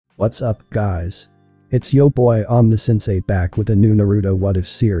What's up, guys? It's yo boy Omnisensei back with a new Naruto What If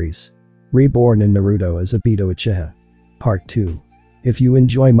series. Reborn in Naruto as Obito Uchiha. Part 2. If you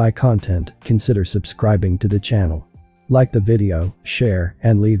enjoy my content, consider subscribing to the channel. Like the video, share,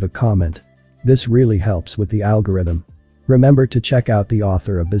 and leave a comment. This really helps with the algorithm. Remember to check out the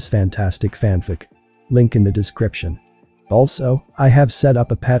author of this fantastic fanfic. Link in the description. Also, I have set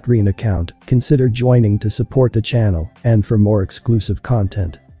up a Patreon account, consider joining to support the channel and for more exclusive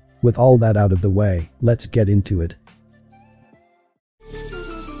content. With all that out of the way, let's get into it.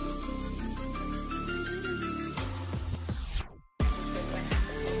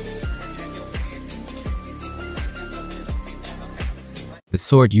 The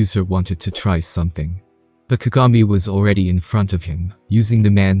sword user wanted to try something. The Kagami was already in front of him, using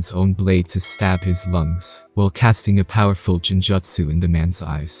the man's own blade to stab his lungs, while casting a powerful genjutsu in the man's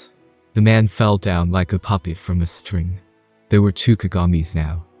eyes. The man fell down like a puppet from a string. There were two Kagamis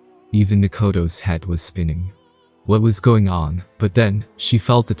now. Even Mikoto's head was spinning. What was going on? But then, she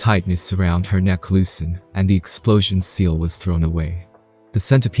felt the tightness around her neck loosen, and the explosion seal was thrown away. The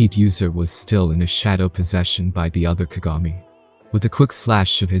centipede user was still in a shadow possession by the other Kagami. With a quick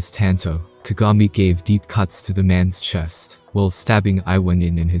slash of his tanto, Kagami gave deep cuts to the man's chest, while stabbing Iwan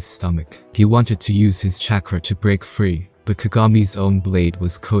in his stomach. He wanted to use his chakra to break free, but Kagami's own blade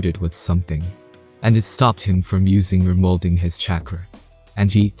was coated with something. And it stopped him from using or molding his chakra. And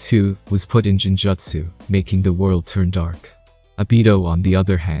he, too, was put in genjutsu, making the world turn dark. Obito, on the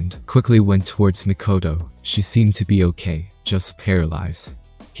other hand, quickly went towards Mikoto. She seemed to be okay, just paralyzed.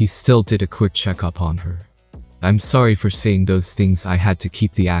 He still did a quick checkup on her. "I'm sorry for saying those things, I had to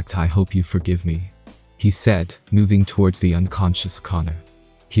keep the act, I hope you forgive me," he said, moving towards the unconscious Kana.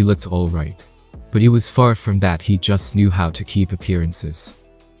 He looked alright. But he was far from that, he just knew how to keep appearances.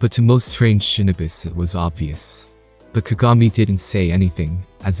 But to most trained shinobis it was obvious. But Kagami didn't say anything,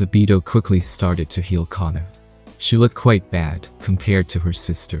 as Obito quickly started to heal Kana. She looked quite bad, compared to her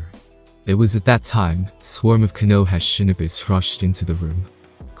sister. It was at that time, swarm of Konoha shinobis rushed into the room,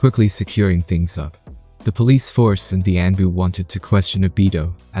 quickly securing things up. The police force and the Anbu wanted to question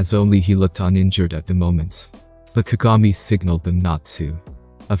Obito, as only he looked uninjured at the moment. But Kagami signaled them not to.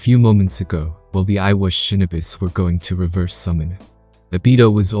 A few moments ago, while the Iwa shinobis were going to reverse summon,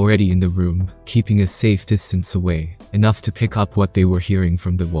 Obito was already in the room, keeping a safe distance away, enough to pick up what they were hearing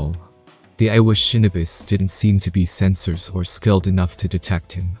from the wall. The Iwa shinobis didn't seem to be sensors or skilled enough to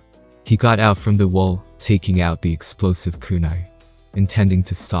detect him. He got out from the wall, taking out the explosive kunai, intending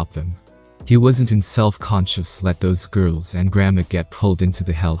to stop them. He wasn't himself conscious let those girls and grandma get pulled into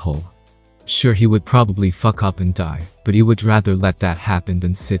the hellhole. Sure, he would probably fuck up and die, but he would rather let that happen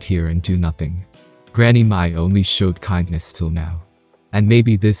than sit here and do nothing. Granny Mai only showed kindness till now. And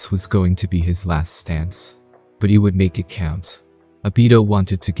maybe this was going to be his last stance. But he would make it count. Obito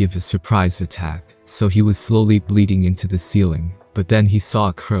wanted to give a surprise attack, so he was slowly bleeding into the ceiling, but then he saw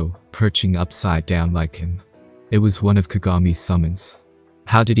a crow, perching upside down like him. It was one of Kagami's summons.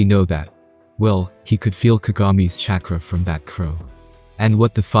 How did he know that? Well, he could feel Kagami's chakra from that crow. And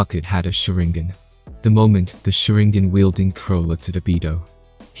what the fuck, it had a Sharingan. The moment the Sharingan-wielding crow looked at Obito,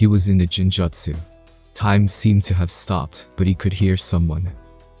 he was in a genjutsu. Time seemed to have stopped, but he could hear someone.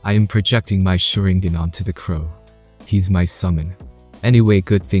 "I am projecting my Sharingan onto the crow. He's my summon. Anyway,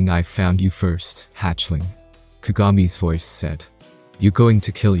 good thing I found you first, hatchling," Kagami's voice said. "You going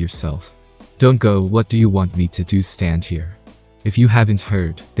to kill yourself? Don't go, what do you want me to do, stand here? If you haven't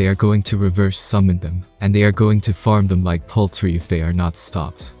heard, they are going to reverse summon them, and they are going to farm them like poultry if they are not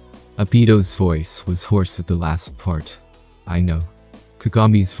stopped." Obito's voice was hoarse at the last part. "I know."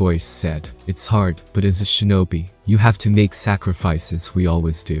 Kagami's voice said, "It's hard, but as a shinobi, you have to make sacrifices, we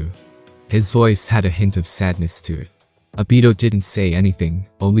always do." His voice had a hint of sadness to it. Obito didn't say anything,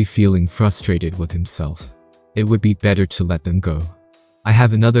 only feeling frustrated with himself. It would be better to let them go. "I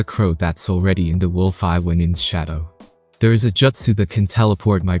have another crow that's already in the wolf Iwanin's shadow. There is a jutsu that can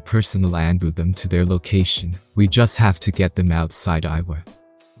teleport my personal Anbu them to their location. We just have to get them outside Iwa.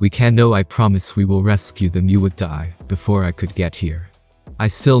 We can know, I promise we will rescue them. You would die before I could get here. I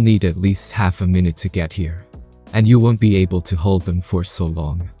still need at least half a minute to get here. And you won't be able to hold them for so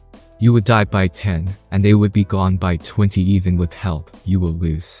long. You would die by 10, and they would be gone by 20. Even with help, you will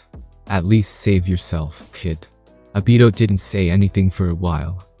lose. At least save yourself, kid." Obito didn't say anything for a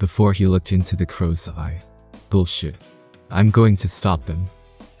while, before he looked into the crow's eye. "Bullshit. I'm going to stop them.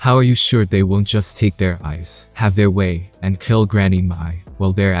 How are you sure they won't just take their eyes, have their way, and kill Granny Mai?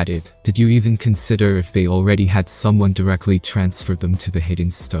 While they're at it, did you even consider if they already had someone directly transfer them to the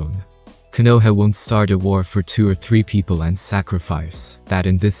hidden stone? Konoha won't start a war for 2 or 3 people and sacrifice. That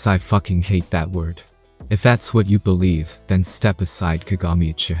and this, I fucking hate that word. If that's what you believe, then step aside,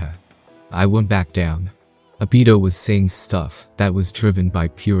 Kagami Uchiha. I won't back down. Obito was saying stuff that was driven by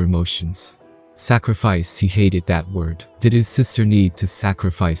pure emotions. Sacrifice, he hated that word. Did his sister need to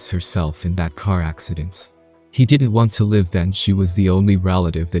sacrifice herself in that car accident? He didn't want to live then. She was the only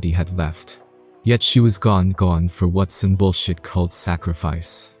relative that he had left. Yet she was gone for what, some bullshit called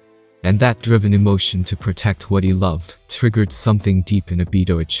sacrifice. And that driven emotion to protect what he loved triggered something deep in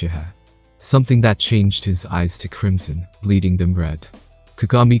Obito Uchiha. Something that changed his eyes to crimson, bleeding them red.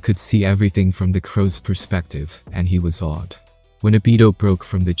 Kagami could see everything from the crow's perspective, and he was awed. When Obito broke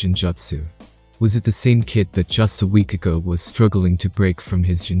from the Jinjutsu, was it the same kid that just a week ago was struggling to break from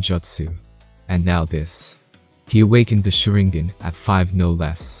his Jinjutsu? And now this. He awakened the Sharingan at 5 no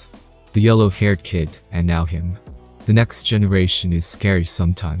less. The yellow-haired kid, and now him. The next generation is scary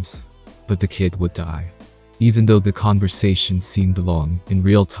sometimes. But the kid would die. Even though the conversation seemed long, in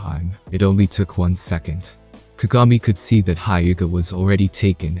real time, it only took 1 second. Kagami could see that Hyuga was already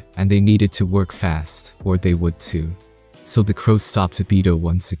taken, and they needed to work fast, or they would too. So the crow stopped Obito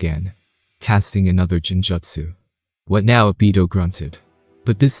once again, casting another Jinjutsu. What now? Obito grunted.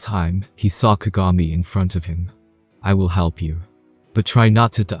 But this time, he saw Kagami in front of him. I will help you. But try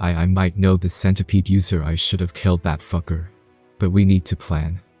not to die. I might know the centipede user. I should have killed that fucker. But we need to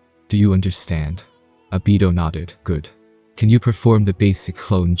plan. Do you understand? Obito nodded. Good. Can you perform the basic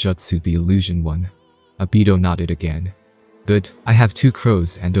clone jutsu, the illusion one? Obito nodded again. Good. I have 2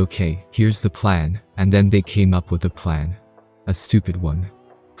 crows and okay, here's the plan. And then they came up with a plan. A stupid one.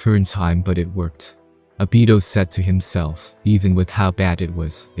 Current time, but it worked. Obito said to himself, even with how bad it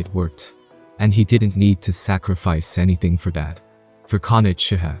was, it worked. And he didn't need to sacrifice anything for that. For Kana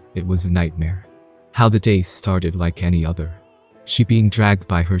Uchiha, it was a nightmare. How the day started like any other. She being dragged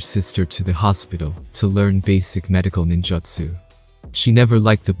by her sister to the hospital to learn basic medical ninjutsu. She never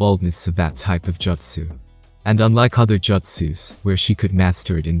liked the boldness of that type of jutsu. And unlike other jutsus, where she could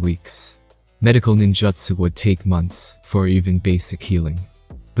master it in weeks, medical ninjutsu would take months for even basic healing.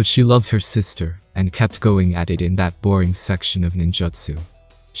 But she loved her sister and kept going at it in that boring section of ninjutsu.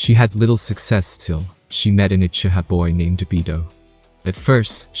 She had little success till she met an Uchiha boy named Obito. At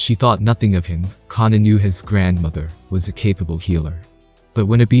first, she thought nothing of him. Kana knew his grandmother was a capable healer. But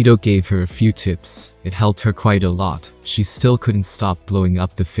when Obito gave her a few tips, it helped her quite a lot. She still couldn't stop blowing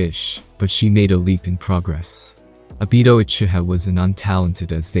up the fish, but she made a leap in progress. Obito Uchiha was an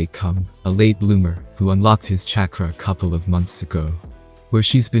untalented as they come, a late bloomer who unlocked his chakra a couple of months ago. Where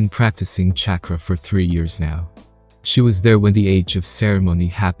she's been practicing chakra for 3 years now. She was there when the age of ceremony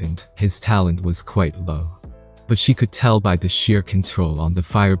happened. His talent was quite low. But she could tell by the sheer control on the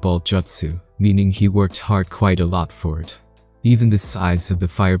fireball jutsu, meaning he worked hard quite a lot for it. Even the size of the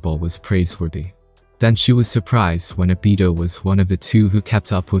fireball was praiseworthy. Then she was surprised when Obito was one of the 2 who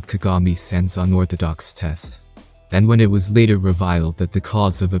kept up with Kagami-san's unorthodox test. And when it was later revealed that the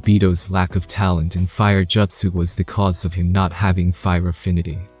cause of Obito's lack of talent in fire jutsu was the cause of him not having fire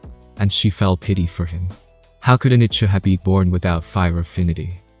affinity. And she felt pity for him. How could an Uchiha be born without fire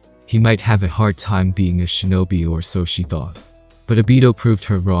affinity? He might have a hard time being a shinobi, or so she thought. But Obito proved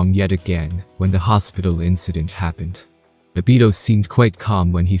her wrong yet again when the hospital incident happened. Obito seemed quite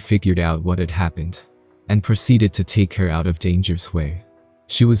calm when he figured out what had happened, and proceeded to take her out of danger's way.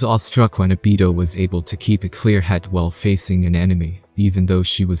 She was awestruck when Obito was able to keep a clear head while facing an enemy, even though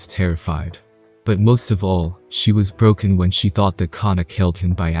she was terrified. But most of all, she was broken when she thought that Kana killed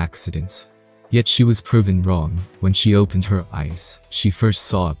him by accident. Yet she was proven wrong. When she opened her eyes, she first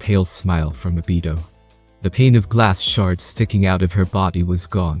saw a pale smile from Obito. The pain of glass shards sticking out of her body was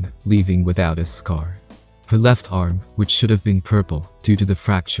gone, leaving without a scar. Her left arm, which should have been purple due to the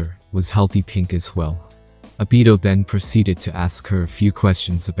fracture, was healthy pink as well. Obito then proceeded to ask her a few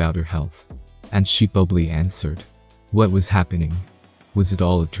questions about her health. And she bubbly answered. What was happening? Was it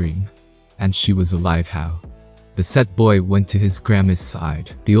all a dream? And she was alive how? The set boy went to his grandma's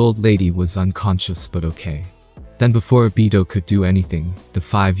side. The old lady was unconscious but okay. Then before Obito could do anything, the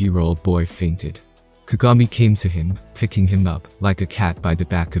 5-year-old boy fainted. Kagami came to him, picking him up like a cat by the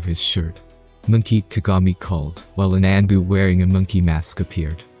back of his shirt. Monkey, Kagami called, while an Anbu wearing a monkey mask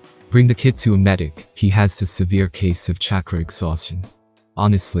appeared. Bring the kid to a medic, he has a severe case of chakra exhaustion.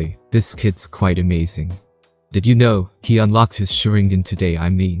 Honestly, this kid's quite amazing. Did you know, he unlocked his Sharingan today? I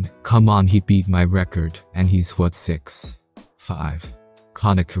mean, come on, he beat my record, and he's what, 6? 5.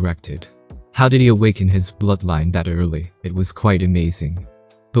 Kana corrected. How did he awaken his bloodline that early? It was quite amazing.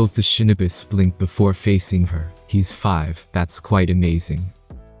 Both the shinobis blinked before facing her. He's 5, that's quite amazing.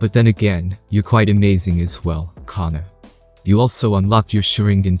 But then again, you're quite amazing as well, Kana. You also unlocked your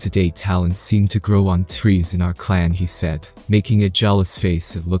Sharingan today. Talents seem to grow on trees in our clan, he said, making a jealous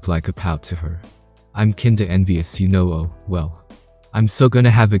face that looked like a pout to her. I'm kinda envious, you know. Oh, well. I'm so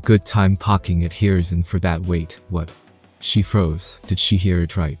gonna have a good time pocking at Hiruzen for that. Wait, what? She froze. Did she hear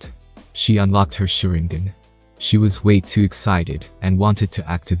it right? She unlocked her Sharingan. She was way too excited and wanted to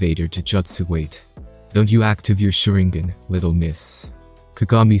activate her Jujutsu. Wait. Don't you active your Sharingan, little miss?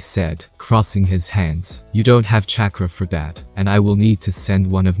 Kagami said, crossing his hands. You don't have chakra for that, and I will need to send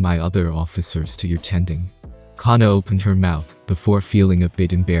one of my other officers to your tending. Kana opened her mouth before feeling a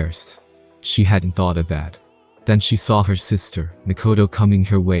bit embarrassed. She hadn't thought of that. Then she saw her sister, Mikoto, coming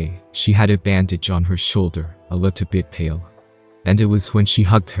her way. She had a bandage on her shoulder, looked a bit pale. And it was when she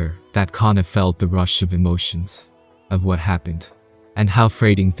hugged her that Kana felt the rush of emotions. Of what happened. And how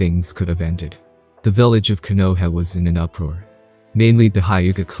frightening things could have ended. The village of Konoha was in an uproar. Mainly the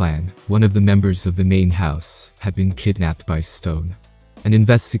Hyuga clan, one of the members of the main house, had been kidnapped by Stone. An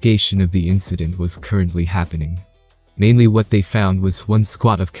investigation of the incident was currently happening. Mainly what they found was one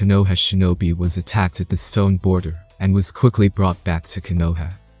squad of Konoha shinobi was attacked at the Stone border, and was quickly brought back to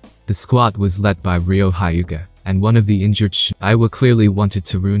Konoha. The squad was led by Ryo Hyuga, and one of the injured Iwa clearly wanted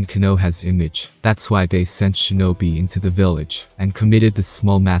to ruin Konoha's image. That's why they sent shinobi into the village, and committed the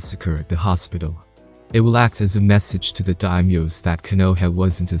small massacre at the hospital. It will act as a message to the daimyos that Konoha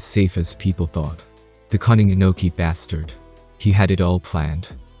wasn't as safe as people thought. The cunning Inoki bastard. He had it all planned.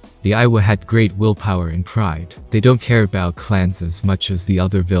 The Iwa had great willpower and pride. They don't care about clans as much as the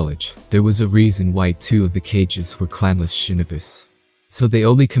other village. There was a reason why 2 of the cages were clanless shinobis. So they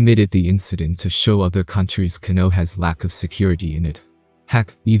only committed the incident to show other countries Konoha's lack of security in it.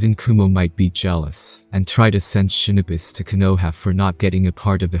 Heck, even Kumo might be jealous, and try to send shinobis to Konoha for not getting a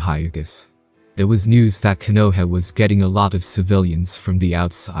part of the Hyugas. It was news that Konoha was getting a lot of civilians from the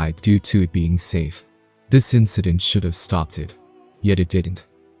outside due to it being safe. This incident should have stopped it. Yet it didn't.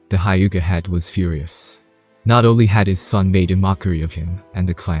 The Hyuga head was furious. Not only had his son made a mockery of him and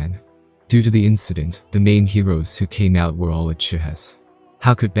the clan. Due to the incident, the main heroes who came out were all Uchihas.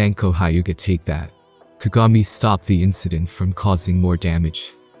 How could Banko Hyuga take that? Kagami stopped the incident from causing more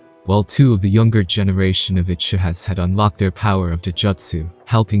damage. While 2 of the younger generation of Uchihas had unlocked their power of Jujutsu,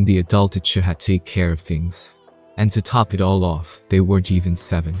 helping the adult Uchiha take care of things. And to top it all off, they weren't even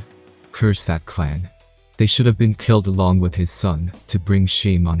 7. Curse that clan. They should have been killed along with his son, to bring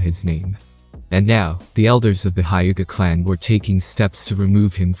shame on his name. And now, the elders of the Hyuga clan were taking steps to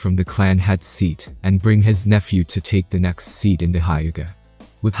remove him from the clan head seat, and bring his nephew to take the next seat in the Hyuga.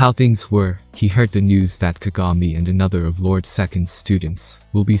 With how things were, he heard the news that Kagami and another of Lord Second's students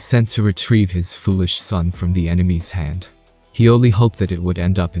will be sent to retrieve his foolish son from the enemy's hand. He only hoped that it would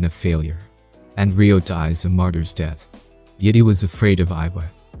end up in a failure. And Ryo dies a martyr's death. Yet he was afraid of Iwa.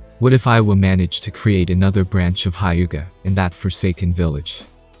 What if Iwa managed to create another branch of Hyuga in that forsaken village?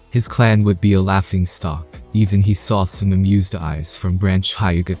 His clan would be a laughing stock. Even he saw some amused eyes from branch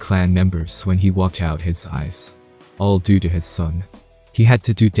Hyuga clan members when he walked out his eyes. All due to his son. He had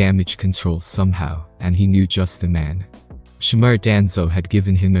to do damage control somehow, and he knew just the man. Shimura Danzo had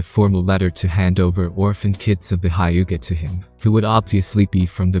given him a formal letter to hand over orphaned kids of the Hyuga to him, who would obviously be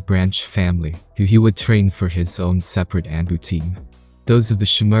from the branch family, who he would train for his own separate Anbu team. Those of the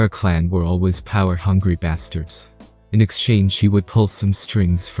Shimura clan were always power-hungry bastards. In exchange he would pull some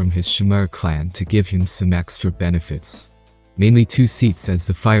strings from his Shimura clan to give him some extra benefits. Mainly 2 seats as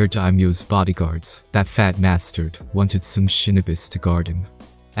the Fire Daimyo's bodyguards. That fat bastard wanted some shinobis to guard him.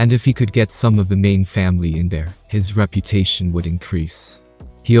 And if he could get some of the main family in there, his reputation would increase.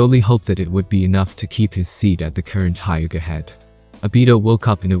 He only hoped that it would be enough to keep his seat at the current Hyuga head. Obito woke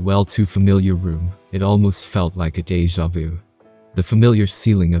up in a well too familiar room. It almost felt like a deja vu. The familiar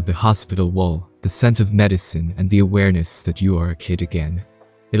ceiling of the hospital wall, the scent of medicine, and the awareness that you are a kid again.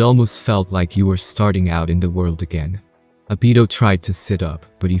 It almost felt like you were starting out in the world again. Obito tried to sit up,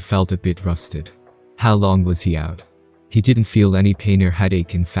 but he felt a bit rusted. How long was he out? He didn't feel any pain or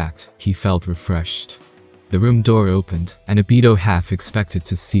headache. In fact, he felt refreshed. The room door opened, and Obito half expected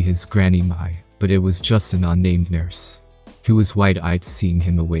to see his Granny Mai, but it was just an unnamed nurse, who was wide-eyed seeing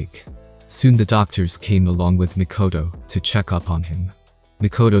him awake. Soon the doctors came along with Mikoto to check up on him.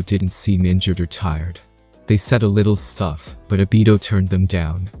 Mikoto didn't seem injured or tired. They said a little stuff, but Obito turned them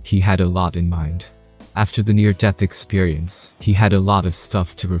down. He had a lot in mind. After the near-death experience, he had a lot of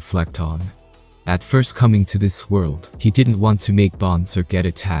stuff to reflect on. At first coming to this world, he didn't want to make bonds or get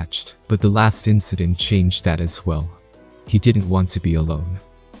attached, but the last incident changed that as well. He didn't want to be alone.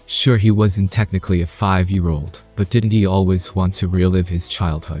 Sure, he wasn't technically a 5-year-old, but didn't he always want to relive his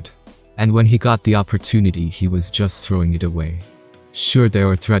childhood? And when he got the opportunity, he was just throwing it away. Sure, there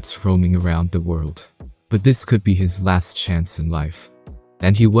are threats roaming around the world, but this could be his last chance in life.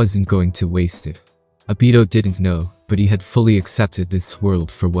 And he wasn't going to waste it. Obito didn't know, but he had fully accepted this world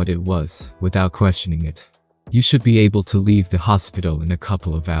for what it was, without questioning it. You should be able to leave the hospital in a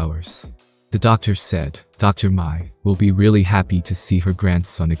couple of hours. The doctor said. Dr. Mai will be really happy to see her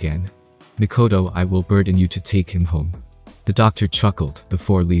grandson again. Mikoto, I will burden you to take him home. The doctor chuckled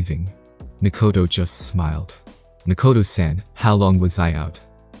before leaving. Mikoto just smiled. Mikoto-san, how long was I out?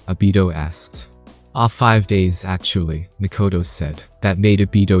 Obito asked. 5 days actually, Mikoto said. That made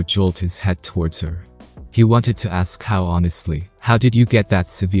Obito jolt his head towards her. He wanted to ask how honestly, how did you get that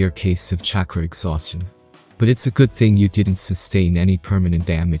severe case of chakra exhaustion? But it's a good thing you didn't sustain any permanent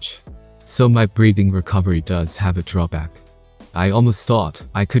damage. So my breathing recovery does have a drawback. I almost thought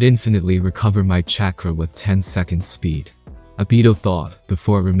I could infinitely recover my chakra with 10-second speed. Obito thought,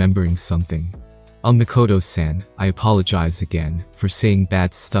 before remembering something. Mikoto-san, I apologize again for saying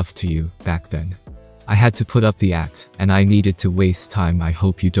bad stuff to you back then. I had to put up the act, and I needed to waste time. I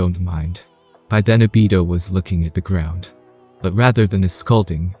hope you don't mind. By then Obito was looking at the ground. But rather than a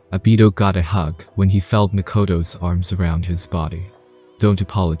scolding, Obito got a hug when he felt Mikoto's arms around his body. Don't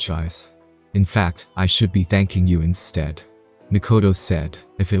apologize. In fact, I should be thanking you instead. Mikoto said,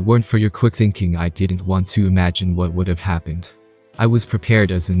 if it weren't for your quick thinking I didn't want to imagine what would have happened. I was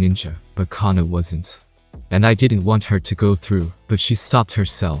prepared as a ninja, but Kana wasn't. And I didn't want her to go through, but she stopped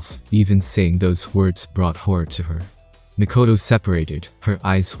herself, even saying those words brought horror to her. Mikoto separated, her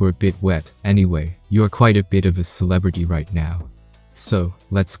eyes were a bit wet. Anyway, you're quite a bit of a celebrity right now. So,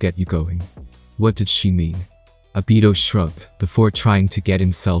 let's get you going. What did she mean? Obito shrugged, before trying to get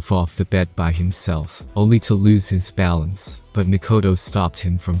himself off the bed by himself, only to lose his balance, but Mikoto stopped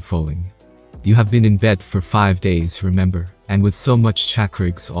him from falling. You have been in bed for 5 days, remember, and with so much chakra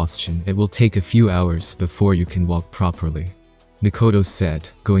exhaustion it will take a few hours before you can walk properly. Mikoto said,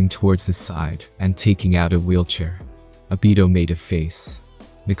 going towards the side, and taking out a wheelchair. Obito made a face.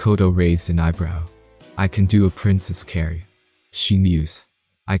 Mikoto raised an eyebrow. I can do a princess carry. She mused.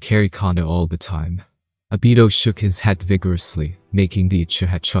 I carry Kana all the time. Obito shook his head vigorously, making the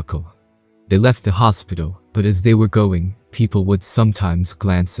Uchiha chuckle. They left the hospital, but as they were going, people would sometimes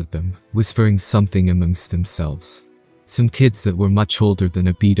glance at them, whispering something amongst themselves. Some kids that were much older than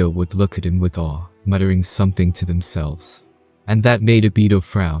Obito would look at him with awe, muttering something to themselves. And that made Obito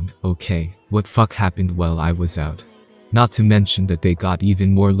frown. Okay, what fuck happened while I was out? Not to mention that they got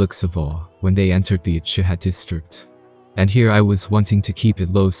even more looks of awe when they entered the Uchiha district. And here I was wanting to keep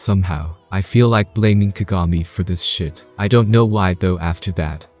it low somehow. I feel like blaming Kagami for this shit. I don't know why though. After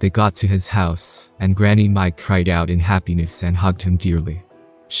that, they got to his house, and Granny Mai cried out in happiness and hugged him dearly.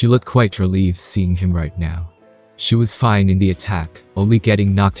 She looked quite relieved seeing him right now. She was fine in the attack, only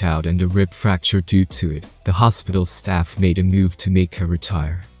getting knocked out and a rib fracture due to it. The hospital staff made a move to make her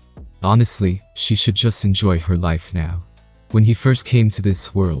retire. Honestly, she should just enjoy her life now. When he first came to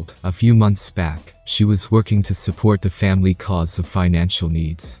this world, a few months back, she was working to support the family cause of financial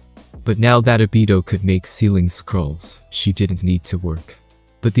needs. But now that Obito could make ceiling scrolls, she didn't need to work.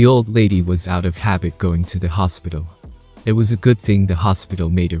 But the old lady was out of habit going to the hospital. It was a good thing the hospital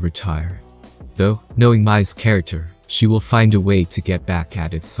made her retire. Though, knowing Mai's character, she will find a way to get back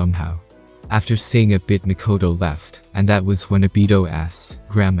at it somehow. After staying a bit, Mikoto left, and that was when Obito asked,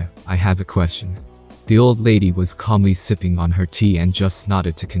 Grandma, I have a question. The old lady was calmly sipping on her tea and just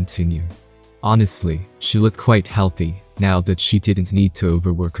nodded to continue. Honestly, she looked quite healthy, now that she didn't need to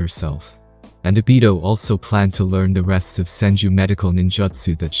overwork herself. And Obito also planned to learn the rest of Senju medical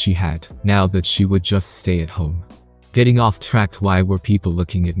ninjutsu that she had, now that she would just stay at home. Getting off track. Why were people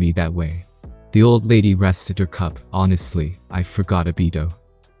looking at me that way? The old lady rested her cup. Honestly, I forgot Obito.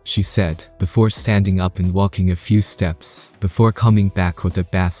 She said, before standing up and walking a few steps, before coming back with a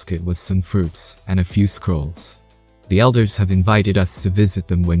basket with some fruits and a few scrolls. The elders have invited us to visit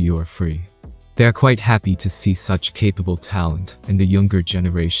them when you are free. They are quite happy to see such capable talent in the younger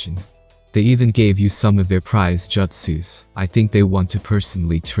generation. They even gave you some of their prize jutsus. I think they want to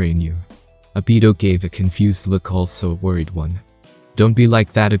personally train you. Obito gave a confused look, also a worried one. Don't be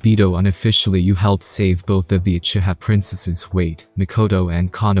like that, Obito. Unofficially you helped save both of the Uchiha princesses. Wait, Mikoto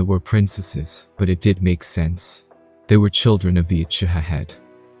and Kana were princesses, but it did make sense. They were children of the Uchiha head.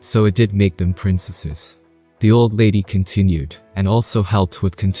 So it did make them princesses. The old lady continued, and also helped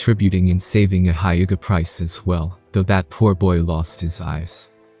with contributing in saving a Hyuga price as well, though that poor boy lost his eyes.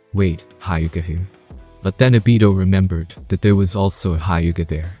 Wait, Hyuga who? But then Obito remembered that there was also a Hyuga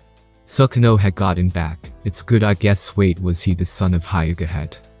there. Sukano had gotten back. It's good, I guess. Wait, was he the son of Hyuga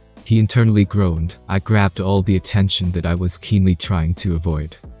head? He internally groaned. I grabbed all the attention that I was keenly trying to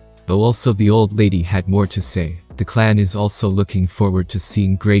avoid. Though also the old lady had more to say. The clan is also looking forward to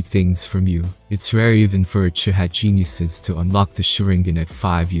seeing great things from you. It's rare even for Uchiha geniuses to unlock the Sharingan at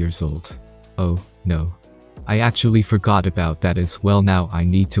 5 years old. Oh, no. I actually forgot about that as well. Now I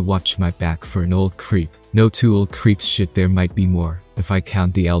need to watch my back for an old creep. No, 2 old creeps. Shit, there might be more, if I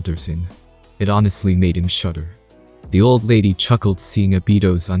count the elders in. It honestly made him shudder. The old lady chuckled, seeing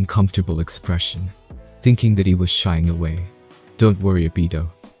Obito's uncomfortable expression, thinking that he was shying away. Don't worry, Obito.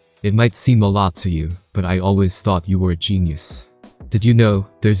 It might seem a lot to you, but I always thought you were a genius. Did you know,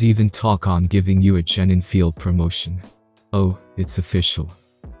 there's even talk on giving you a genin field promotion? Oh, it's official.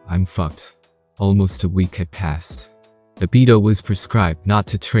 I'm fucked. Almost a week had passed. Obito was prescribed not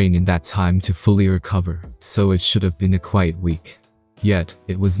to train in that time to fully recover, so it should have been a quiet week. Yet,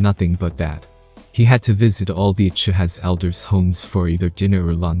 it was nothing but that. He had to visit all the Uchiha's elders' homes for either dinner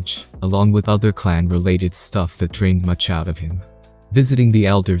or lunch, along with other clan-related stuff that drained much out of him. Visiting the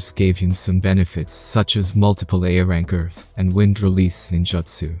elders gave him some benefits such as multiple A-rank earth and wind release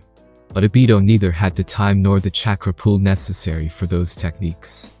ninjutsu. But Obito neither had the time nor the chakra pool necessary for those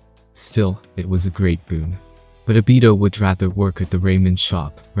techniques. Still, it was a great boon. But Obito would rather work at the ramen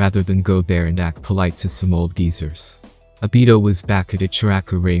shop rather than go there and act polite to some old geezers. Obito was back at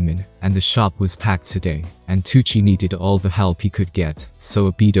Ichiraku Ramen, and the shop was packed today, and Tucci needed all the help he could get,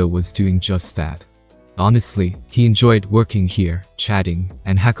 so Obito was doing just that. Honestly, he enjoyed working here, chatting,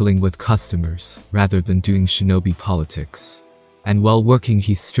 and heckling with customers, rather than doing shinobi politics. And while working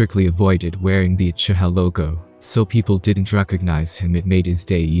he strictly avoided wearing the Uchiha logo, so people didn't recognize him. It made his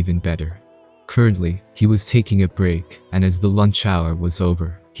day even better. Currently, he was taking a break, and as the lunch hour was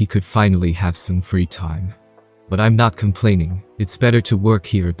over, he could finally have some free time. But I'm not complaining, it's better to work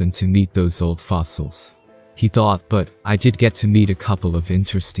here than to meet those old fossils, he thought, but I did get to meet a couple of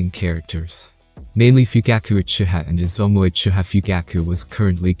interesting characters. Mainly Fugaku Uchiha and Izumo Uchiha. Fugaku was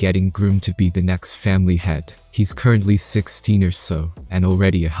currently getting groomed to be the next family head. He's currently 16 or so, and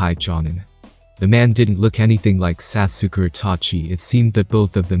already a high jonin. The man didn't look anything like Sasuke or Itachi. It seemed that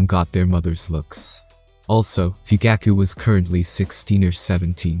both of them got their mother's looks. Also, Fugaku was currently 16 or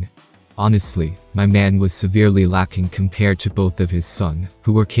 17. Honestly, my man was severely lacking compared to both of his son,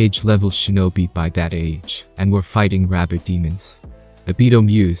 who were cage-level shinobi by that age, and were fighting rabbit demons. Obito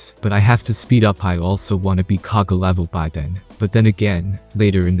mused, but I have to speed up. I also want to be Kaga level by then. But then again,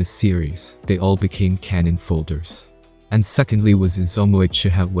 later in the series, they all became canon folders. And secondly was Izumo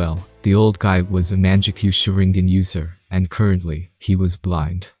Uchiha. Well, the old guy was a Manjikyu Sharingan user, and currently, he was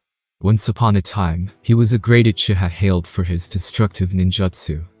blind. Once upon a time, he was a great Uchiha hailed for his destructive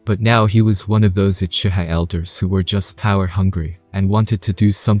ninjutsu, but now he was one of those Uchiha elders who were just power-hungry, and wanted to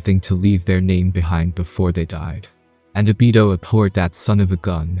do something to leave their name behind before they died. And Obito abhorred that son of a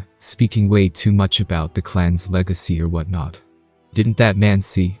gun, speaking way too much about the clan's legacy or whatnot. Didn't that man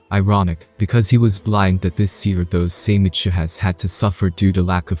see? Ironic, because he was blind, that this year those same Uchihas had to suffer due to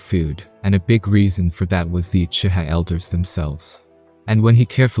lack of food, and a big reason for that was the Uchiha elders themselves. And when he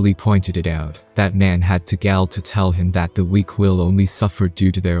carefully pointed it out, that man had to gal to tell him that the weak will only suffer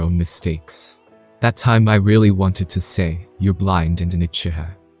due to their own mistakes. That time I really wanted to say, you're blind and an Uchiha.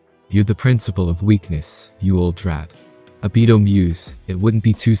 You're the principle of weakness, you old rat. Obito mused, it wouldn't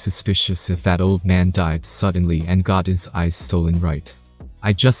be too suspicious if that old man died suddenly and got his eyes stolen, right?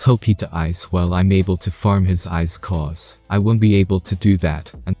 I just hope he dies while I'm able to farm his eyes, cause I won't be able to do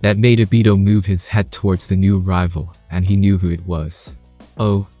that. And that made Obito move his head towards the new arrival, and he knew who it was.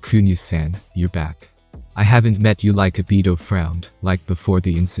 Oh, Kunya-san, you're back. I haven't met you. Like Obito frowned, like before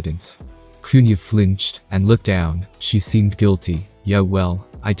the incident. Kunya flinched and looked down. She seemed guilty. Yeah, well,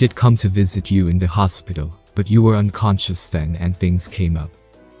 I did come to visit you in the hospital, but you were unconscious then and things came up.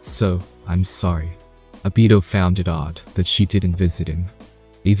 So, I'm sorry. Obito found it odd that she didn't visit him,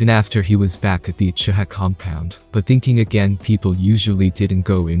 even after he was back at the Uchiha compound, but thinking again, people usually didn't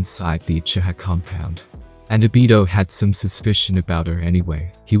go inside the Uchiha compound. And Obito had some suspicion about her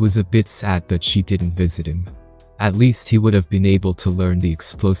anyway. He was a bit sad that she didn't visit him. At least he would have been able to learn the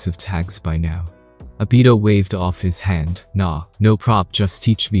explosive tags by now. Obito waved off his hand. Nah, no prob, just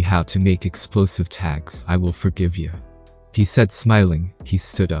teach me how to make explosive tags, I will forgive you, he said, smiling. He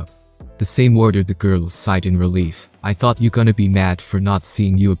stood up. The same order. The girl sighed in relief. I thought you gonna be mad for not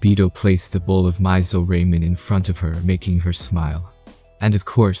seeing you. Obito placed a bowl of miso ramen in front of her, making her smile. And of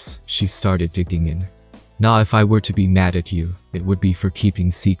course, she started digging in. Nah, if I were to be mad at you, it would be for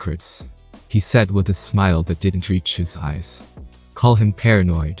keeping secrets, he said with a smile that didn't reach his eyes. Call him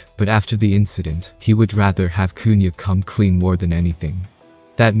paranoid, but after the incident, he would rather have Kunya come clean more than anything.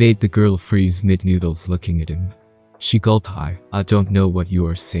 That made the girl freeze mid-noodles looking at him. She gulped. I don't know what you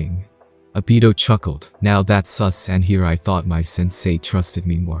are saying. Obito chuckled. Now that's sus, and here I thought my sensei trusted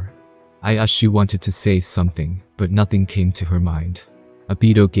me more. She wanted to say something, but nothing came to her mind.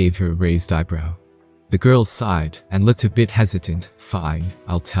 Obito gave her a raised eyebrow. The girl sighed and looked a bit hesitant. Fine,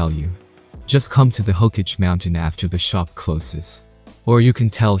 I'll tell you. Just come to the Hokage Mountain after the shop closes. Or you can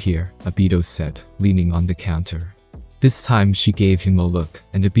tell here, Obito said, leaning on the counter. This time she gave him a look,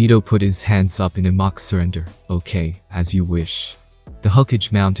 and Obito put his hands up in a mock surrender. Okay, as you wish. The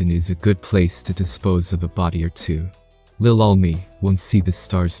Hokage Mountain is a good place to dispose of a body or two. Lil ol me won't see the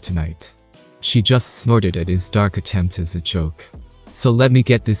stars tonight. She just snorted at his dark attempt as a joke. So let me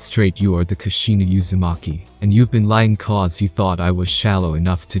get this straight, you are the Kushina Uzumaki, and you've been lying cause you thought I was shallow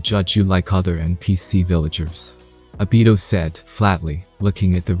enough to judge you like other NPC villagers. Obito said, flatly,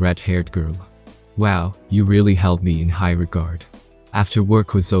 looking at the red-haired girl. Wow, you really held me in high regard. After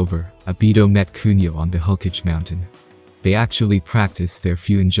work was over, Obito met Kunio on the Hokage Mountain. They actually practiced their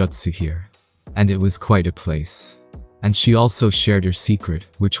Fuinjutsu here. And it was quite a place. And she also shared her secret,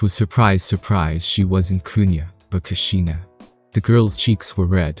 which was surprise she wasn't Kunya, but Kushina. The girl's cheeks were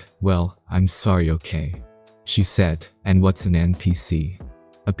red. Well, I'm sorry, okay? She said, and what's an NPC?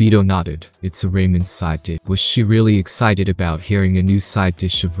 Obito nodded. It's a ramen side dish. Was she really excited about hearing a new side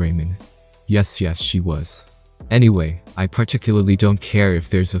dish of ramen? Yes, she was. Anyway, I particularly don't care if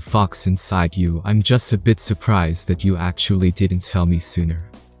there's a fox inside you. I'm just a bit surprised that you actually didn't tell me sooner.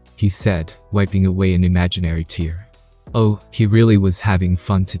 He said, wiping away an imaginary tear. Oh, he really was having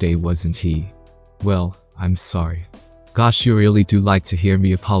fun today, wasn't he? Well, I'm sorry. Gosh, you really do like to hear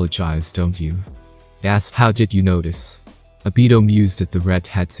me apologize, don't you? Asp, how did you notice? Obito mused at the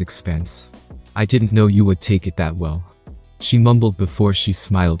redhead's expense. I didn't know you would take it that well. She mumbled before she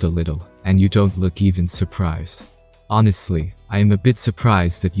smiled a little, and you don't look even surprised. Honestly, I am a bit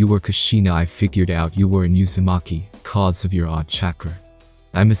surprised that you were Kushina. I figured out you were an Uzumaki, cause of your odd chakra.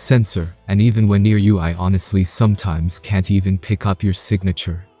 I'm a sensor, and even when near you I honestly sometimes can't even pick up your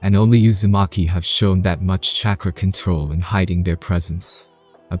signature, and only Uzumaki have shown that much chakra control in hiding their presence.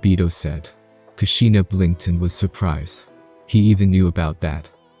 Obito said. Kushina blinked and was surprised. He even knew about that.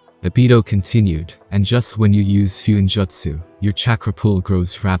 Obito continued, and just when you use Fuinjutsu, your chakra pool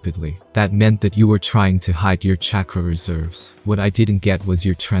grows rapidly. That meant that you were trying to hide your chakra reserves. What I didn't get was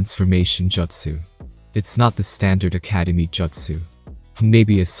your transformation jutsu. It's not the standard academy jutsu.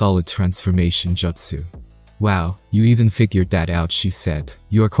 Maybe a solid transformation jutsu. Wow, you even figured that out, she said.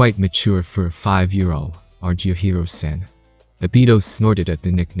 You are quite mature for a 5-year-old, aren't you, Hiro-san? Obito snorted at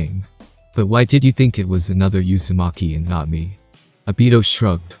the nickname. But why did you think it was another Uzumaki and not me? Obito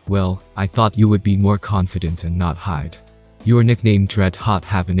shrugged. Well, I thought you would be more confident and not hide. You are nicknamed Red Hot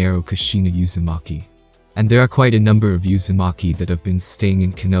Habanero Kushina Uzumaki. And there are quite a number of Uzumaki that have been staying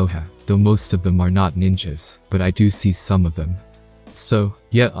in Konoha, though most of them are not ninjas, but I do see some of them. So,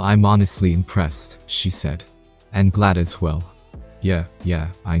 yeah, I'm honestly impressed, she said. And glad as well. Yeah,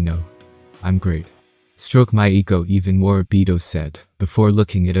 I know. I'm great. Stroke my ego even more, Obito said, before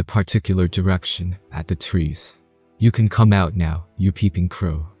looking at a particular direction, at the trees. You can come out now, you peeping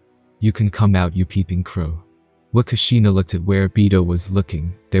crow. You can come out, you peeping crow. When Kushina looked at where Obito was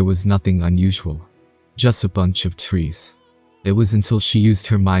looking, there was nothing unusual. Just a bunch of trees. It was until she used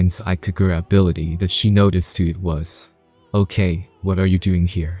her mind's eye Kagura ability that she noticed who it was. Okay, what are you doing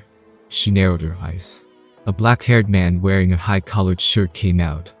here? She narrowed her eyes. A black-haired man wearing a high-collared shirt came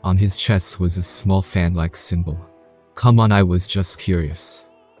out. On his chest was a small fan-like symbol. Come on, I was just curious.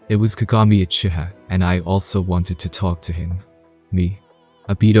 It was Kagami Uchiha, and I also wanted to talk to him. Me?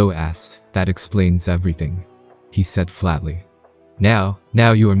 Obito asked. That explains everything. He said flatly. Now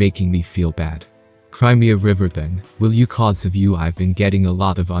you are making me feel bad. Cry me a river then, will you? Cause of you I've been getting a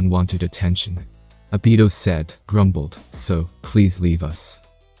lot of unwanted attention. Obito said, grumbled, so, please leave us.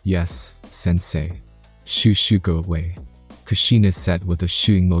 Yes, sensei. Shoo, go away. Kushina said with a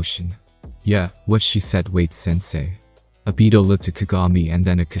shooing motion. Yeah, what she said. Wait, sensei. Obito looked at Kagami and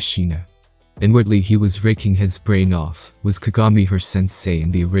then at Kushina. Inwardly he was raking his brain off. Was Kagami her sensei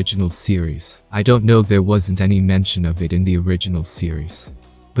in the original series? I don't know, there wasn't any mention of it in the original series.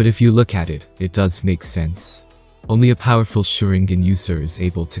 But if you look at it, it does make sense. Only a powerful Sharingan user is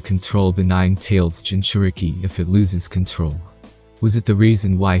able to control the Nine-Tails Jinchuriki if it loses control. Was it the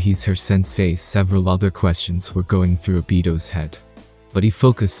reason why he's her sensei? Several other questions were going through Obito's head. But he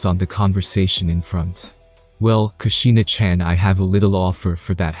focused on the conversation in front. Well, Kushina-chan, I have a little offer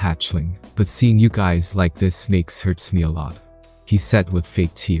for that hatchling, but seeing you guys like this hurts me a lot. He said with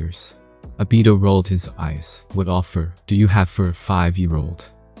fake tears. Obito rolled his eyes. What offer do you have for a 5-year-old?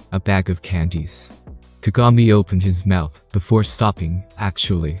 A bag of candies. Kagami opened his mouth, before stopping.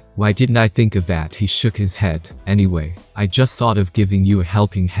 Actually, why didn't I think of that? He shook his head. Anyway, I just thought of giving you a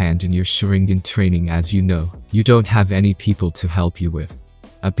helping hand in your Sharingan training. As you know, you don't have any people to help you with.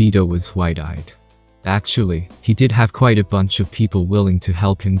 Obito was wide-eyed. Actually, he did have quite a bunch of people willing to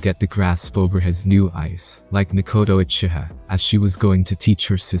help him get the grasp over his new eyes, like Mikoto Uchiha, as she was going to teach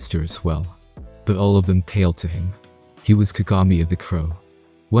her sister as well. But all of them paled to him. He was Kagami of the Crow.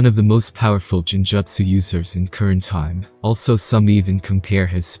 One of the most powerful Genjutsu users in current time, also some even compare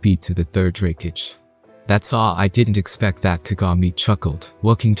his speed to the third Raikage. That's all. I didn't expect that, Kagami chuckled,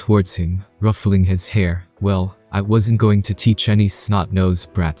 walking towards him, ruffling his hair. Well, I wasn't going to teach any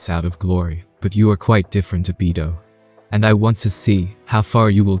snot-nosed brats out of glory, but you are quite different, Obito. And I want to see how far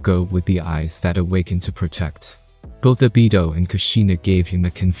you will go with the eyes that awaken to protect. Both Obito and Kushina gave him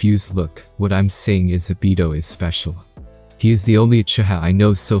a confused look. What I'm saying is Obito is special. He is the only Uchiha I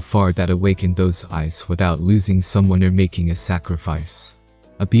know so far that awakened those eyes without losing someone or making a sacrifice.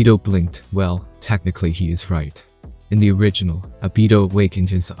 Obito blinked. Well, technically he is right. In the original, Obito awakened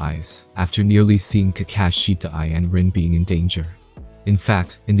his eyes after nearly seeing Kakashi die and Rin being in danger. In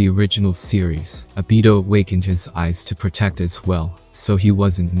fact, in the original series, Obito awakened his eyes to protect as well, so he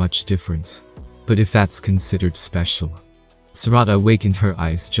wasn't much different. But if that's considered special. Sarada awakened her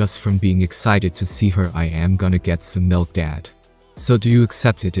eyes just from being excited to see her. I am gonna get some milk, Dad. So do you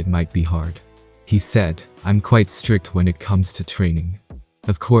accept it? It might be hard. He said, I'm quite strict when it comes to training.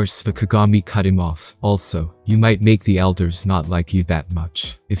 Of course, but Kagami cut him off. Also, you might make the elders not like you that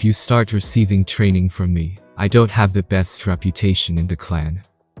much. If you start receiving training from me, I don't have the best reputation in the clan.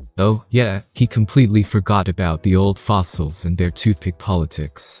 Oh, yeah, he completely forgot about the old fossils and their toothpick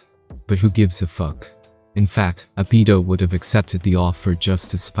politics. But who gives a fuck? In fact, Obito would have accepted the offer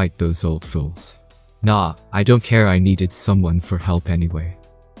just to spite those old fools. Nah, I don't care. I needed someone for help anyway.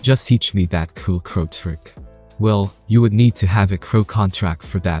 Just teach me that cool crow trick. Well, you would need to have a crow contract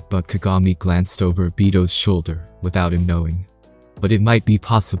for that, but Kagami glanced over Obito's shoulder, without him knowing. But it might be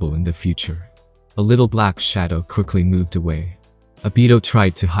possible in the future. A little black shadow quickly moved away. Obito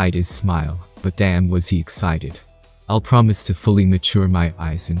tried to hide his smile, but damn was he excited. I'll promise to fully mature my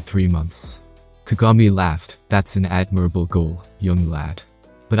eyes in 3 months. Kagami laughed. That's an admirable goal, young lad.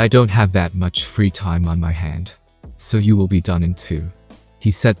 But I don't have that much free time on my hand. So you will be done in 2.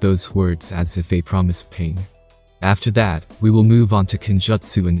 He said those words as if they promised pain. After that, we will move on to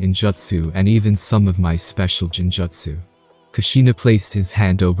Kenjutsu and Injutsu and even some of my special Genjutsu. Kushina placed his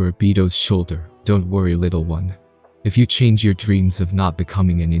hand over Obito's shoulder. Don't worry, little one. If you change your dreams of not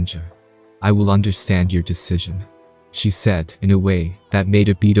becoming a ninja, I will understand your decision. She said, in a way that made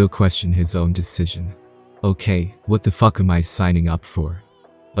Obito question his own decision. Okay, what the fuck am I signing up for?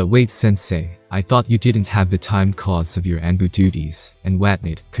 But wait, sensei, I thought you didn't have the time cause of your Anbu duties, and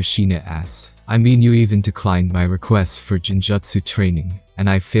whatnot, Kushina asked. I mean, you even declined my request for Genjutsu training, and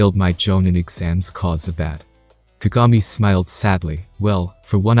I failed my Jonin exams cause of that. Kagami smiled sadly. Well,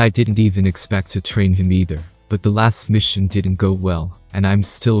 for one, I didn't even expect to train him either, but the last mission didn't go well, and I'm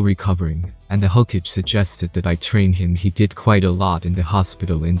still recovering, and the Hokage suggested that I train him. He did quite a lot in the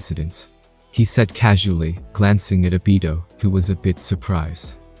hospital incident. He said casually, glancing at Obito, who was a bit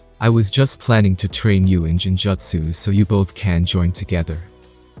surprised. I was just planning to train you in Genjutsu so you both can join together.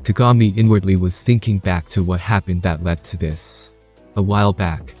 Kagami inwardly was thinking back to what happened that led to this. A while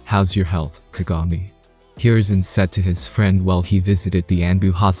back, how's your health, Kagami? Hiruzen said to his friend while he visited the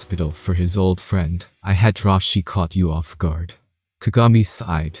Anbu hospital for his old friend. I had Rashi caught you off guard. Kagami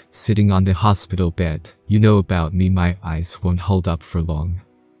sighed, sitting on the hospital bed. You know about me, my eyes won't hold up for long.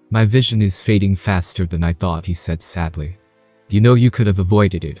 My vision is fading faster than I thought, he said sadly. You know, you could have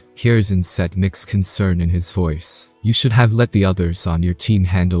avoided it, Hiruzen said, mixed concern in his voice. You should have let the others on your team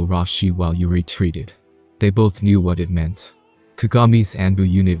handle Rashi while you retreated. They both knew what it meant. Kagami's Anbu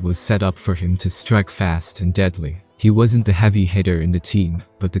unit was set up for him to strike fast and deadly. He wasn't the heavy hitter in the team,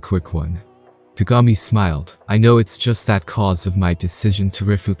 but the quick one. Kagami smiled. I know, it's just that cause of my decision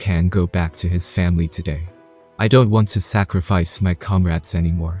Tarifu can go back to his family today. I don't want to sacrifice my comrades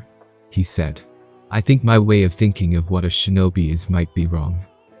anymore, he said. I think my way of thinking of what a shinobi is might be wrong.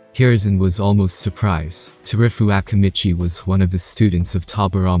 Hiruzen was almost surprised. Tarifu Akamichi was one of the students of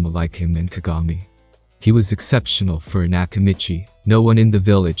Tabarama like him and Kagami. He was exceptional for an Akamichi. No one in the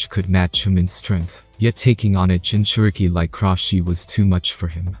village could match him in strength, yet taking on a Jinchuriki like Rashi was too much for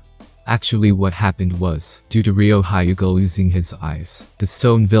him. Actually, what happened was, due to Ryo Hyuga losing his eyes, the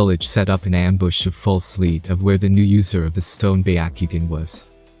Stone Village set up an ambush of false lead of where the new user of the Stone Byakugan was.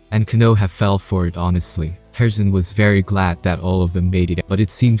 And Konoha fell for it honestly. Hiruzen was very glad that all of them made it, but it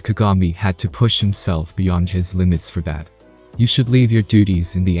seemed Kagami had to push himself beyond his limits for that. You should leave your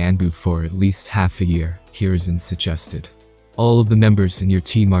duties in the Anbu for at least half a year, Hiruzen suggested. All of the members in your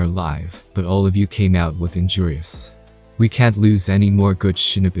team are alive, but all of you came out with injurious. We can't lose any more good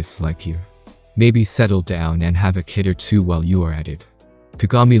shinobis like you. Maybe settle down and have a kid or two while you are at it.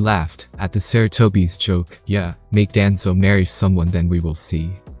 Kagami laughed at the Saratobi's joke. Yeah, make Danzo marry someone, then we will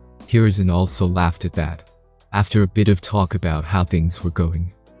see. Hiruzen also laughed at that. After a bit of talk about how things were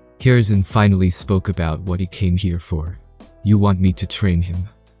going, Hiruzen finally spoke about what he came here for. You want me to train him?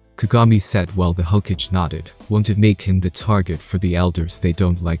 Kagami said while the Hokage nodded. Won't it make him the target for the elders? They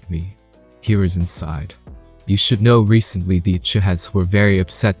don't like me. Hiruzen sighed. You should know recently the Uchihas were very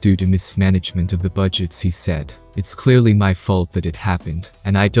upset due to mismanagement of the budgets, he said. It's clearly my fault that it happened,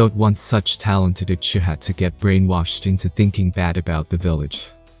 and I don't want such talented Uchiha to get brainwashed into thinking bad about the village.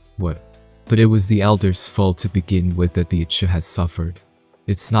 What? But it was the elders' fault to begin with that the Uchihas suffered.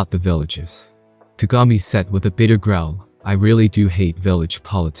 It's not the village's. Kagami said with a bitter growl. I really do hate village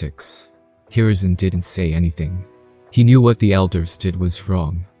politics. Hiruzen didn't say anything. He knew what the elders did was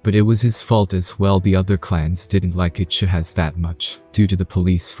wrong, but it was his fault as well. The other clans didn't like Uchihas that much, due to the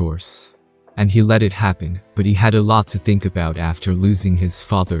police force. And he let it happen, but he had a lot to think about after losing his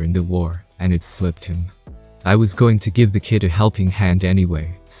father in the war, and it slipped him. I was going to give the kid a helping hand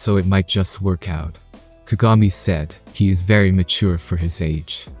anyway, so it might just work out. Kagami said, he is very mature for his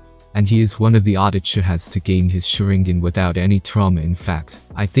age. And he is one of the odd Uchihas to gain his Sharingan without any trauma. In fact,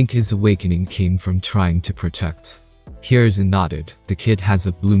 I think his awakening came from trying to protect. Hiruzen nodded. The kid has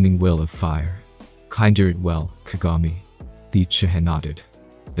a blooming will of fire. Kinda it well, Kagami. The Uchiha nodded.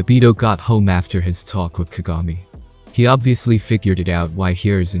 Obito got home after his talk with Kagami. He obviously figured it out why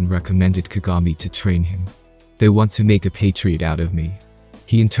Hiruzen recommended Kagami to train him. They want to make a patriot out of me.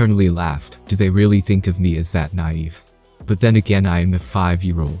 He internally laughed. Do they really think of me as that naive? But then again, I am a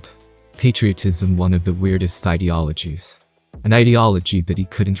 5-year-old. Patriotism, one of the weirdest ideologies. An ideology that he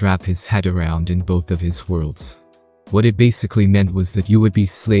couldn't wrap his head around in both of his worlds. What it basically meant was that you would be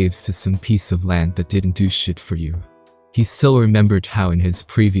slaves to some piece of land that didn't do shit for you. He still remembered how in his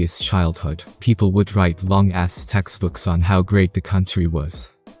previous childhood, people would write long-ass textbooks on how great the country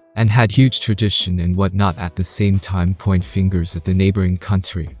was. And had huge tradition and whatnot, at the same time point fingers at the neighboring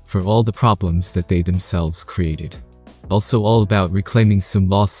country for all the problems that they themselves created. Also all about reclaiming some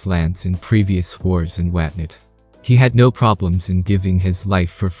lost lands in previous wars and whatnot. He had no problems in giving his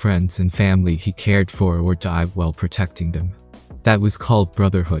life for friends and family he cared for or died while protecting them. That was called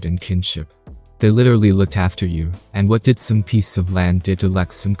brotherhood and kinship. They literally looked after you, and what did some piece of land did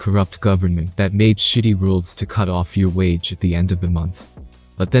elect some corrupt government that made shitty rules to cut off your wage at the end of the month.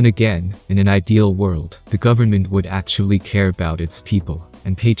 But then again, in an ideal world, the government would actually care about its people,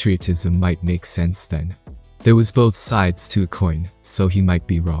 and patriotism might make sense then. There was both sides to a coin, so he might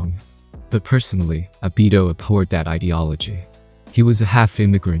be wrong. But personally, Obito abhorred that ideology. He was a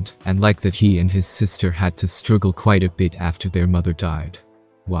half-immigrant, and like that he and his sister had to struggle quite a bit after their mother died.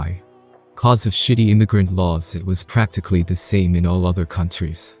 Why? Cause of shitty immigrant laws. It was practically the same in all other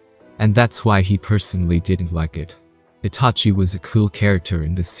countries. And that's why he personally didn't like it. Itachi was a cool character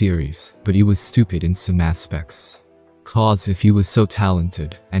in the series, but he was stupid in some aspects. Cause if he was so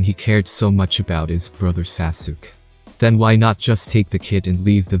talented, and he cared so much about his brother Sasuke, then why not just take the kid and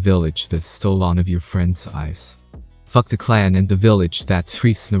leave the village that stole one of your friend's eyes? Fuck the clan and the village that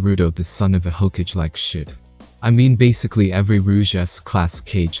treats Naruto, the son of a Hokage, like shit. I mean, basically every Rouge S-class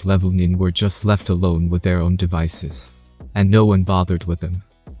cage level nin were just left alone with their own devices. And no one bothered with them.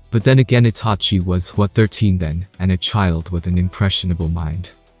 But then again, Itachi was, what, 13 then, and a child with an impressionable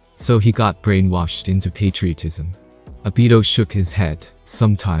mind. So he got brainwashed into patriotism. Obito shook his head.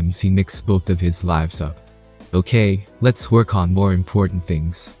 Sometimes he mixed both of his lives up. Okay, let's work on more important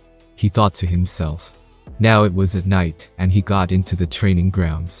things, he thought to himself. Now it was at night, and he got into the training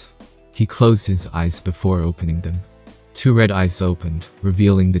grounds. He closed his eyes before opening them. 2 red eyes opened,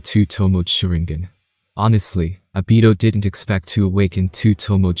 revealing the 2 Tomoe Sharingan. Honestly, Obito didn't expect to awaken 2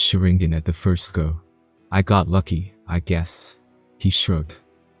 Tomoe Sharingan at the first go. I got lucky, I guess. He shrugged.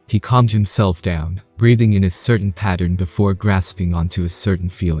 He calmed himself down, breathing in a certain pattern before grasping onto a certain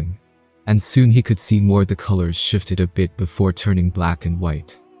feeling. And soon he could see more. The colors shifted a bit before turning black and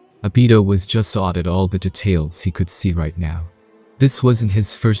white. Obito was just awed at all the details he could see right now. This wasn't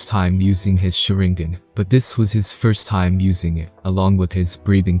his first time using his Sharingan, but this was his first time using it, along with his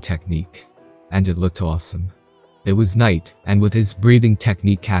breathing technique. And it looked awesome. It was night, and with his breathing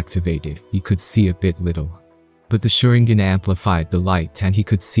technique activated, he could see a bit little. But the Sharingan amplified the light and he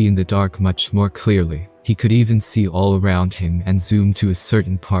could see in the dark much more clearly. He could even see all around him and zoom to a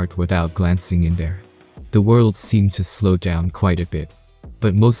certain part without glancing in there. The world seemed to slow down quite a bit.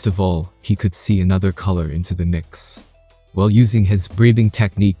 But most of all, he could see another color into the mix. While using his breathing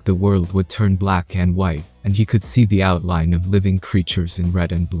technique, the world would turn black and white, and he could see the outline of living creatures in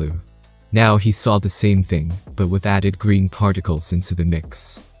red and blue. Now he saw the same thing, but with added green particles into the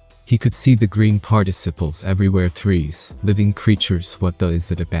mix. He could see the green participles everywhere. Threes, living creatures, what the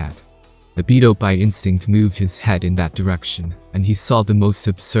is it a bat? Obito by instinct moved his head in that direction, and he saw the most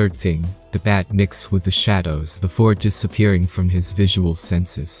absurd thing, the bat mixed with the shadows before disappearing from his visual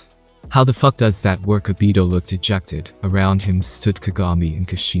senses. How the fuck does that work? Obito looked dejected. Around him stood Kagami and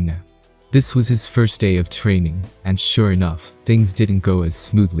Kushina. This was his first day of training, and sure enough, things didn't go as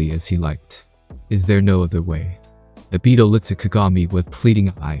smoothly as he liked. Is there no other way? Obito looked at Kagami with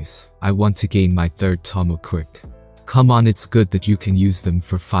pleading eyes. I want to gain my third Tomo quick. Come on, it's good that you can use them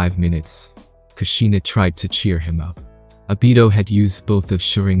for 5 minutes. Kushina tried to cheer him up. Obito had used both of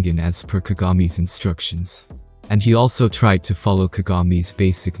Sharingan as per Kagami's instructions. And he also tried to follow Kagami's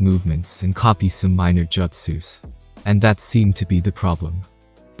basic movements and copy some minor jutsus. And that seemed to be the problem.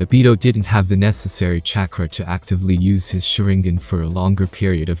 Obito didn't have the necessary chakra to actively use his Sharingan for a longer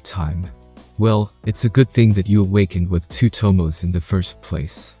period of time. Well, it's a good thing that you awakened with 2 Tomos in the first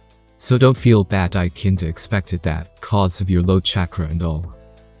place. So don't feel bad, I kinda expected that, cause of your low chakra and all.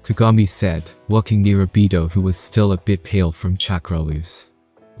 Kagami said, walking near Obito who was still a bit pale from chakra loss.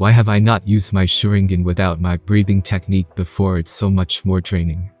 Why have I not used my Sharingan without my breathing technique before? It's so much more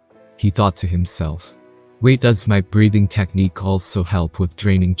draining. He thought to himself. Wait, does my breathing technique also help with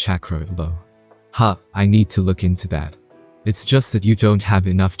draining chakra low? I need to look into that. It's just that you don't have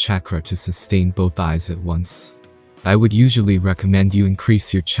enough chakra to sustain both eyes at once. I would usually recommend you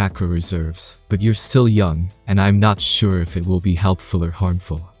increase your chakra reserves, but you're still young, and I'm not sure if it will be helpful or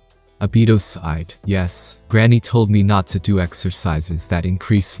harmful. Obito sighed. Yes, Granny told me not to do exercises that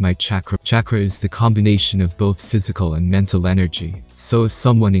increase my chakra. Chakra is the combination of both physical and mental energy, so if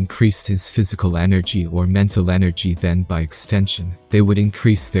someone increased his physical energy or mental energy, then by extension, they would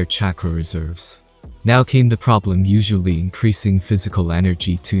increase their chakra reserves. Now came the problem. Usually increasing physical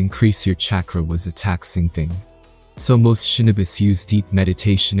energy to increase your chakra was a taxing thing. So most shinobis use deep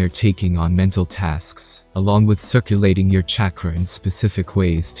meditation or taking on mental tasks, along with circulating your chakra in specific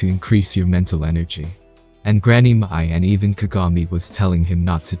ways to increase your mental energy. And Granny Mai and even Kagami was telling him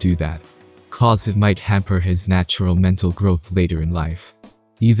not to do that, cause it might hamper his natural mental growth later in life.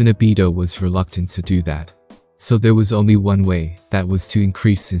 Even Obito was reluctant to do that. So there was only one way, that was to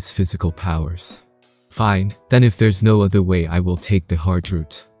increase his physical powers. Fine, then if there's no other way, I will take the hard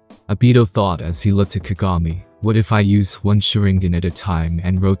route. Obito thought as he looked at Kagami. What if I use one Sharingan at a time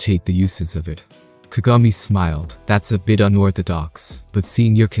and rotate the uses of it? Kagami smiled. That's a bit unorthodox, but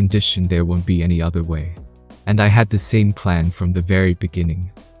seeing your condition, there won't be any other way. And I had the same plan from the very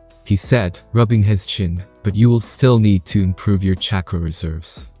beginning. He said, rubbing his chin, but you will still need to improve your chakra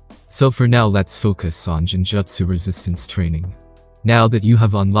reserves. So for now, let's focus on Genjutsu resistance training. Now that you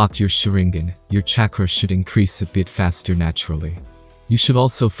have unlocked your Sharingan, your chakra should increase a bit faster naturally. You should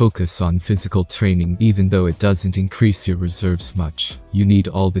also focus on physical training. Even though it doesn't increase your reserves much, you need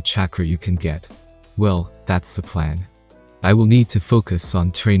all the chakra you can get. Well, that's the plan. I will need to focus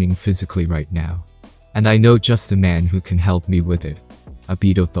on training physically right now. And I know just a man who can help me with it.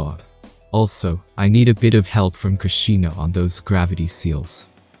 Obito thought. Also, I need a bit of help from Kushina on those gravity seals.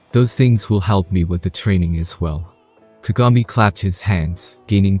 Those things will help me with the training as well. Kagami clapped his hands,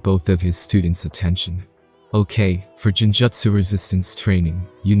 gaining both of his students' attention. Okay, for Genjutsu resistance training,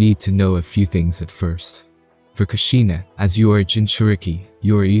 you need to know a few things at first. For Kushina, as you are a Jinchuriki,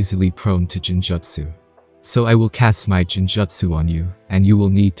 you are easily prone to Genjutsu. So I will cast my Genjutsu on you, and you will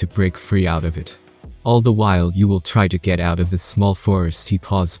need to break free out of it. All the while you will try to get out of the small forest. He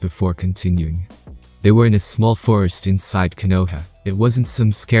paused before continuing. They were in a small forest inside Konoha. It wasn't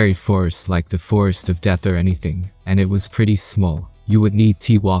some scary forest like the Forest of Death or anything, and it was pretty small. You would need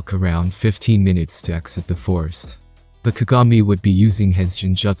to walk around 15 minutes to exit the forest. But Kagami would be using his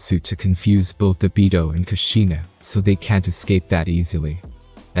Genjutsu to confuse both Obito and Kushina, so they can't escape that easily.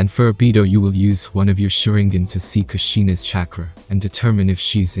 And for Obito, you will use one of your Sharingan to see Kushina's chakra, and determine if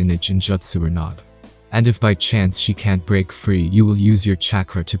she's in a Genjutsu or not. And if by chance she can't break free, you will use your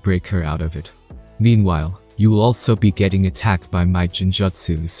chakra to break her out of it. Meanwhile, you will also be getting attacked by my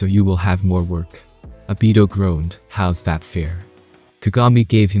Genjutsu, so you will have more work. Obito groaned. How's that fair? Kagami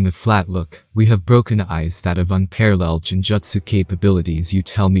gave him a flat look. We have broken eyes that have unparalleled Genjutsu capabilities. You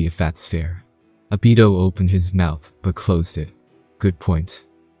tell me if that's fair. Obito opened his mouth, but closed it. Good point.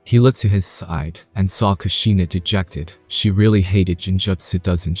 He looked to his side, and saw Kushina dejected. She really hated Genjutsu,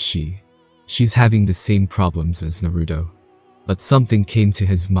 doesn't she? She's having the same problems as Naruto. But something came to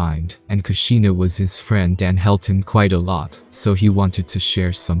his mind, and Kushina was his friend and helped him quite a lot, so he wanted to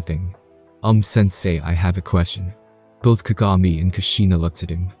share something. Sensei, I have a question. Both Kagami and Kushina looked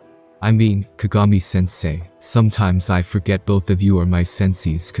at him. I mean, Kagami-sensei, sometimes I forget both of you are my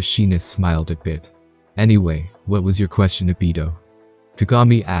senseis. Kushina smiled a bit. Anyway, what was your question, Obito?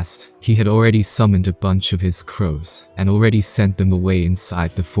 Kagami asked. He had already summoned a bunch of his crows, and already sent them away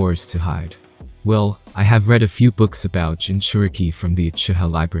inside the forest to hide. Well, I have read a few books about Jinchuriki from the Uchiha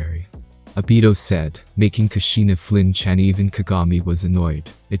library. Obito said, making Kushina flinch, and even Kagami was annoyed.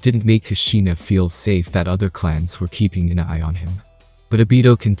 It didn't make Kushina feel safe that other clans were keeping an eye on him. But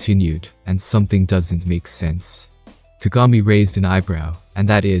Obito continued, and something doesn't make sense. Kagami raised an eyebrow, and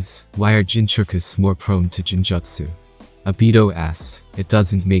that is, why are Jinchurikis more prone to Jinjutsu? Obito asked, it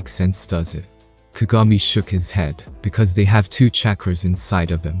doesn't make sense, does it? Kagami shook his head, because they have 2 chakras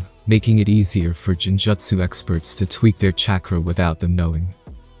inside of them, making it easier for Jinjutsu experts to tweak their chakra without them knowing.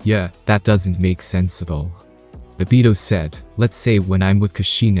 Yeah, that doesn't make sense at all. Obito said, let's say when I'm with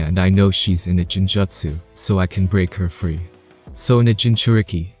Kushina and I know she's in a Jinjutsu, so I can break her free. So in a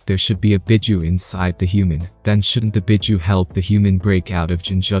Jinchuriki, there should be a Biju inside the human, then shouldn't the Biju help the human break out of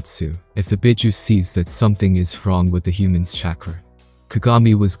Jinjutsu, if the Biju sees that something is wrong with the human's chakra?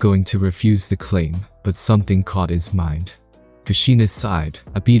 Kagami was going to refuse the claim, but something caught his mind. Kushina sighed.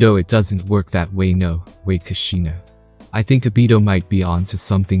 Obito, it doesn't work that way. No, wait, Kushina. I think Obito might be on to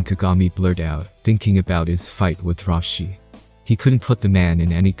something, Kagami blurted out, thinking about his fight with Rashi. He couldn't put the man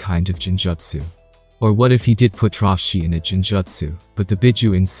in any kind of Jinjutsu. Or what if he did put Rashi in a Jinjutsu, but the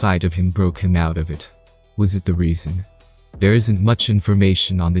Biju inside of him broke him out of it? Was it the reason? There isn't much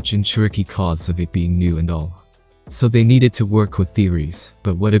information on the Jinchuriki cause of it being new and all. So they needed to work with theories,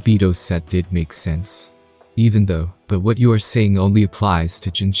 but what Obito said did make sense. Even though, but what you are saying only applies to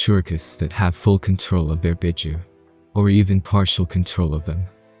Jinchurikis that have full control of their Biju. Or even partial control of them.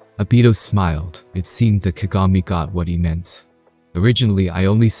 Obito smiled. It seemed that Kagami got what he meant. Originally I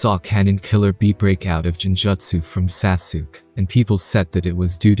only saw Canon Killer B break out of Jinjutsu from Sasuke, and people said that it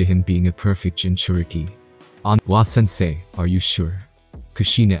was due to him being a perfect Jinchuriki. Wa-sensei, are you sure?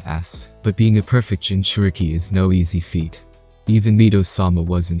 Kushina asked, but being a perfect Jinchuriki is no easy feat. Even Mito-sama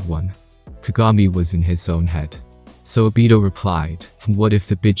wasn't one. Kagami was in his own head. So Obito replied, what if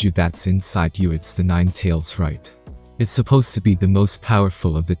the Biju that's inside you, it's the 9 tails, right? It's supposed to be the most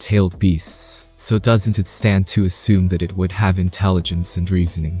powerful of the tailed beasts, so doesn't it stand to assume that it would have intelligence and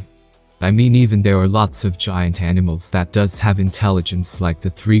reasoning? I mean, even there are lots of giant animals that does have intelligence, like the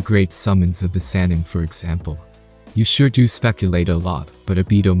 3 great summons of the Sannin, for example. You sure do speculate a lot, but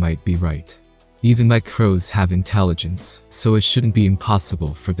Obito might be right. Even my crows have intelligence, so it shouldn't be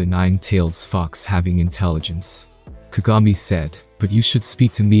impossible for the 9 tails fox having intelligence. Kagami said, but you should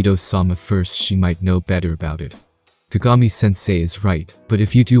speak to Mito-sama first, she might know better about it. Kagami-sensei is right, but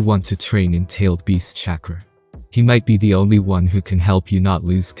if you do want to train in tailed beast chakra, he might be the only one who can help you not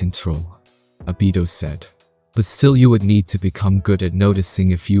lose control. Obito said. But still you would need to become good at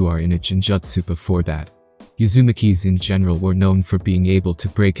noticing if you are in a Jinjutsu before that. Uzumikis in general were known for being able to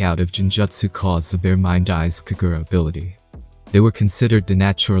break out of Jinjutsu cause of their mind-eyes Kagura ability. They were considered the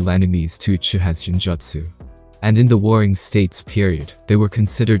natural enemies to Uchiha's Jinjutsu. And in the Warring States period, they were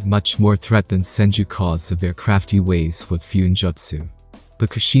considered much more threat than Senju cause of their crafty ways with Fuinjutsu. But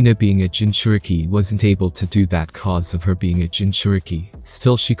Kushina being a Jinchuriki wasn't able to do that cause of her being a Jinchuriki,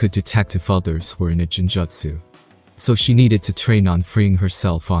 still she could detect if others were in a Jinjutsu. So she needed to train on freeing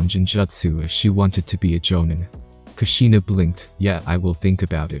herself on Jinjutsu if she wanted to be a Jonin. Kushina blinked, yeah, I will think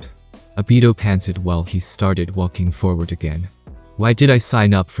about it. Obito panted while he started walking forward again. Why did I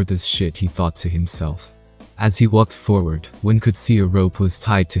sign up for this shit, he thought to himself. As he walked forward, one could see a rope was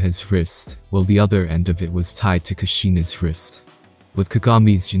tied to his wrist, while the other end of it was tied to Kushina's wrist. With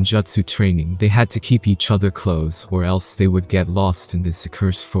Kagami's Jinjutsu training, they had to keep each other close or else they would get lost in this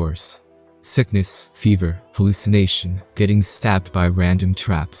accursed forest. Sickness, fever, hallucination, getting stabbed by random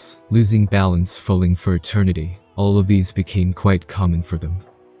traps, losing balance, falling for eternity, all of these became quite common for them.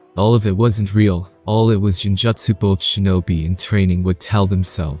 All of it wasn't real, all it was Jinjutsu both shinobi in training would tell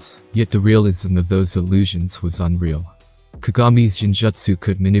themselves, yet the realism of those illusions was unreal. Kagami's Jinjutsu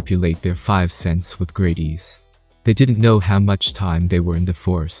could manipulate their 5 senses with great ease. They didn't know how much time they were in the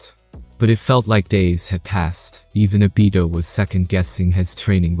forest. But it felt like days had passed, even Obito was second-guessing his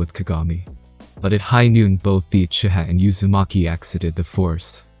training with Kagami. But at high noon both the Uchiha and Uzumaki exited the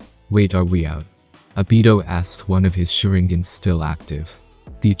forest. Wait, are we out? Obito asked, one of his Sharingan still active.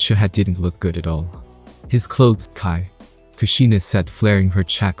 The Uchiha didn't look good at all. His clothes, Kai. Kushina said, flaring her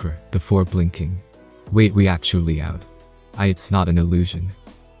chakra, before blinking. Wait, we actually out? It's not an illusion.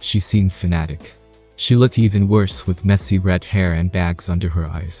 She seemed fanatic. She looked even worse with messy red hair and bags under her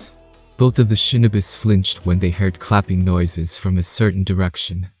eyes. Both of the shinobis flinched when they heard clapping noises from a certain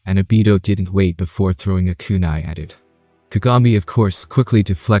direction, and Obito didn't wait before throwing a kunai at it. Kagami of course quickly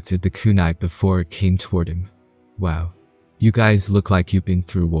deflected the kunai before it came toward him. Wow. You guys look like you've been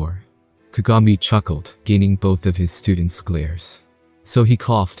through war. Kagami chuckled, gaining both of his students' glares. So he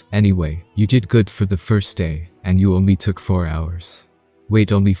coughed. Anyway, you did good for the first day, and you only took 4 hours.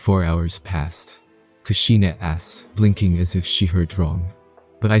 Wait, only 4 hours passed? Kushina asked, blinking as if she heard wrong.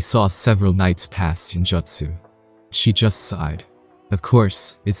 But I saw several nights pass Jinjutsu. She just sighed. Of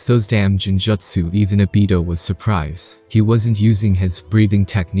course, it's those damn Jinjutsu. Even Obito was surprised. He wasn't using his breathing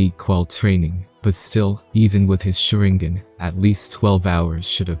technique while training, but still, even with his Sharingan, at least 12 hours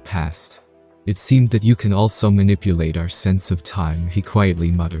should have passed. It seemed that you can also manipulate our sense of time, he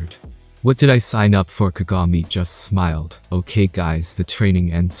quietly muttered. What did I sign up for? Kagami just smiled. Okay guys, the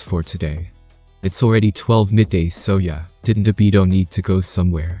training ends for today. It's already 12 midday, so yeah, didn't Obito need to go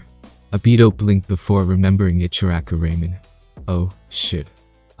somewhere? Obito blinked before remembering Ichiraku Ramen. Oh, shit.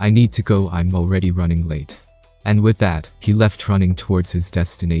 I need to go, I'm already running late. And with that, he left running towards his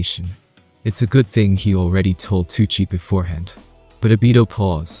destination. It's a good thing he already told Tucci beforehand. But Obito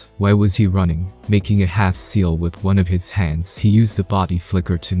paused. Why was he running? Making a half seal with one of his hands, he used the body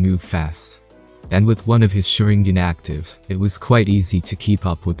flicker to move fast. And with one of his Sharingan active, it was quite easy to keep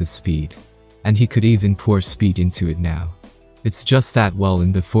up with the speed. And he could even pour speed into it now. It's just that while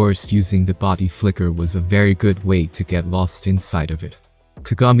in the forest, using the body flicker was a very good way to get lost inside of it.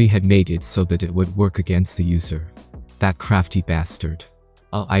 Kagami had made it so that it would work against the user. That crafty bastard.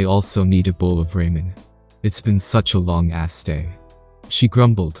 I also need a bowl of ramen. It's been such a long ass day. She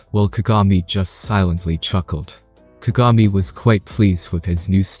grumbled, while Kagami just silently chuckled. Kagami was quite pleased with his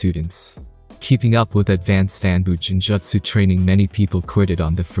new students. Keeping up with advanced Anbu Jinjutsu training, many people quitted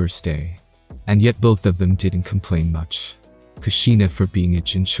on the first day. And yet both of them didn't complain much. Kushina for being a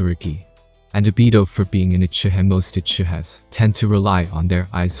Jinchuriki, and Obito for being an Uchiha. Most Uchihas tend to rely on their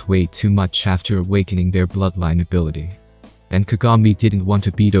eyes way too much after awakening their bloodline ability. And Kagami didn't want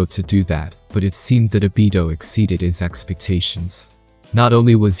Obito to do that, but it seemed that Obito exceeded his expectations. Not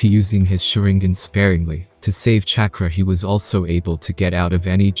only was he using his Sharingan sparingly to save chakra, he was also able to get out of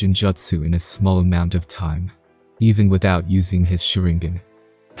any Jinjutsu in a small amount of time, even without using his Sharingan.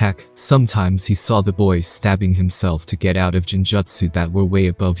 Heck, sometimes he saw the boy stabbing himself to get out of Jinjutsu that were way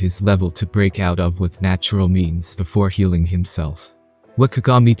above his level to break out of with natural means before healing himself. What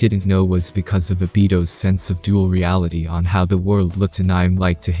Kagami didn't know was because of Obito's sense of dual reality on how the world looked and I'm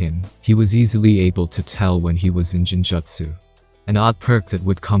like to him, he was easily able to tell when he was in Jinjutsu. An odd perk that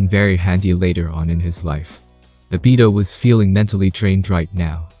would come very handy later on in his life. Obito was feeling mentally drained right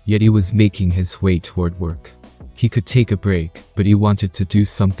now, yet he was making his way toward work. He could take a break, but he wanted to do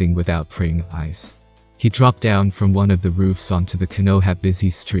something without praying eyes. He dropped down from one of the roofs onto the Konoha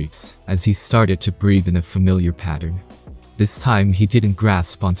busy streets, as he started to breathe in a familiar pattern. This time he didn't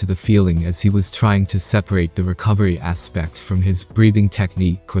grasp onto the feeling, as he was trying to separate the recovery aspect from his breathing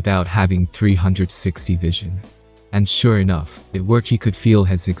technique without having 360 vision. And sure enough, it worked. He could feel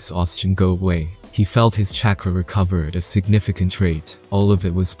his exhaustion go away. He felt his chakra recover at a significant rate. All of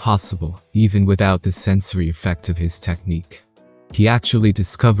it was possible, even without the sensory effect of his technique. He actually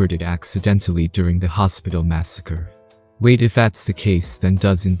discovered it accidentally during the hospital massacre. Wait, if that's the case, then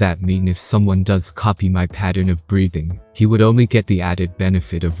doesn't that mean if someone does copy my pattern of breathing, he would only get the added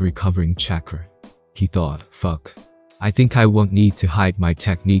benefit of recovering chakra? He thought, fuck. I think I won't need to hide my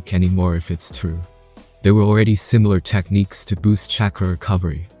technique anymore if it's true. There were already similar techniques to boost chakra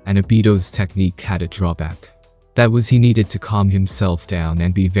recovery, and Obito's technique had a drawback. That was he needed to calm himself down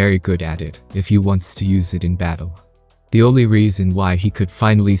and be very good at it if he wants to use it in battle. The only reason why he could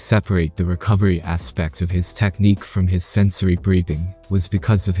finally separate the recovery aspect of his technique from his sensory breathing was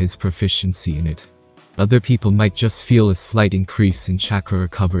because of his proficiency in it. Other people might just feel a slight increase in chakra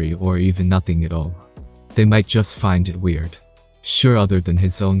recovery or even nothing at all. They might just find it weird. Sure, other than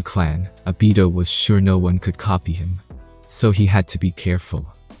his own clan, Obito was sure no one could copy him. So he had to be careful.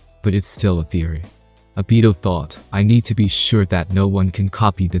 But it's still a theory. Obito thought, I need to be sure that no one can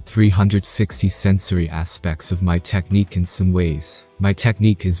copy the 360 sensory aspects of my technique. In some ways, my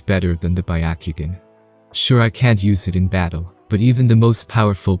technique is better than the Byakugan. Sure, I can't use it in battle, but even the most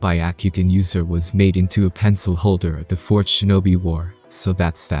powerful Byakugan user was made into a pencil holder at the 4th Shinobi War, so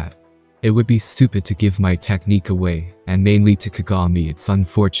that's that. It would be stupid to give my technique away, and mainly to Kagami. It's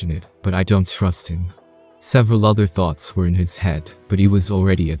unfortunate, but I don't trust him. Several other thoughts were in his head, but he was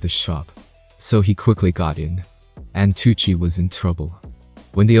already at the shop. So he quickly got in. And Tucci was in trouble.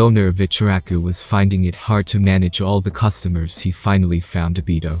 When the owner of Ichiraku was finding it hard to manage all the customers, he finally found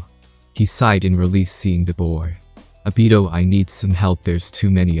Obito. He sighed in relief seeing the boy. Obito, I need some help, there's too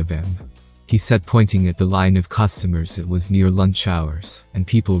many of them. He said, pointing at the line of customers. It was near lunch hours, and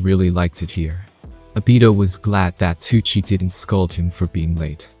people really liked it here. Obito was glad that Tucci didn't scold him for being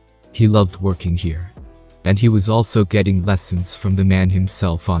late. He loved working here. And he was also getting lessons from the man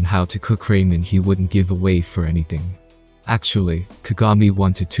himself on how to cook ramen he wouldn't give away for anything. Actually, Kagami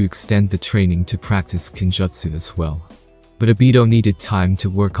wanted to extend the training to practice Kenjutsu as well. But Obito needed time to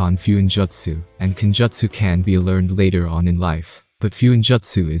work on Fuinjutsu, and Kenjutsu can be learned later on in life, but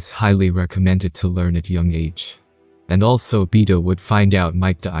Fuinjutsu is highly recommended to learn at young age. And also Obito would find out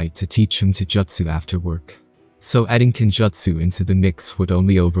Might Dai to teach him to jutsu after work. So adding Kenjutsu into the mix would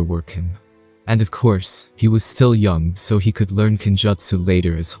only overwork him. And of course, he was still young so he could learn Kenjutsu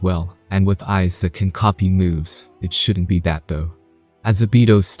later as well, and with eyes that can copy moves, it shouldn't be that though. As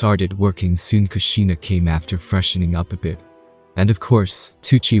Obito started working soon Kushina came after freshening up a bit. And of course,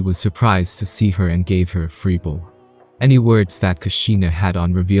 Tucci was surprised to see her and gave her a free bowl. Any words that Kushina had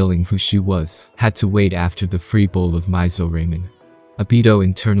on revealing who she was had to wait after the free bowl of miso ramen. Obito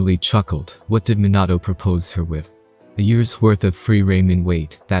internally chuckled, what did Minato propose her with? A year's worth of free ramen?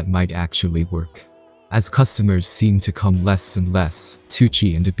 Wait, that might actually work. As customers seemed to come less and less,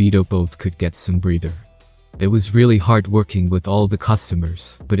 Tucci and Obito both could get some breather. It was really hard working with all the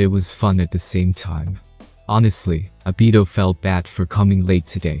customers, but it was fun at the same time. Honestly, Obito felt bad for coming late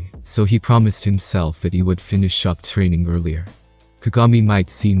today, so he promised himself that he would finish up training earlier. Kagami might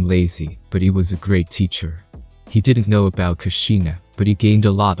seem lazy, but he was a great teacher. He didn't know about Kushina, but he gained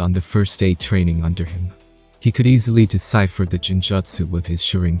a lot on the first day training under him. He could easily decipher the Jinjutsu with his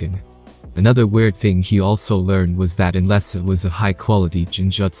Sharingan. Another weird thing he also learned was that unless it was a high-quality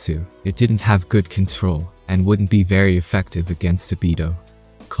Jinjutsu, it didn't have good control, and wouldn't be very effective against Obito.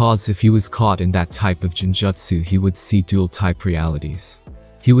 Cause if he was caught in that type of Jinjutsu he would see dual-type realities.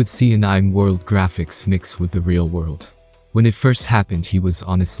 He would see anime world graphics mixed with the real world. When it first happened he was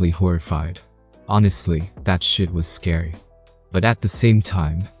honestly horrified. Honestly, that shit was scary. But at the same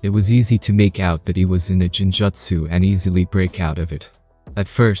time, it was easy to make out that he was in a Jinjutsu and easily break out of it. At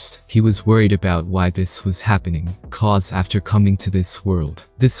first, he was worried about why this was happening, cause after coming to this world,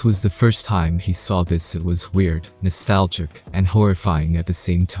 this was the first time he saw this. It was weird, nostalgic, and horrifying at the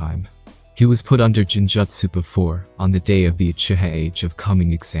same time. He was put under Jinjutsu before, on the day of the Uchiha Age of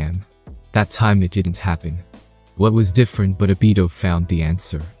Coming exam. That time it didn't happen. What was different? But Obito found the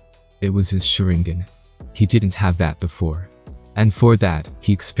answer. It was his Sharingan. He didn't have that before. And for that,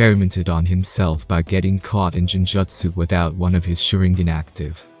 he experimented on himself by getting caught in Jinjutsu without one of his Sharingan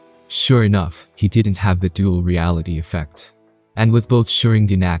active. Sure enough, he didn't have the dual reality effect. And with both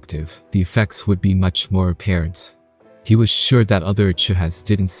Sharingan active, the effects would be much more apparent. He was sure that other Uchihas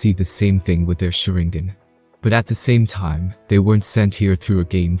didn't see the same thing with their Sharingan. But at the same time, they weren't sent here through a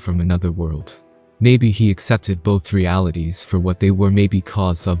game from another world. Maybe he accepted both realities for what they were, maybe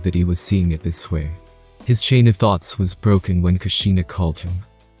cause of that he was seeing it this way. His chain of thoughts was broken when Kushina called him.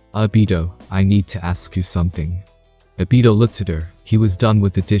 Obito, I need to ask you something. Obito looked at her. He was done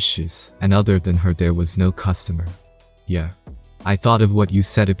with the dishes, and other than her there was no customer. Yeah. I thought of what you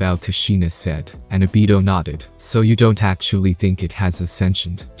said about Kushina said, and Obito nodded. So you don't actually think it has a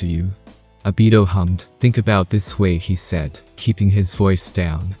sentient, do you? Obito hummed. Think about this way, he said, keeping his voice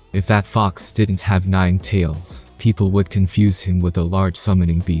down. If that fox didn't have 9 tails, people would confuse him with a large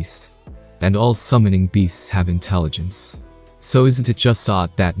summoning beast. And all summoning beasts have intelligence. So isn't it just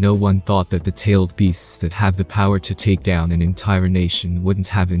odd that no one thought that the tailed beasts that have the power to take down an entire nation wouldn't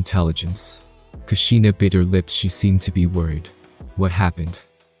have intelligence? Kushina bit her lips. She seemed to be worried. What happened?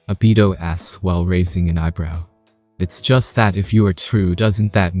 Obito asked while raising an eyebrow. It's just that if you are true,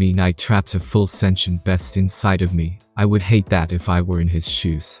 doesn't that mean I trapped a full sentient beast inside of me? I would hate that if I were in his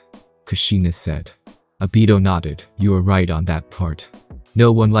shoes. Kushina said. Obito nodded. You are right on that part.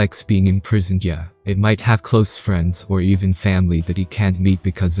 No one likes being imprisoned. Yeah, it might have close friends or even family that he can't meet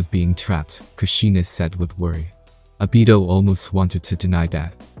because of being trapped, Kushina said with worry. Obito almost wanted to deny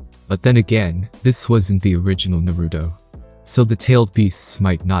that. But then again, this wasn't the original Naruto. So the tailed beasts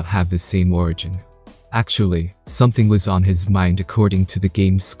might not have the same origin. Actually, something was on his mind according to the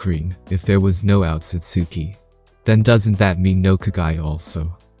game screen. If there was no Otsutsuki, then doesn't that mean no Kagai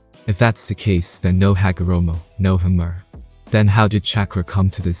also? If that's the case, then no Hagoromo, no Hammer. Then how did chakra come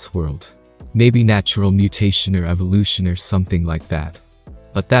to this world? Maybe natural mutation or evolution or something like that.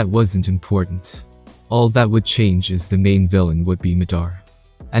 But that wasn't important. All that would change is the main villain would be Madara.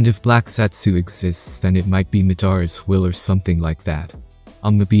 And if Black Zetsu exists, then it might be Madara's will or something like that.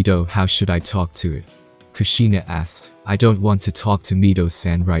 Obito, how should I talk to it? Kushina asked. I don't want to talk to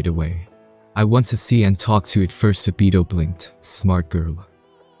Mito-san right away. I want to see and talk to it first. Obito blinked. Smart girl.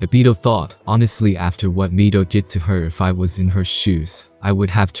 Obito thought, honestly, after what Mito did to her, if I was in her shoes, I would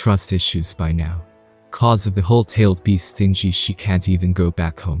have trust issues by now. Cause of the whole tailed beast thingy, she can't even go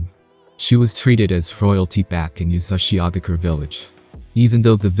back home. She was treated as royalty back in Yuzashigakure village. Even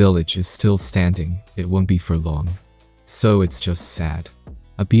though the village is still standing, it won't be for long. So it's just sad.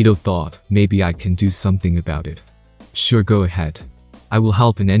 Obito thought, maybe I can do something about it. Sure, go ahead. I will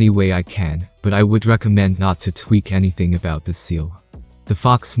help in any way I can, but I would recommend not to tweak anything about the seal. The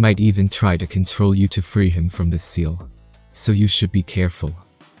fox might even try to control you to free him from the seal. So you should be careful.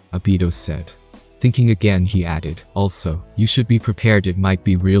 Obito said. Thinking again, he added, also, you should be prepared it might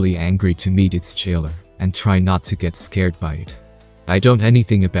be really angry to meet its jailer, and try not to get scared by it. I don't know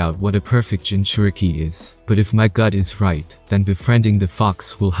anything about what a perfect Jinchuriki is, but if my gut is right, then befriending the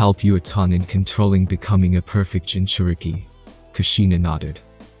fox will help you a ton in controlling becoming a perfect Jinchuriki. Kushina nodded.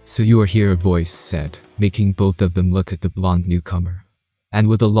 So you are here, a voice said, making both of them look at the blonde newcomer. And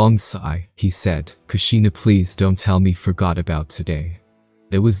with a long sigh, he said, Kushina, please don't tell me forgot about today.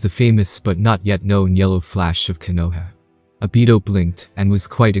 It was the famous but not yet known yellow flash of Konoha. Obito blinked and was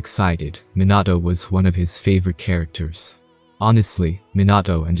quite excited. Minato was one of his favorite characters. Honestly,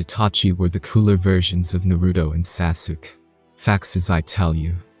 Minato and Itachi were the cooler versions of Naruto and Sasuke. Facts as I tell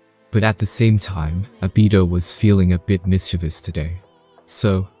you. But at the same time, Obito was feeling a bit mischievous today.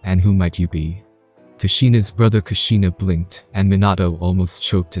 So, and who might you be? Kushina's brother. Kushina blinked, and Minato almost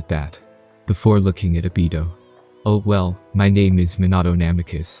choked at that. Before looking at Obito. Oh well, my name is Minato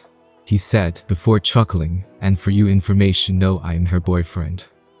Namikaze. He said, before chuckling, and for you information no I am her boyfriend.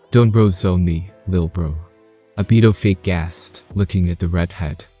 Don't bro zone me, lil bro. Obito fake gasped, looking at the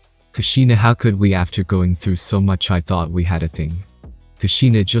redhead. Kushina, how could we after going through so much? I thought we had a thing.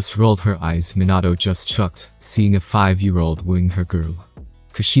 Kushina just rolled her eyes. Minato just chucked, seeing a 5-year-old wooing her girl.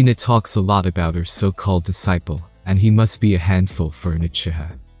 Kushina talks a lot about her so-called disciple, and he must be a handful for an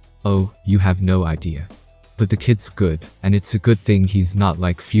Uchiha. Oh, you have no idea. But the kid's good, and it's a good thing he's not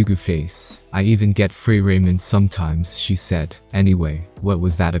like Fugu Face. I even get free ramen sometimes, she said. Anyway, what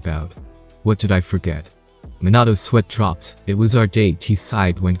was that about? What did I forget? Minato's sweat dropped. It was our date, he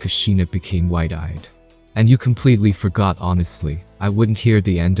sighed when Kushina became wide-eyed. And you completely forgot. Honestly, I wouldn't hear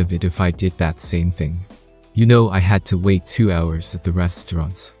the end of it if I did that same thing. You know I had to wait 2 hours at the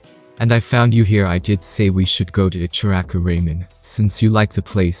restaurant. And I found you here. I did say we should go to Ichiraku Ramen, since you like the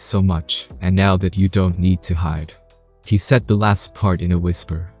place so much, and now that you don't need to hide. He said the last part in a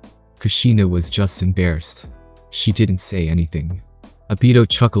whisper. Kushina was just embarrassed. She didn't say anything. Obito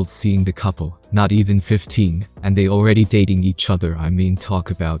chuckled seeing the couple, not even 15, and they already dating each other. I mean, talk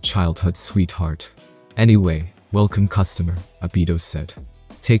about childhood sweetheart. Anyway, welcome customer, Obito said.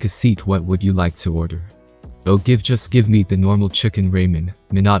 Take a seat. What would you like to order? Oh, just give me the normal chicken ramen,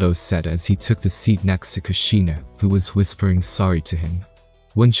 Minato said as he took the seat next to Kushina, who was whispering sorry to him.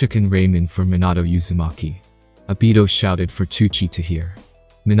 One chicken ramen for Minato Uzumaki. Obito shouted for Tucci to hear.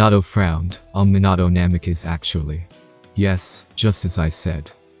 Minato frowned. Minato Namikaze actually. Yes, just as I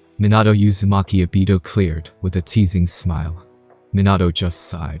said. Minato Uzumaki. Obito cleared, with a teasing smile. Minato just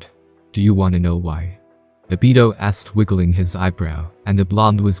sighed. Do you want to know why? Obito asked, wiggling his eyebrow, and the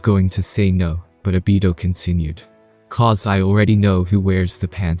blonde was going to say no. But Obito continued. Cause I already know who wears the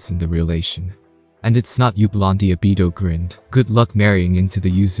pants in the relation. And it's not you, Blondie. Obito grinned. Good luck marrying into the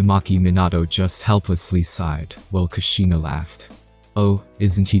Uzumaki. Minato just helplessly sighed, while Kushina laughed. Oh,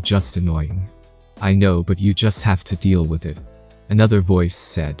 isn't he just annoying? I know, but you just have to deal with it. Another voice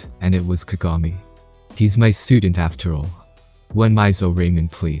said, and it was Kagami. He's my student after all. One miso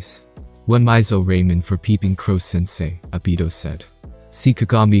ramen please. One miso ramen for Peeping Crow Sensei, Obito said. See,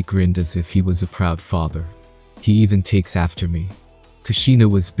 Kagami grinned as if he was a proud father. He even takes after me. Kushina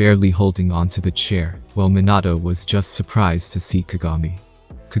was barely holding on to the chair, while Minato was just surprised to see Kagami.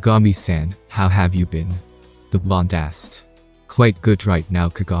 Kagami-san, how have you been? The blonde asked. Quite good right now,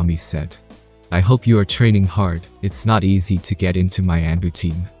 Kagami said. I hope you are training hard. It's not easy to get into my Anbu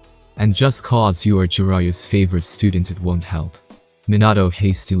team. And just cause you are Jiraiya's favorite student it won't help. Minato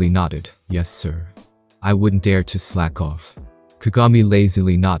hastily nodded. Yes sir. I wouldn't dare to slack off. Kagami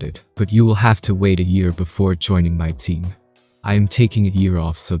lazily nodded, but you will have to wait a year before joining my team. I am taking a year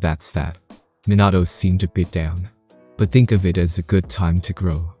off, so that's that. Minato seemed a bit down. But think of it as a good time to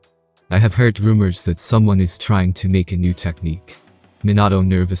grow. I have heard rumors that someone is trying to make a new technique. Minato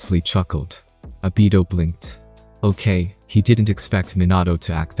nervously chuckled. Obito blinked. Okay, he didn't expect Minato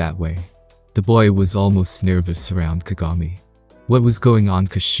to act that way. The boy was almost nervous around Kagami. What was going on?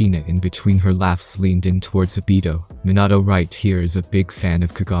 Kushina in between her laughs leaned in towards Obito. Minato right here is a big fan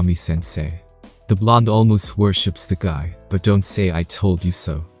of Kagami-sensei. The blonde almost worships the guy, but don't say I told you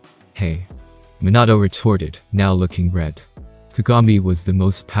so. Hey. Minato retorted, now looking red. Kagami was the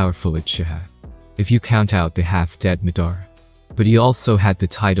most powerful Uchiha. If you count out the half-dead Madara. But he also had the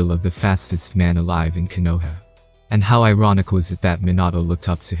title of the fastest man alive in Konoha. And how ironic was it that Minato looked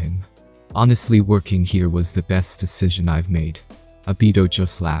up to him? Honestly, working here was the best decision I've made. Obito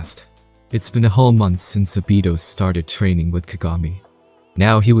just laughed. It's been a whole month since Obito started training with Kagami.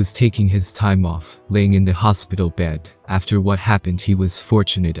 Now he was taking his time off, laying in the hospital bed. After what happened, he was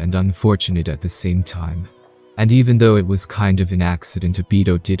fortunate and unfortunate at the same time. And even though it was kind of an accident,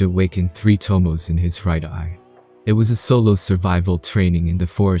 Obito did awaken 3 tomos in his right eye. It was a solo survival training in the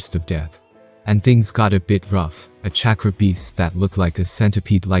forest of death. And things got a bit rough. A chakra beast that looked like a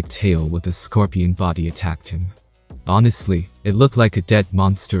centipede-like tail with a scorpion body attacked him. Honestly, it looked like a dead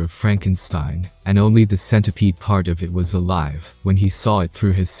monster of Frankenstein, and only the centipede part of it was alive when he saw it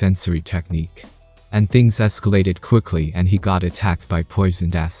through his sensory technique. And things escalated quickly and he got attacked by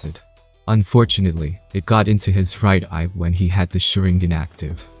poisoned acid. Unfortunately, it got into his right eye when he had the Sharingan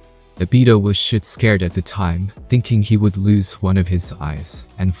active. Obito was shit scared at the time, thinking he would lose one of his eyes,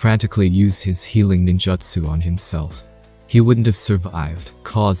 and frantically use his healing ninjutsu on himself. He wouldn't have survived,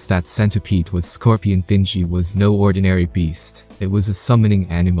 cause that centipede with scorpion thingy was no ordinary beast. It was a summoning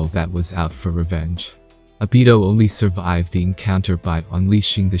animal that was out for revenge. Obito only survived the encounter by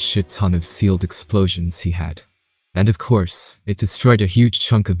unleashing the shit ton of sealed explosions he had. And of course, it destroyed a huge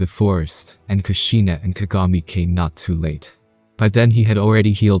chunk of the forest, and Kushina and Kagami came not too late. By then he had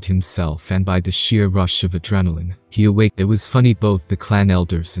already healed himself, and by the sheer rush of adrenaline, he awake. It was funny, both the clan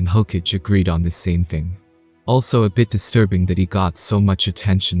elders and Hokage agreed on the same thing. Also a bit disturbing that he got so much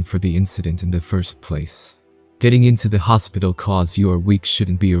attention for the incident in the first place. Getting into the hospital cause you are weak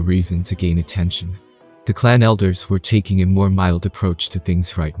shouldn't be a reason to gain attention. The clan elders were taking a more mild approach to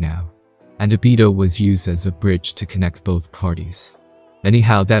things right now. And Obito was used as a bridge to connect both parties.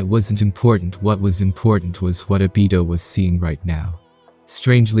 Anyhow, that wasn't important. What was important was what Obito was seeing right now.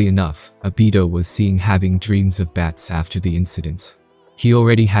 Strangely enough, Obito was seeing having dreams of bats after the incident. He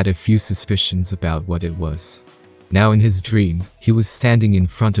already had a few suspicions about what it was. Now in his dream, he was standing in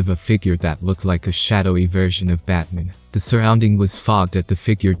front of a figure that looked like a shadowy version of Batman. The surrounding was fogged at the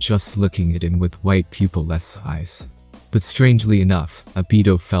figure just looking at him with white pupil-less eyes. But strangely enough,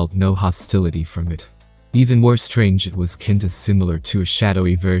 Obito felt no hostility from it. Even more strange, it was kinda similar to a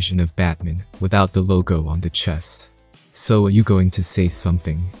shadowy version of Batman, without the logo on the chest. "So are you going to say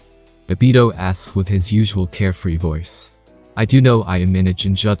something?" Obito asked with his usual carefree voice. "I do know I am in a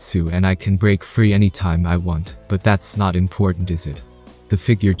genjutsu and I can break free anytime I want, but that's not important, is it?" The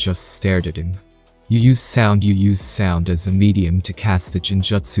figure just stared at him. You use sound as a medium to cast the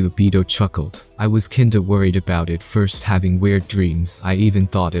genjutsu," Obito chuckled. "I was kinda worried about it first, having weird dreams. I even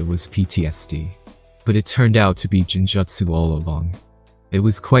thought it was PTSD. But it turned out to be genjutsu all along." It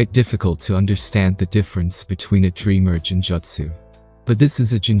was quite difficult to understand the difference between a dream or genjutsu. "But this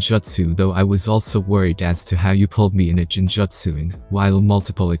is a genjutsu, though I was also worried as to how you pulled me in a genjutsu in, while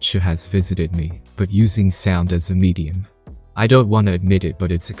multiple Uchihas visited me, but using sound as a medium. I don't want to admit it,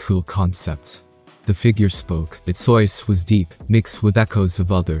 but it's a cool concept." The figure spoke. Its voice was deep, mixed with echoes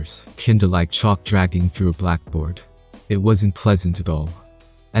of others, kinda like chalk dragging through a blackboard. It wasn't pleasant at all.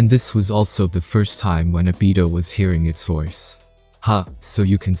 And this was also the first time when Obito was hearing its voice. "Huh, so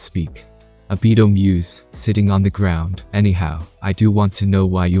you can speak." Obito mused, sitting on the ground. "Anyhow, I do want to know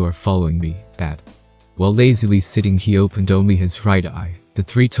why you are following me, Bat." While lazily sitting, he opened only his right eye, the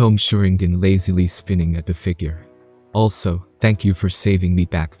 3-tome Sharingan lazily spinning at the figure. "Also, thank you for saving me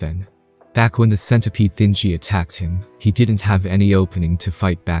back then. Back when the centipede thingy attacked him, he didn't have any opening to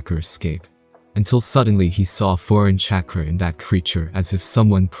fight back or escape. Until suddenly he saw foreign chakra in that creature, as if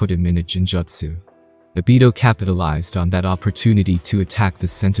someone put him in a genjutsu." Obito capitalized on that opportunity to attack the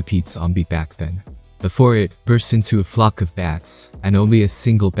centipede zombie back then. Before it burst into a flock of bats, and only a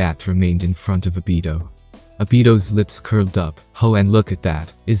single bat remained in front of Obito. Obito's lips curled up. "Oh, and look at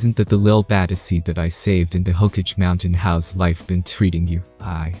that. Isn't that the lil Bataseed that I saved in the Hokage Mountain? How's life been treating you?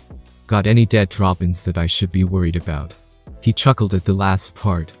 I got any dead robins that I should be worried about?" He chuckled at the last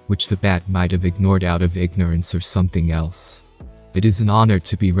part, which the bat might have ignored out of ignorance or something else. "It is an honor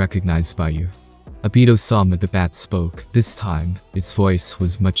to be recognized by you." Obito saw the bat spoke. This time, its voice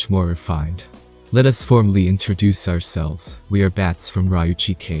was much more refined. "Let us formally introduce ourselves. We are bats from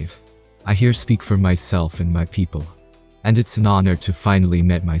Ryuchi Cave. I here speak for myself and my people. And it's an honor to finally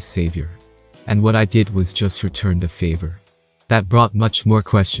meet my savior. And what I did was just return the favor." That brought much more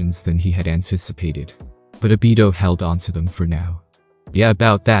questions than he had anticipated. But Obito held on to them for now. "Yeah,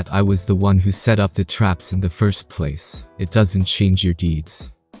 about that, I was the one who set up the traps in the first place. It doesn't change your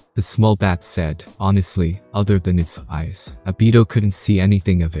deeds." The small bat said. Honestly, other than its eyes, Obito couldn't see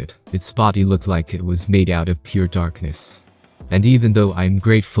anything of it. Its body looked like it was made out of pure darkness. "And even though I'm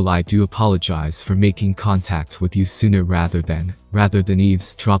grateful, I do apologize for making contact with you sooner rather than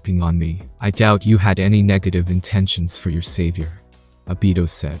eavesdropping on me. I doubt you had any negative intentions for your savior," Obito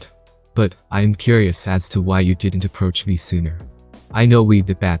said. "But I am curious as to why you didn't approach me sooner. I know we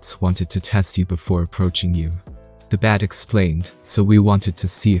the bats wanted to test you before approaching you." The bat explained, so we wanted to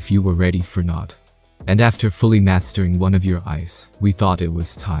see if you were ready for not. And after fully mastering one of your eyes, we thought it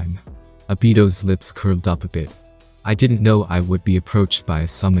was time. Obito's lips curled up a bit. I didn't know I would be approached by a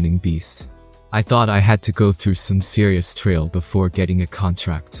summoning beast. I thought I had to go through some serious trail before getting a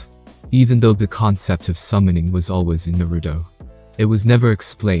contract. Even though the concept of summoning was always in Naruto, it was never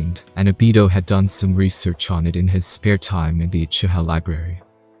explained, and Obito had done some research on it in his spare time in the Uchiha library.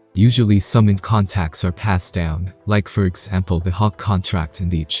 Usually summoned contacts are passed down, like for example the Hawk contract in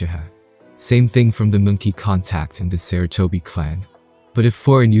the Uchiha. Same thing from the Monkey contact in the Sarutobi clan. But if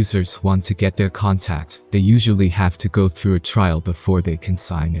foreign users want to get their contact, they usually have to go through a trial before they can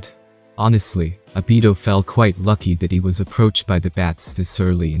sign it. Honestly, Obito felt quite lucky that he was approached by the bats this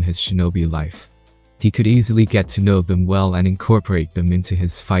early in his shinobi life. He could easily get to know them well and incorporate them into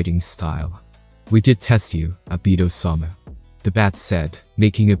his fighting style. We did test you, Obito-sama, the bat said,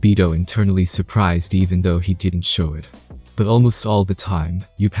 making Obito internally surprised even though he didn't show it. But almost all the time,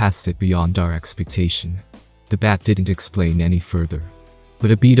 you passed it beyond our expectation. The bat didn't explain any further.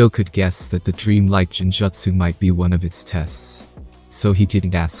 But Obito could guess that the dream-like Genjutsu might be one of its tests. So he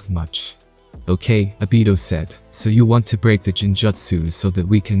didn't ask much. Okay, Obito said, so you want to break the Genjutsu so that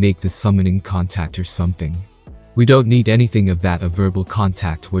we can make the summoning contact or something. We don't need anything of that. A verbal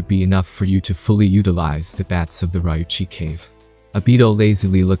contact would be enough for you to fully utilize the bats of the Ryuchi cave. Obito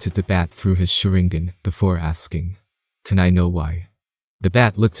lazily looked at the bat through his Sharingan, before asking, can I know why? The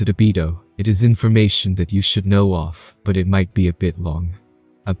bat looked at Obito. It is information that you should know of, but it might be a bit long.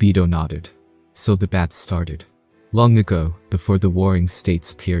 Obito nodded. So the bats started. Long ago, before the Warring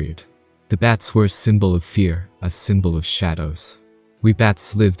States period. The bats were a symbol of fear, a symbol of shadows. We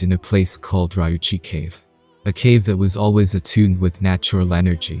bats lived in a place called Ryuchi Cave. A cave that was always attuned with natural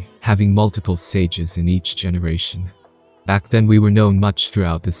energy, having multiple sages in each generation. Back then we were known much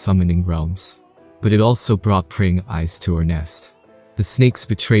throughout the summoning realms. But it also brought praying eyes to our nest. The snakes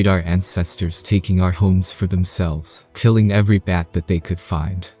betrayed our ancestors, taking our homes for themselves, killing every bat that they could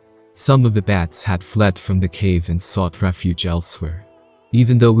find. Some of the bats had fled from the cave and sought refuge elsewhere.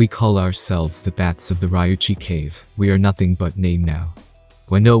 Even though we call ourselves the bats of the Ryuchi cave, we are nothing but name now.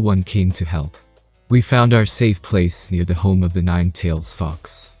 When no one came to help, we found our safe place near the home of the nine-tailed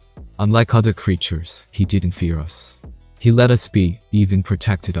fox. Unlike other creatures, he didn't fear us. He let us be, even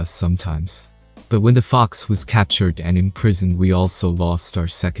protected us sometimes. But when the fox was captured and imprisoned, we also lost our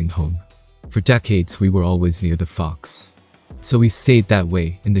second home. For decades we were always near the fox. So we stayed that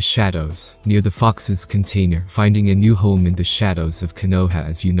way, in the shadows, near the fox's container, finding a new home in the shadows of Konoha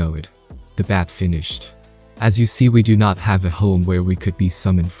as you know it. The bat finished. As you see, we do not have a home where we could be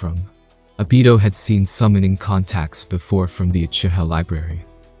summoned from. Obito had seen summoning contacts before from the Uchiha library.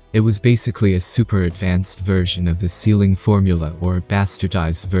 It was basically a super advanced version of the sealing formula or a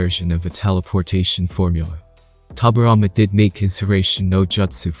bastardized version of a teleportation formula. Tobirama did make his Hiraishin no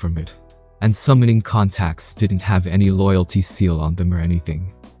Jutsu from it. And summoning contacts didn't have any loyalty seal on them or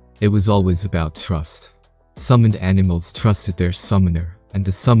anything. It was always about trust. Summoned animals trusted their summoner, and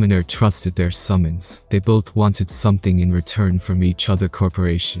the summoner trusted their summons. They both wanted something in return from each other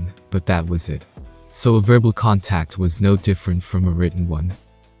corporation, but that was it. So a verbal contact was no different from a written one.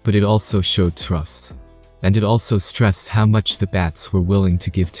 But it also showed trust. And it also stressed how much the bats were willing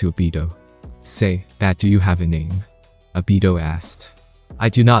to give to Obito. Say, bat, do you have a name? Obito asked. I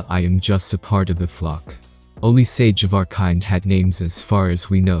do not, I am just a part of the flock. Only sage of our kind had names as far as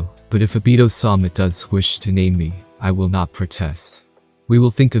we know, but if Obito-sama does wish to name me, I will not protest. We will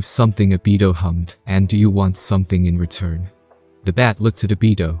think of something, Obito hummed, and do you want something in return? The bat looked at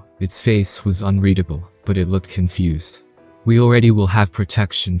Obito. Its face was unreadable, but it looked confused. We already will have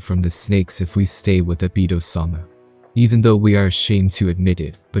protection from the snakes if we stay with Obito-sama. Even though we are ashamed to admit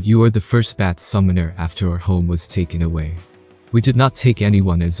it, but you are the first bat summoner after our home was taken away. We did not take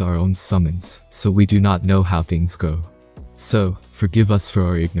anyone as our own summons, so we do not know how things go. So, forgive us for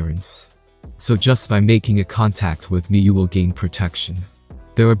our ignorance. So just by making a contact with me you will gain protection.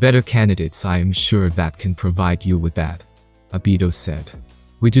 There are better candidates, I am sure, that can provide you with that, Obito said.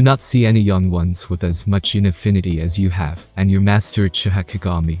 We do not see any young ones with as much in affinity as you have, and your master Uchiha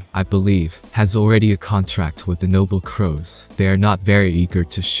Kagami, I believe, has already a contract with the noble crows. They are not very eager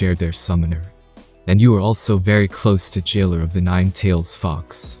to share their summoner. And you are also very close to jailer of the nine-tailed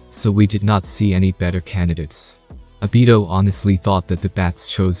fox, so we did not see any better candidates. Obito honestly thought that the bats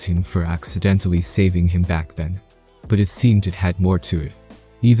chose him for accidentally saving him back then. But it seemed it had more to it.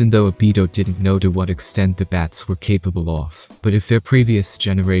 Even though Obito didn't know to what extent the bats were capable of, but if their previous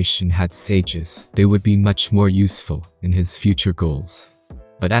generation had sages, they would be much more useful in his future goals.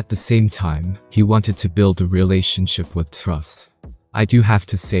 But at the same time, he wanted to build a relationship with trust. I do have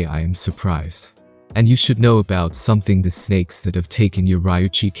to say I am surprised. And you should know about something: the snakes that have taken your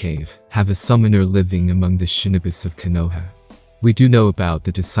Ryuchi cave have a summoner living among the shinobis of Konoha. We do know about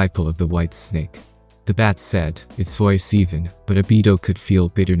the disciple of the white snake. The bat said, its voice even, but Obito could feel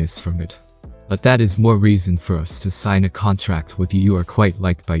bitterness from it. But that is more reason for us to sign a contract with you. You are quite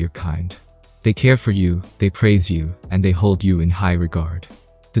liked by your kind. They care for you, they praise you, and they hold you in high regard.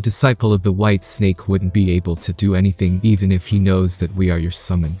 The disciple of the white snake wouldn't be able to do anything even if he knows that we are your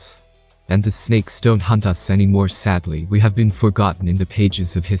summons. And the snakes don't hunt us anymore. Sadly, we have been forgotten in the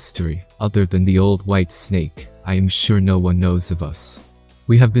pages of history. Other than the old white snake, I am sure no one knows of us.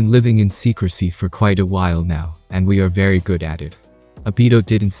 We have been living in secrecy for quite a while now, and we are very good at it. Obito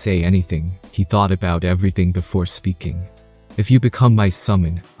didn't say anything. He thought about everything before speaking. If you become my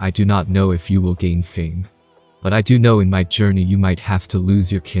summon, I do not know if you will gain fame. But I do know in my journey you might have to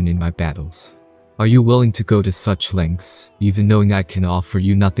lose your kin in my battles. Are you willing to go to such lengths, even knowing I can offer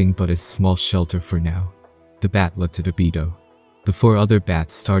you nothing but a small shelter for now? The bat looked at Obito. Before other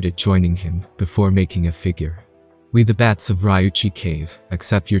bats started joining him, before making a figure. We the bats of Ryuchi Cave,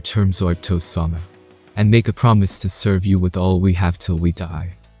 accept your terms Obito-sama. And make a promise to serve you with all we have till we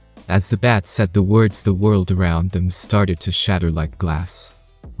die. As the bat said the words, the world around them started to shatter like glass.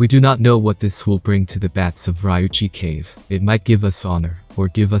 We do not know what this will bring to the bats of Ryuchi Cave. It might give us honor, or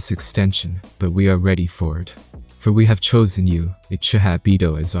give us extension, but we are ready for it. For we have chosen you, Uchiha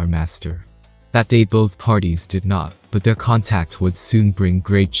Obito, as our master. That day both parties did not, but their contact would soon bring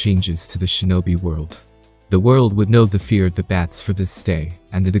great changes to the shinobi world. The world would know the fear of the bats for this day,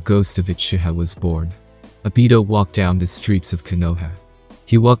 and that the ghost of Uchiha was born. Obito walked down the streets of Konoha.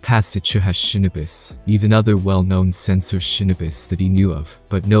 He walked past Uchiha's shinobis, even other well-known censor shinobis that he knew of,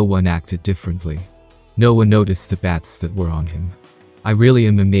 but no one acted differently. No one noticed the bats that were on him. I really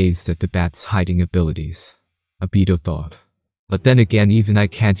am amazed at the bats' hiding abilities, Obito thought. But then again, even I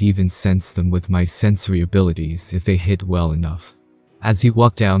can't even sense them with my sensory abilities if they hit well enough. As he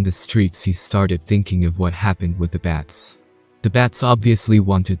walked down the streets he started thinking of what happened with the bats. The bats obviously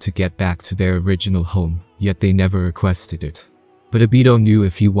wanted to get back to their original home, yet they never requested it. But Obito knew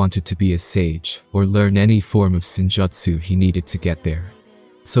if he wanted to be a sage, or learn any form of senjutsu, he needed to get there.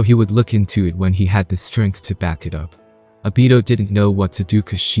 So he would look into it when he had the strength to back it up. Obito didn't know what to do.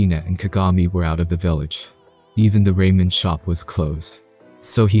 Kushina and Kagami were out of the village. Even the ramen shop was closed.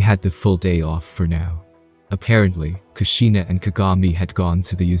 So he had the full day off for now. Apparently, Kushina and Kagami had gone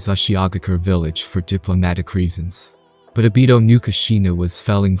to the Yuzashiogakure village for diplomatic reasons. But Obito knew Kushina was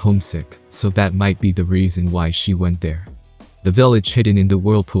feeling homesick, so that might be the reason why she went there. The village hidden in the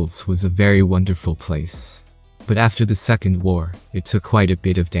whirlpools was a very wonderful place. But after the Second War, it took quite a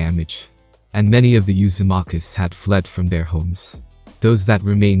bit of damage. And many of the Uzumakis had fled from their homes. Those that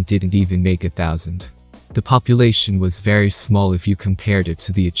remained didn't even make 1,000. The population was very small if you compared it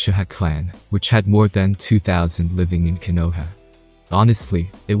to the Uchiha clan, which had more than 2,000 living in Konoha. Honestly,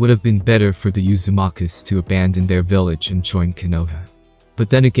 it would have been better for the Uzumakis to abandon their village and join Konoha. But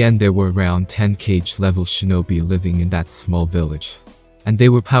then again, there were around 10 cage-level shinobi living in that small village. And they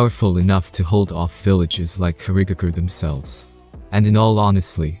were powerful enough to hold off villages like Karigakure themselves. And in all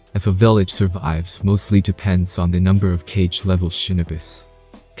honesty, if a village survives mostly depends on the number of cage-level shinobis.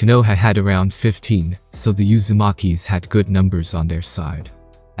 Konoha had around 15, so the Uzumakis had good numbers on their side.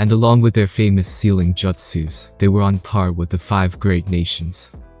 And along with their famous sealing jutsus, they were on par with the 5 great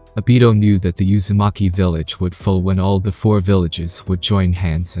nations. Obito knew that the Uzumaki village would fall when all the 4 villages would join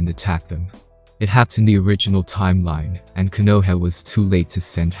hands and attack them. It happened in the original timeline, and Konoha was too late to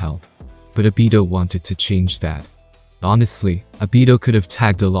send help. But Obito wanted to change that. Honestly, Obito could have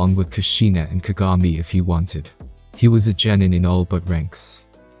tagged along with Kushina and Kagami if he wanted. He was a genin in all but ranks.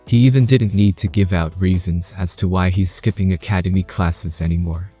 He even didn't need to give out reasons as to why he's skipping academy classes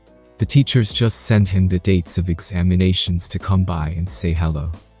anymore. The teachers just send him the dates of examinations to come by and say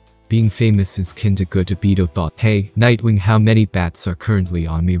hello. Being famous is kinda good, Obito thought. Hey, Nightwing, how many bats are currently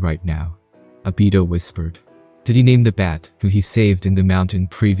on me right now? Obito whispered. Did he name the bat who he saved in the mountain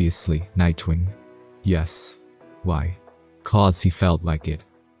previously, Nightwing? Yes. Why? 'Cause he felt like it.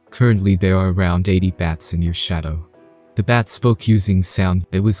 Currently there are around 80 bats in your shadow. The bat spoke using sound.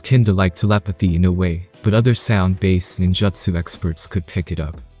 It was kinda like telepathy in a way, but other sound-based ninjutsu experts could pick it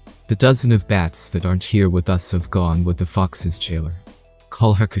up. The dozen of bats that aren't here with us have gone with the fox's jailer.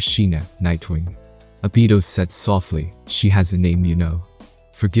 Call her Kushina, Nightwing. Obito said softly. She has a name, you know.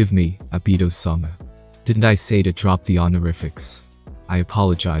 Forgive me, Obito-sama. Didn't I say to drop the honorifics? I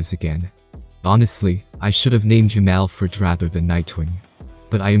apologize again. Honestly, I should have named him Alfred rather than Nightwing.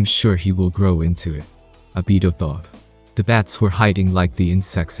 But I am sure he will grow into it. Obito thought. The bats were hiding like the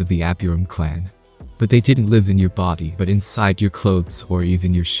insects of the Aburum clan. But they didn't live in your body but inside your clothes or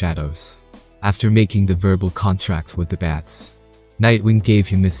even your shadows. After making the verbal contract with the bats, Nightwing gave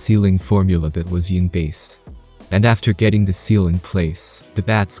him a sealing formula that was yin-based. And after getting the seal in place, the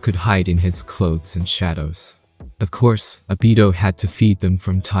bats could hide in his clothes and shadows. Of course, Obito had to feed them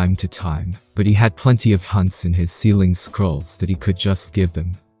from time to time, but he had plenty of hunts in his sealing scrolls that he could just give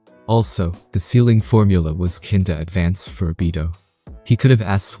them. Also, the sealing formula was kinda advanced for Obito. He could have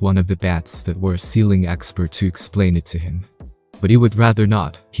asked one of the bats that were a sealing expert to explain it to him. But he would rather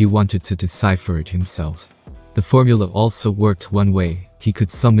not, he wanted to decipher it himself. The formula also worked one way: he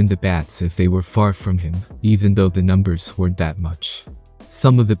could summon the bats if they were far from him, even though the numbers weren't that much.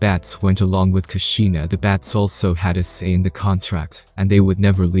 Some of the bats went along with Kushina. The bats also had a say in the contract, and they would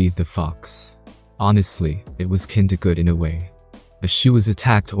never leave the fox. Honestly, it was kinda good in a way. If she was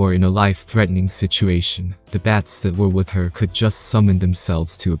attacked or in a life-threatening situation, the bats that were with her could just summon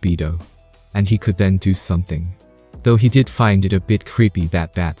themselves to Obito. And he could then do something. Though he did find it a bit creepy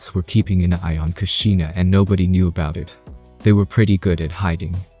that bats were keeping an eye on Kushina and nobody knew about it. They were pretty good at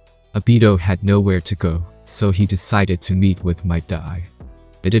hiding. Obito had nowhere to go, so he decided to meet with Might Dai.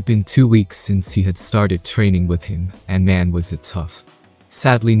 It had been 2 weeks since he had started training with him, and man was it tough.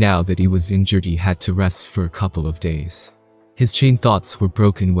 Sadly, now that he was injured, he had to rest for a couple of days. His chain thoughts were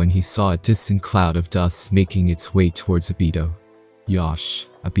broken when he saw a distant cloud of dust making its way towards Obito. "Yosh,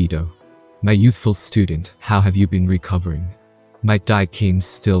 Obito. My youthful student, how have you been recovering?" Might Dai came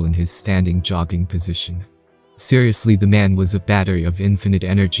still in his standing jogging position. Seriously, the man was a battery of infinite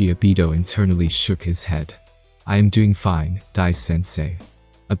energy. Obito internally shook his head. "I am doing fine, Dai-sensei."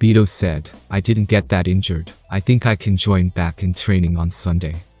 Obito said, "I didn't get that injured. I think I can join back in training on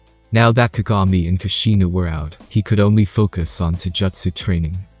Sunday." Now that Kagami and Kushina were out, he could only focus on Taijutsu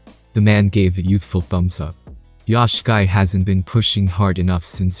training. The man gave a youthful thumbs up. "Yosh guy hasn't been pushing hard enough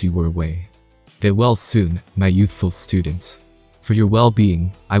since you were away. Get well soon, my youthful student. For your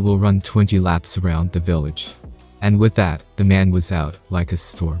well-being, I will run 20 laps around the village." And with that, the man was out, like a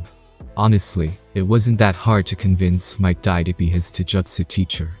storm. Honestly, it wasn't that hard to convince Might Dai to be his Taijutsu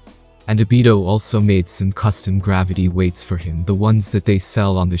teacher. And Obito also made some custom gravity weights for him. The ones that they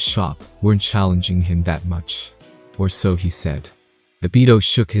sell on the shop weren't challenging him that much. Or so he said. Obito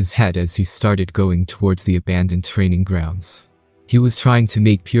shook his head as he started going towards the abandoned training grounds. He was trying to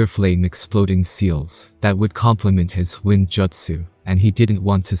make pure flame exploding seals that would complement his wind jutsu, and he didn't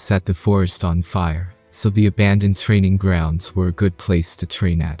want to set the forest on fire, so the abandoned training grounds were a good place to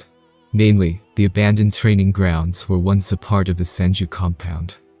train at. Mainly, the abandoned training grounds were once a part of the Senju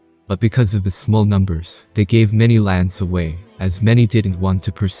compound. But because of the small numbers, they gave many lands away, as many didn't want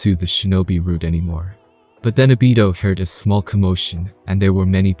to pursue the shinobi route anymore. But then Obito heard a small commotion, and there were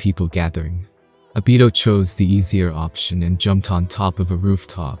many people gathering. Obito chose the easier option and jumped on top of a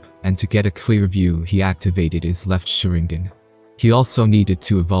rooftop, and to get a clear view he activated his left Sharingan. He also needed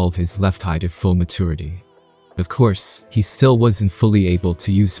to evolve his left eye to full maturity. Of course, he still wasn't fully able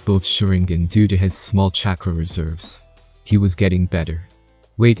to use both Sharingan due to his small chakra reserves. He was getting better.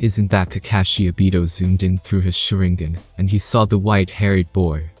 Wait, isn't that Kakashi? Obito zoomed in through his Sharingan, and he saw the white-haired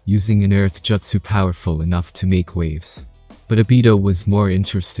boy, using an earth jutsu powerful enough to make waves. But Obito was more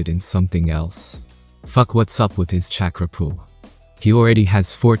interested in something else. Fuck, what's up with his chakra pool? He already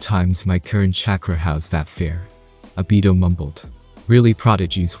has 4 times my current chakra, how's that fair? Obito mumbled. Really,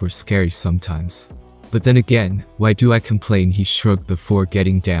 prodigies were scary sometimes. But then again, why do I complain? He shrugged before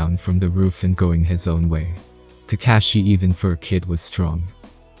getting down from the roof and going his own way. Kakashi, even for a kid, was strong.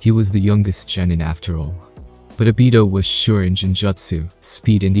 He was the youngest genin after all. But Obito was sure in Genjutsu,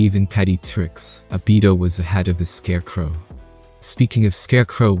 speed and even petty tricks. Obito was ahead of the Scarecrow. Speaking of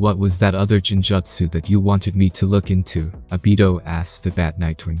Scarecrow, what was that other Genjutsu that you wanted me to look into? Obito asked the Bat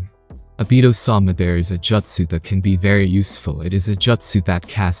Nightwing. Obito-sama, there is a jutsu that can be very useful. It is a jutsu that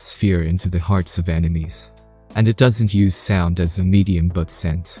casts fear into the hearts of enemies. And it doesn't use sound as a medium but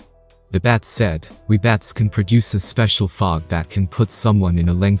scent. The bat said, we bats can produce a special fog that can put someone in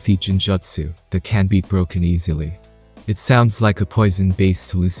a lengthy genjutsu that can be broken easily. It sounds like a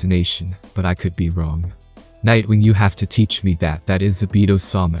poison-based hallucination, but I could be wrong. Nightwing, you have to teach me that. That is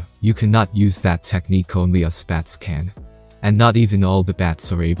Obito-sama. You cannot use that technique, only us bats can. And not even all the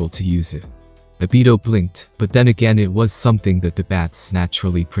bats are able to use it. Obito blinked, but then again it was something that the bats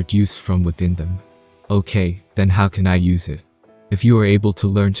naturally produce from within them. Okay, then how can I use it? If you are able to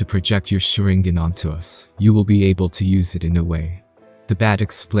learn to project your Sharingan onto us, you will be able to use it in a way. The bat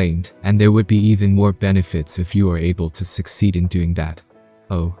explained, and there would be even more benefits if you are able to succeed in doing that.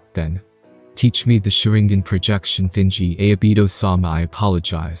 Oh, then. Teach me the Sharingan projection thingy. Obito-sama, I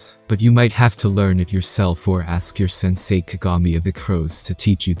apologize, but you might have to learn it yourself or ask your sensei Kagami of the Crows to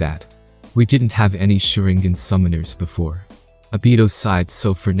teach you that. We didn't have any Sharingan summoners before. Obito sighed.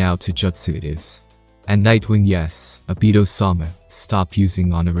 So for now Taijutsu it is. And Nightwing yes, Obito-sama, stop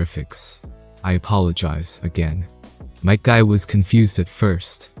using honorifics. I apologize, again. Might Guy was confused at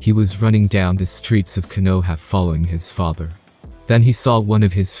first. He was running down the streets of Konoha following his father. Then he saw one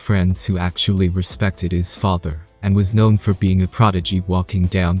of his friends who actually respected his father, and was known for being a prodigy walking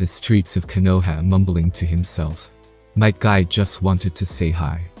down the streets of Konoha mumbling to himself. Might Guy just wanted to say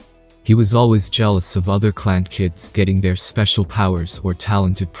hi. He was always jealous of other clan kids getting their special powers or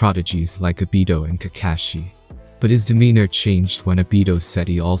talented prodigies like Obito and Kakashi. But his demeanor changed when Obito said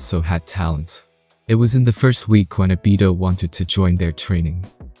he also had talent. It was in the first week when Obito wanted to join their training.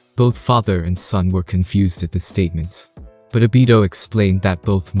 Both father and son were confused at the statement. But Obito explained that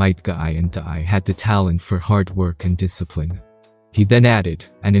both Might Guy and Dai had the talent for hard work and discipline. He then added,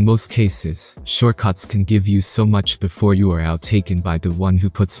 and in most cases, shortcuts can give you so much before you are outtaken by the one who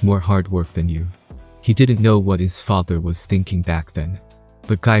puts more hard work than you. He didn't know what his father was thinking back then.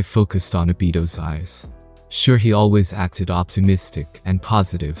 But Guy focused on Obito's eyes. Sure, he always acted optimistic and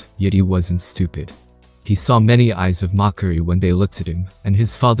positive, yet he wasn't stupid. He saw many eyes of mockery when they looked at him, and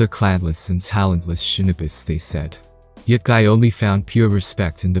his father clanless and talentless shinobis, they said. Yet Guy only found pure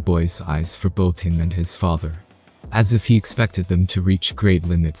respect in the boy's eyes for both him and his father. As if he expected them to reach great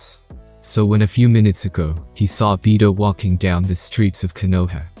limits. So when a few minutes ago, he saw Obito walking down the streets of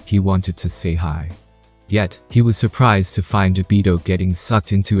Konoha, he wanted to say hi. Yet, he was surprised to find Obito getting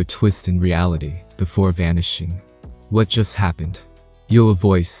sucked into a twist in reality, before vanishing. What just happened? Yo, a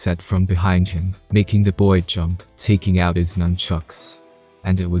voice said from behind him, making the boy jump, taking out his nunchucks.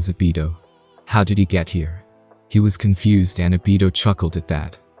 And it was Obito. How did he get here? He was confused and Obito chuckled at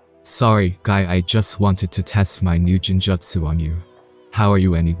that. Sorry, Guy, I just wanted to test my new genjutsu on you. How are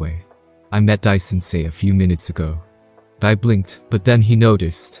you anyway? I met Dai-sensei a few minutes ago. Guy blinked, but then he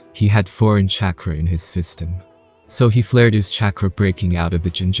noticed he had foreign chakra in his system. So he flared his chakra breaking out of the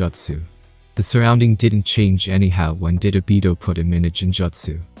genjutsu. The surrounding didn't change anyhow when did Obito put him in a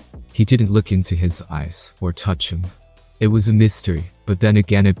genjutsu. He didn't look into his eyes, or touch him. It was a mystery, but then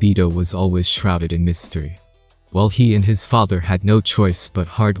again Obito was always shrouded in mystery. While he and his father had no choice but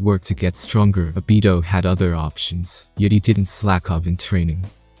hard work to get stronger, Obito had other options, yet he didn't slack off in training.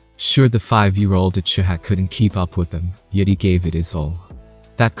 Sure, the 5-year-old Uchiha couldn't keep up with him, yet he gave it his all.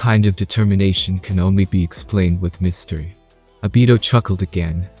 That kind of determination can only be explained with mystery. Obito chuckled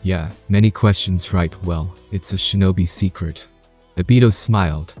again. Yeah, many questions, right? Well, it's a shinobi secret. Obito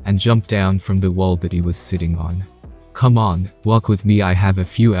smiled, and jumped down from the wall that he was sitting on. Come on, walk with me, I have a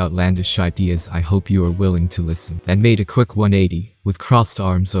few outlandish ideas, I hope you are willing to listen. And made a quick 180, with crossed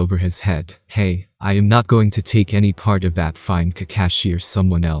arms over his head. Hey, I am not going to take any part of that, fine, Kakashi or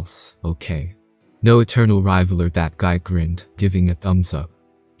someone else, okay? No eternal rivaler, that guy grinned, giving a thumbs up.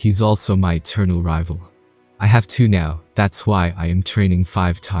 He's also my eternal rival. I have 2 now, that's why I am training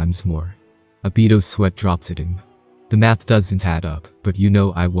 5 times more. Obito's sweat dropped at him. The math doesn't add up, but you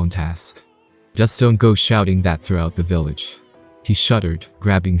know I won't ask. Just don't go shouting that throughout the village. He shuddered,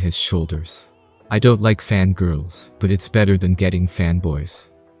 grabbing his shoulders. I don't like fangirls, but it's better than getting fanboys.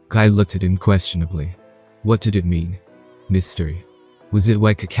 Guy looked at him questionably. What did it mean? Mystery. Was it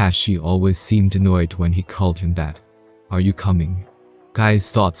why Kakashi always seemed annoyed when he called him that? Are you coming? Guy's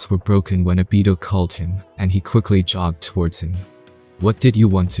thoughts were broken when Obito called him, and he quickly jogged towards him. What did you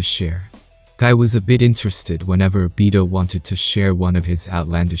want to share? Guy was a bit interested whenever Obito wanted to share one of his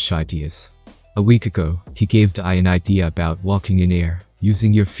outlandish ideas. A week ago, he gave Dai an idea about walking in air,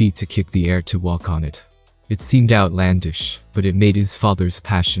 using your feet to kick the air to walk on it. It seemed outlandish, but it made his father's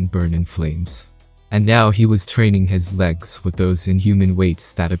passion burn in flames. And now he was training his legs with those inhuman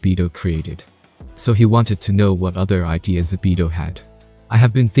weights that Obito created. So he wanted to know what other ideas Obito had. I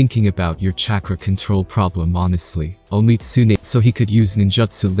have been thinking about your chakra control problem honestly, only Tsune so he could use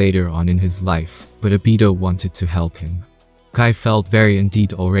ninjutsu later on in his life, but Obito wanted to help him. Guy felt very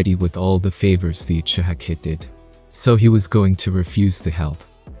indeed already with all the favors the Uchiha kid did. So he was going to refuse the help.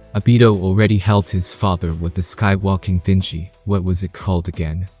 Obito already helped his father with the skywalking thingy, what was it called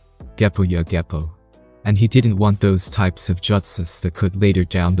again? Geppo ya Geppo. And he didn't want those types of jutsus that could later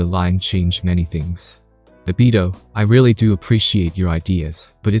down the line change many things. Obito, I really do appreciate your ideas,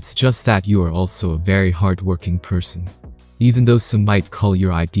 but it's just that you are also a very hard-working person. Even though some might call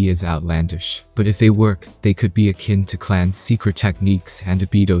your ideas outlandish, but if they work, they could be akin to clan secret techniques, and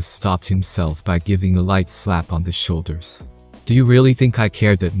Obito stopped himself by giving a light slap on the shoulders. Do you really think I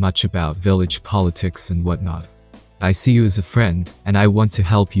care that much about village politics and whatnot? I see you as a friend, and I want to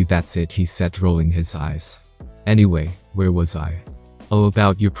help you, that's it, he said, rolling his eyes. Anyway, where was I? Oh,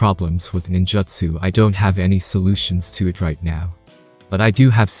 about your problems with ninjutsu, I don't have any solutions to it right now. But I do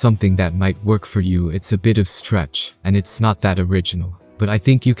have something that might work for you. It's a bit of stretch, and it's not that original. But I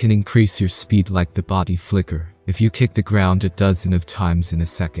think you can increase your speed like the body flicker. If you kick the ground a dozen of times in a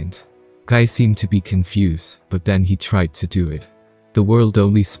second. Guy seemed to be confused, but then he tried to do it. The world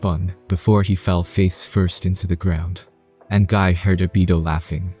only spun, before he fell face first into the ground. And Guy heard Obito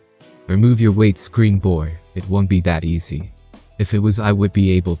laughing. Remove your weights, green boy, it won't be that easy. If it was, I would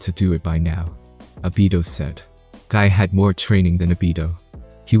be able to do it by now. Obito said. Guy had more training than Obito.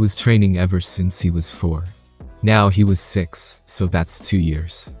 He was training ever since he was 4. Now he was 6, so that's 2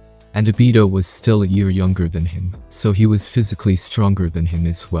 years. And Obito was still a year younger than him, so he was physically stronger than him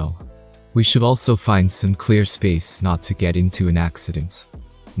as well. We should also find some clear space not to get into an accident.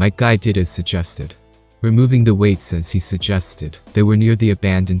 My guy did as suggested. Removing the weights as he suggested, they were near the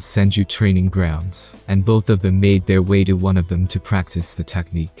abandoned Senju training grounds, and both of them made their way to one of them to practice the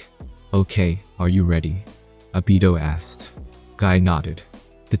technique. Okay, are you ready? Obito asked. Guy nodded.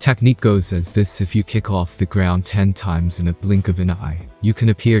 The technique goes as this: if you kick off the ground 10 times in a blink of an eye, you can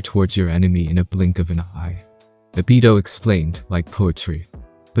appear towards your enemy in a blink of an eye. Obito explained, like poetry.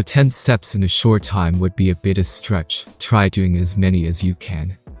 But 10 steps in a short time would be a bit of stretch. Try doing as many as you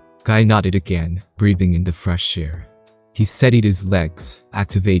can. Guy nodded again, breathing in the fresh air. He steadied his legs,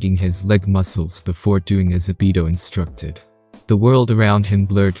 activating his leg muscles before doing as Obito instructed. The world around him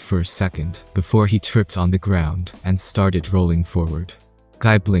blurred for a second, before he tripped on the ground and started rolling forward.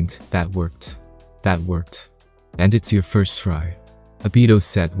 Guy blinked. That worked. That worked. And it's your first try. Obito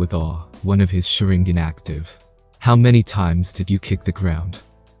said with awe, one of his Sharingan active. How many times did you kick the ground?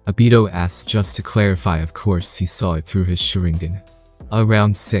 Obito asked just to clarify. Of course he saw it through his Sharingan.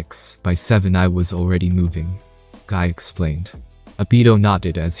 Around 6, by 7 I was already moving. Guy explained. Obito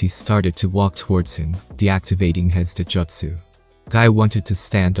nodded as he started to walk towards him, deactivating his Taijutsu. Guy wanted to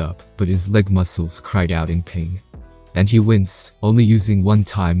stand up, but his leg muscles cried out in pain. And he winced. Only using one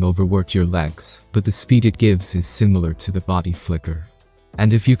time overworked your legs, but the speed it gives is similar to the body flicker.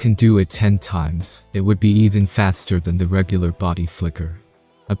 And if you can do it 10 times, it would be even faster than the regular body flicker.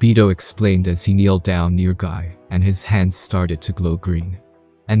 Obito explained as he kneeled down near Guy, and his hands started to glow green.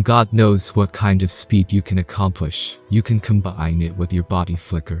 And God knows what kind of speed you can accomplish. You can combine it with your body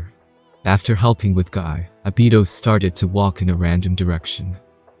flicker. After helping with Guy, Obito started to walk in a random direction.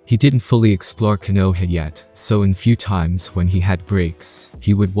 He didn't fully explore Konoha yet, so in few times when he had breaks,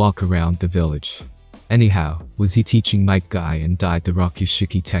 he would walk around the village. Anyhow, was he teaching Might Guy and Dai the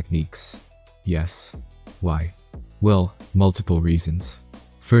Rakushiki techniques? Yes. Why? Well, multiple reasons.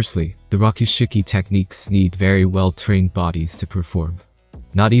 Firstly, the Rakushiki techniques need very well-trained bodies to perform.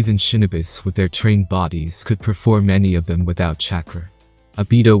 Not even shinobis with their trained bodies could perform any of them without chakra.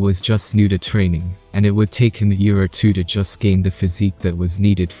 Obito was just new to training, and it would take him a year or two to just gain the physique that was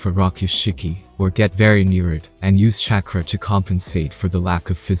needed for Rakushiki, or get very near it, and use chakra to compensate for the lack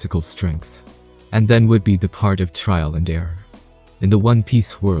of physical strength. And then would be the part of trial and error. In the One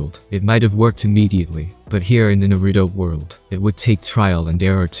Piece world, it might have worked immediately, but here in the Naruto world, it would take trial and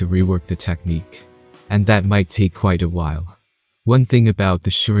error to rework the technique. And that might take quite a while. One thing about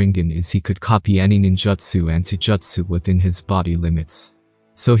the Sharingan is he could copy any ninjutsu and taijutsu within his body limits.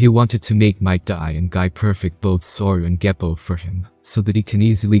 So he wanted to make Might Dai and Guy perfect, both Soru and Geppo, for him, so that he can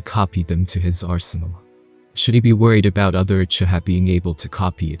easily copy them to his arsenal. Should he be worried about other Uchiha being able to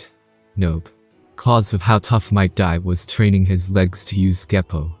copy it? Nope. Cause of how tough Might Dai was training his legs to use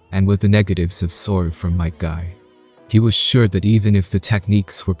Geppo, and with the negatives of Soru from Might Guy. He was sure that even if the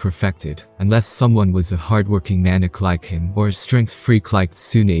techniques were perfected, unless someone was a hardworking manic like him or a strength freak like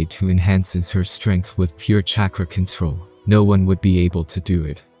Tsunade who enhances her strength with pure chakra control, no one would be able to do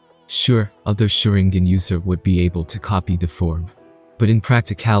it. Sure, other Sharingan user would be able to copy the form. But in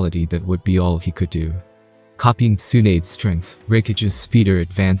practicality that would be all he could do. Copying Tsunade's strength, Raikage's speed or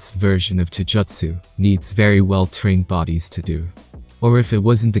advanced version of Taijutsu, needs very well-trained bodies to do. Or if it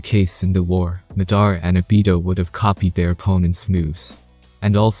wasn't the case in the war, Madara and Obito would have copied their opponent's moves.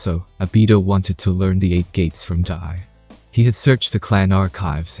 And also, Obito wanted to learn the 8 gates from Dai. He had searched the clan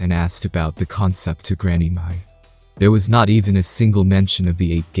archives and asked about the concept to Granny Mai. There was not even a single mention of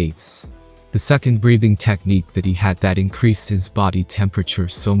the 8 gates. The second breathing technique that he had that increased his body temperature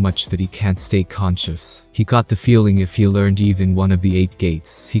so much that he can't stay conscious. He got the feeling if he learned even one of the 8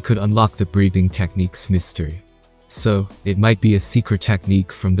 gates, he could unlock the breathing technique's mystery. So, it might be a secret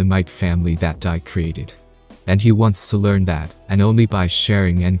technique from the Might family that Dai created. And he wants to learn that, and only by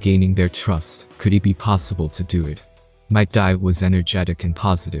sharing and gaining their trust, could it be possible to do it. Might Dai was energetic and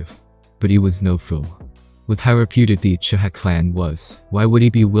positive. But he was no fool. With how reputed the Uchiha clan was, why would he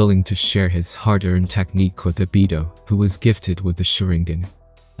be willing to share his hard-earned technique with Obito, who was gifted with the Sharingan?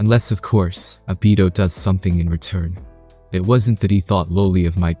 Unless of course, Obito does something in return. It wasn't that he thought lowly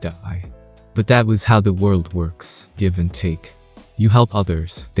of might die. But that was how the world works, give and take. You help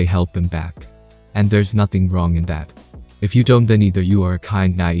others, they help them back. And there's nothing wrong in that. If you don't, then either you are a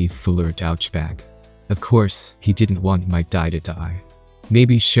kind naive fool or a douchebag. Of course, he didn't want Might Dai to die.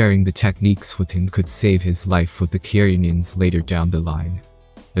 Maybe sharing the techniques with him could save his life with the Kyorinins later down the line.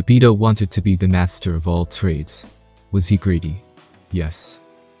 Obito wanted to be the master of all trades. Was he greedy? Yes.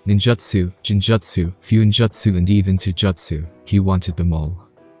 Ninjutsu, Jinjutsu, Fuinjutsu and even Taijutsu, he wanted them all.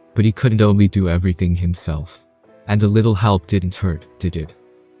 But he couldn't only do everything himself. And a little help didn't hurt, did it?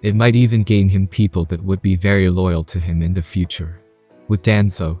 It might even gain him people that would be very loyal to him in the future. With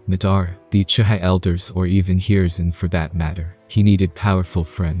Danzo, Madara, the Uchiha elders or even Hiruzen for that matter, he needed powerful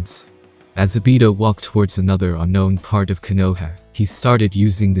friends. As Obito walked towards another unknown part of Konoha, he started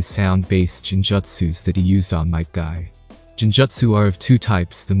using the sound-based Jinjutsus that he used on Might Guy. Jinjutsu are of two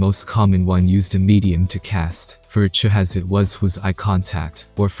types. The most common one used a medium to cast. For Uchihas it was eye contact,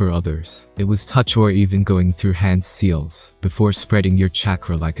 or for others, it was touch or even going through hand seals, before spreading your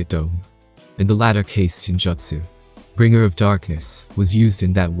chakra like a dome. In the latter case, Jinjutsu, Bringer of Darkness, was used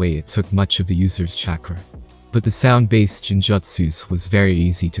in that way. It took much of the user's chakra. But the sound-based Jinjutsus was very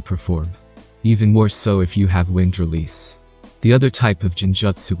easy to perform. Even more so if you have wind release. The other type of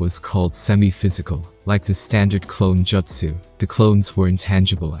Jinjutsu was called semi-physical. Like the standard clone jutsu, the clones were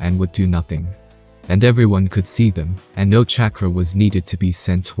intangible and would do nothing. And everyone could see them, and no chakra was needed to be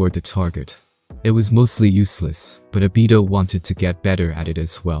sent toward the target. It was mostly useless, but Obito wanted to get better at it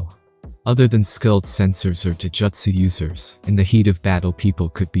as well. Other than skilled sensors or taijutsu users, in the heat of battle people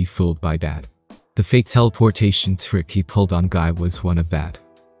could be fooled by that. The fake teleportation trick he pulled on Guy was one of that.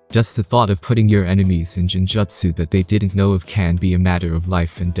 Just the thought of putting your enemies in Jinjutsu that they didn't know of can be a matter of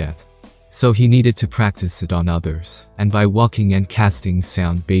life and death. So he needed to practice it on others, and by walking and casting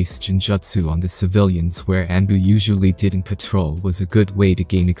sound-based Jinjutsu on the civilians where Anbu usually didn't patrol was a good way to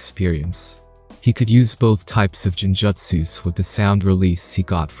gain experience. He could use both types of Jinjutsus with the sound release he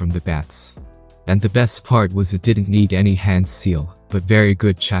got from the bats. And the best part was it didn't need any hand seal, but very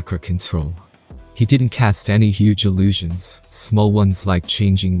good chakra control. He didn't cast any huge illusions, small ones like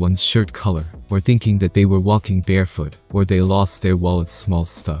changing one's shirt color, or thinking that they were walking barefoot, or they lost their wallet, small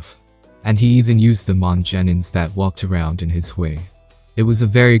stuff. And he even used them on genins that walked around in his way. It was a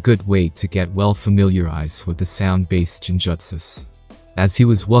very good way to get well familiarized with the sound-based Jinjutsus. As he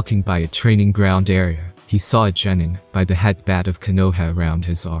was walking by a training ground area, he saw a genin by the head bat of Konoha around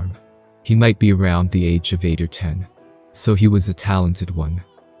his arm. He might be around the age of 8 or 10. So he was a talented one.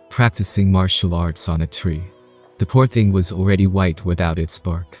 Practicing martial arts on a tree. The poor thing was already white without its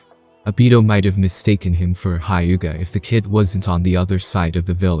bark. Obito might have mistaken him for a Hyuga if the kid wasn't on the other side of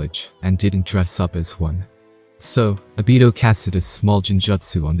the village and didn't dress up as one. So, Obito casted a small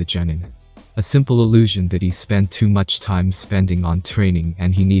Jinjutsu on the genin. A simple illusion that he spent too much time spending on training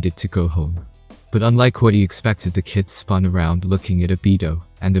and he needed to go home. But unlike what he expected, the kid spun around looking at Obito,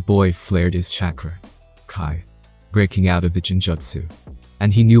 and the boy flared his chakra. Kai. Breaking out of the Jinjutsu.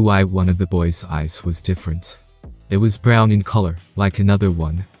 And he knew why one of the boy's eyes was different. It was brown in color, like another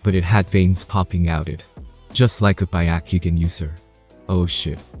one, but it had veins popping out it. Just like a Byakugan user. Oh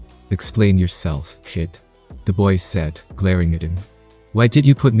shit. Explain yourself, kid. The boy said, glaring at him. Why did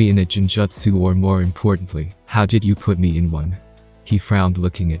you put me in a Jinjutsu, or more importantly, how did you put me in one? He frowned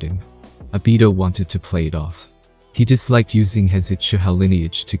looking at him. Obito wanted to play it off. He disliked using his Uchiha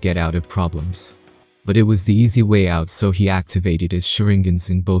lineage to get out of problems. But it was the easy way out, so he activated his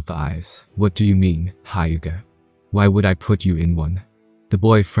Sharingans in both eyes. What do you mean, Hyuga? Why would I put you in one? The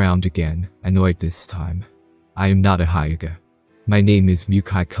boy frowned again, annoyed this time. I am not a Hyuga. My name is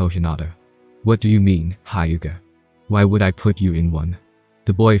Mukai Kohinata. What do you mean, Hyuga? Why would I put you in one?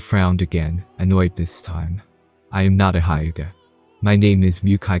 The boy frowned again, annoyed this time. I am not a Hyuga. My name is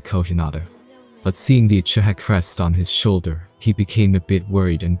Mukai Kohinata. But seeing the Uchiha crest on his shoulder, he became a bit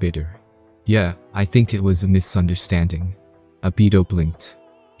worried and bitter. Yeah, I think it was a misunderstanding. Obito blinked.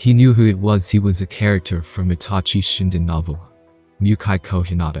 He knew who it was. He was a character from Itachi Shinden novel. Mukai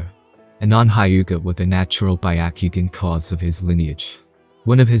Kohinata. A non-Hyuga with a natural Byakugan cause of his lineage.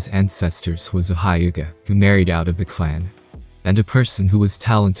 One of his ancestors was a Hyuga who married out of the clan. And a person who was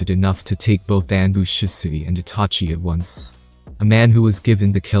talented enough to take both Anbu Shisui and Itachi at once. A man who was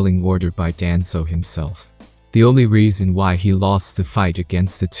given the killing order by Danzo himself. The only reason why he lost the fight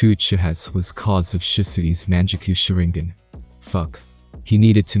against the two Uchihas was cause of Shisui's Manjaku Sharingan. Fuck. He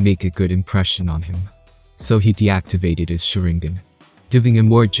needed to make a good impression on him. So he deactivated his Sharingan. Giving a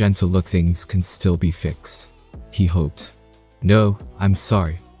more gentle look, things can still be fixed. He hoped. No, I'm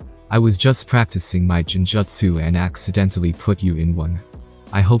sorry. I was just practicing my Jinjutsu and accidentally put you in one.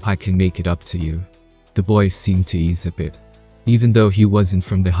 I hope I can make it up to you. The boy seemed to ease a bit. Even though he wasn't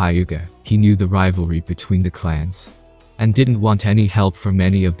from the Hyuga, he knew the rivalry between the clans. And didn't want any help from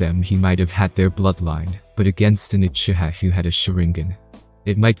any of them. He might have had their bloodline, but against an Uchiha who had a Sharingan,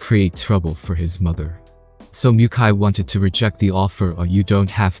 it might create trouble for his mother. So Mukai wanted to reject the offer. "Oh, you don't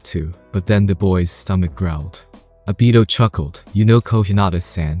have to," but then the boy's stomach growled. Obito chuckled. "You know,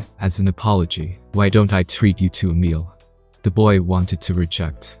 Kohinata-san, as an apology, why don't I treat you to a meal?" The boy wanted to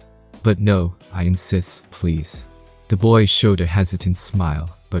reject. "But no, I insist, please." The boy showed a hesitant smile,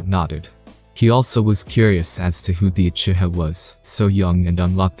 but nodded. He also was curious as to who the Uchiha was, so young and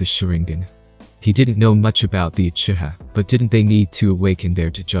unlocked the Sharingan. He didn't know much about the Uchiha, but didn't they need to awaken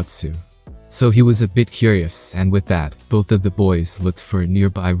their Taijutsu? So he was a bit curious, and with that, both of the boys looked for a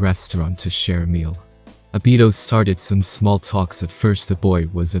nearby restaurant to share a meal. Obito started some small talks. At first the boy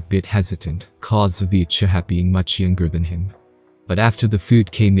was a bit hesitant, cause of the Uchiha being much younger than him. But after the food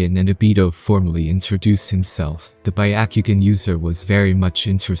came in and Obito formally introduced himself, the Byakugan user was very much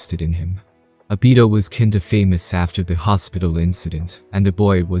interested in him. Obito was kinda famous after the hospital incident, and the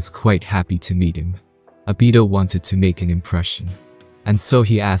boy was quite happy to meet him. Obito wanted to make an impression. And so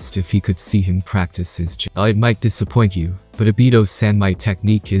he asked if he could see him practice his It might disappoint you, but Obito-san, my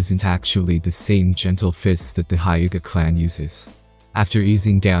technique isn't actually the same gentle fist that the Hyuga clan uses. After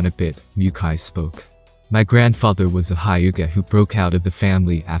easing down a bit, Mukai spoke. "My grandfather was a Hyuga who broke out of the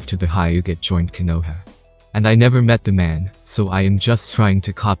family after the Hyuga joined Konoha. And I never met the man, so I am just trying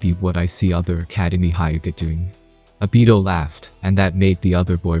to copy what I see other Academy Hyuga doing." Obito laughed, and that made the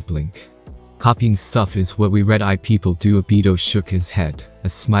other boy blink. "Copying stuff is what we red-eye people do." Obito shook his head. A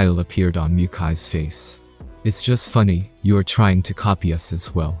smile appeared on Mukai's face. "It's just funny, you are trying to copy us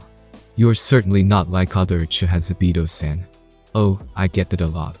as well. You are certainly not like other Uchihas, Obito-san." "Oh, I get that a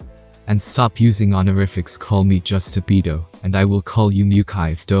lot. And stop using honorifics, call me just Obito, and I will call you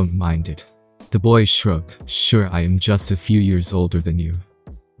Mukai if don't mind it." The boy shrugged. "Sure, I am just a few years older than you.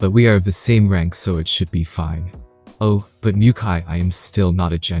 But we are of the same rank, so it should be fine." "Oh, but Mukai, I am still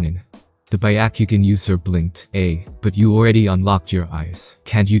not a genin." The Byakugan user blinked. But you already unlocked your eyes.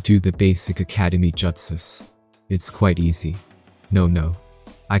 Can't you do the basic academy jutsus? It's quite easy." No.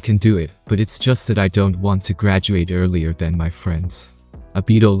 I can do it, but it's just that I don't want to graduate earlier than my friends."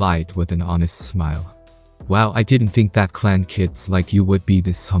 Obito lied with an honest smile. "Wow, I didn't think that clan kids like you would be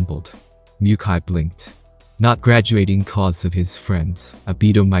this humbled." Mukai blinked. Not graduating cause of his friends.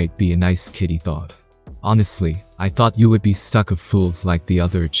 Obito might be a nice kid, he thought. "Honestly, I thought you would be stuck of fools like the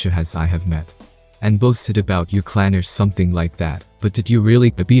other Uchihas I have met. And boasted about your clan or something like that, but did you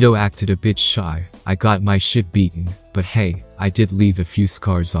really?" Obito acted a bit shy. "I got my shit beaten, but hey, I did leave a few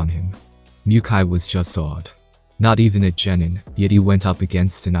scars on him." Mukai was just awed. Not even a genin, yet he went up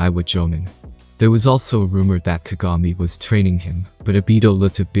against an Iwa Jonin. There was also a rumor that Kagami was training him, but Obito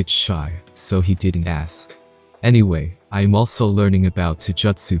looked a bit shy, so he didn't ask. "Anyway, I am also learning about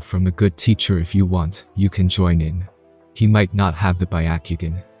Taijutsu from a good teacher. If you want, you can join in. He might not have the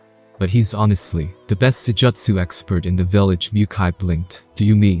Byakugan, but he's honestly the best Taijutsu expert in the village." Mukai blinked. "Do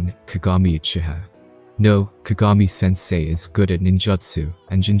you mean Kagami Uchiha?" "No, Kagami-sensei is good at ninjutsu,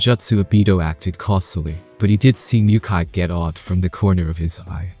 and jinjutsu." Obito acted cautiously, but he did see Mukai get awed from the corner of his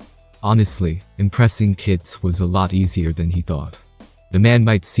eye. Honestly, impressing kids was a lot easier than he thought. The man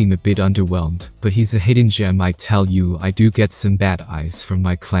might seem a bit underwhelmed, but he's a hidden gem, I tell you. I do get some bad eyes from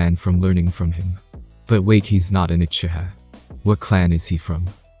my clan from learning from him. But wait, he's not an Uchiha. What clan is he from?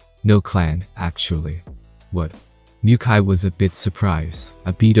 No clan, actually. What? Mukai was a bit surprised.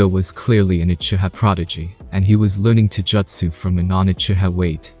 Obito was clearly an Uchiha prodigy, and he was learning Taijutsu from a non-Uchiha.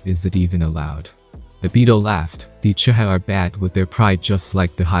 Wait, is that even allowed? Obito laughed. The Uchiha are bad with their pride just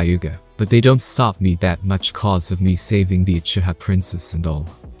like the Hyuga, but they don't stop me that much cause of me saving the Uchiha princess and all.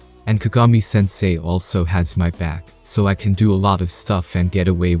 And Kagami-sensei also has my back, so I can do a lot of stuff and get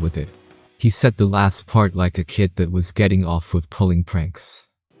away with it. He said the last part like a kid that was getting off with pulling pranks.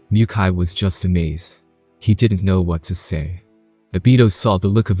 Mukai was just amazed. He didn't know what to say. Obito saw the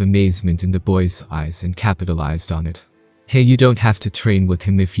look of amazement in the boy's eyes and capitalized on it. "Hey, you don't have to train with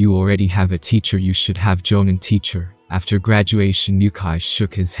him if you already have a teacher. You should have Jonin teacher." After graduation, Mukai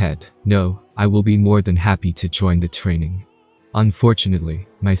shook his head. "No, I will be more than happy to join the training. Unfortunately,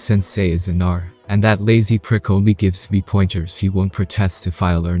 my sensei is a nar, and that lazy prick only gives me pointers. He won't protest if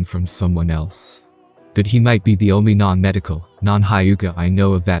I learn from someone else. But he might be the only non-medical, non-Hyuga I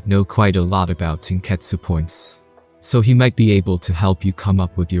know of that know quite a lot about Tenketsu points. So he might be able to help you come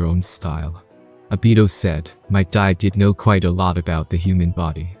up with your own style." Obito said. My dad did know quite a lot about the human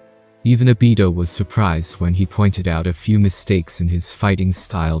body. Even Obito was surprised when he pointed out a few mistakes in his fighting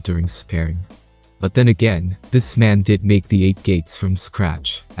style during sparring. But then again, this man did make the 8 gates from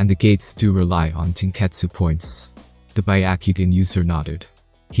scratch, and the gates do rely on Tenketsu points. The Byakugan user nodded.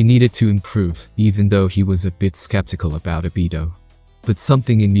 He needed to improve, even though he was a bit skeptical about Obito. But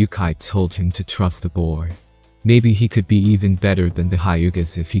something in Mukai told him to trust the boy. Maybe he could be even better than the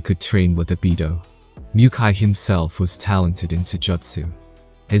Hyugas if he could train with Obito. Mukai himself was talented in Taijutsu.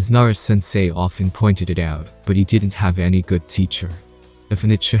 His Nara-sensei often pointed it out, but he didn't have any good teacher. If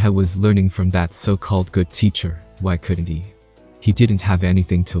an Uchiha was learning from that so-called good teacher, why couldn't he? He didn't have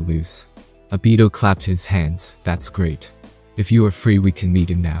anything to lose. Obito clapped his hands. That's great. If you are free we can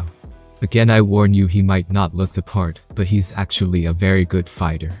meet him now. Again I warn you, he might not look the part, but he's actually a very good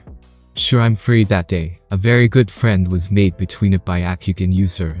fighter. Sure, I'm free that day. A very good friend was made between a Byakugan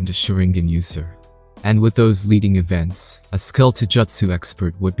user and a Sharingan user. And with those leading events, a skilled Taijutsu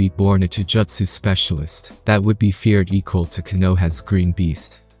expert would be born a Taijutsu specialist that would be feared equal to Konoha's Green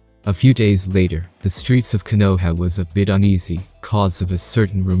Beast. A few days later, the streets of Konoha was a bit uneasy, cause of a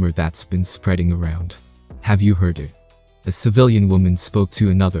certain rumor that's been spreading around. Have you heard it? A civilian woman spoke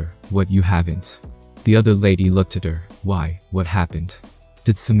to another. What, you haven't? The other lady looked at her. Why, what happened?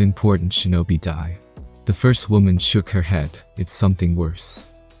 Did some important shinobi die? The first woman shook her head. It's something worse,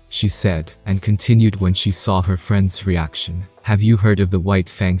 she said, and continued when she saw her friend's reaction. Have you heard of the White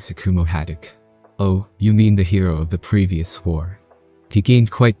Fang Tsukumo Haddock? Oh, you mean the hero of the previous war? He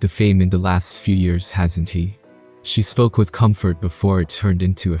gained quite the fame in the last few years, hasn't he? She spoke with comfort before it turned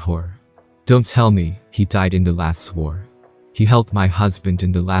into a horror. Don't tell me, he died in the last war. He helped my husband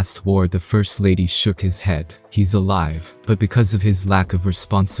in the last war. The first lady shook his head. He's alive, but because of his lack of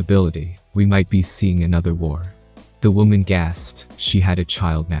responsibility, we might be seeing another war. The woman gasped. She had a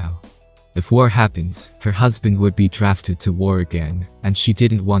child now. If war happens, her husband would be drafted to war again, and she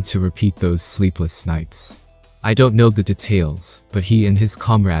didn't want to repeat those sleepless nights. I don't know the details, but he and his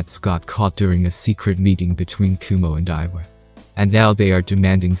comrades got caught during a secret meeting between Kumo and Iwa. And now they are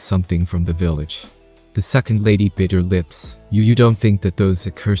demanding something from the village. The second lady bit her lips. You don't think that those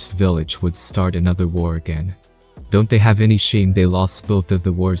accursed village would start another war again? Don't they have any shame? They lost both of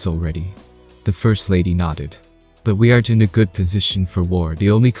the wars already. The first lady nodded. But we aren't in a good position for war. The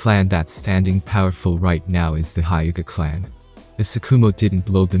only clan that's standing powerful right now is the Hyuga clan. If Tsukumo didn't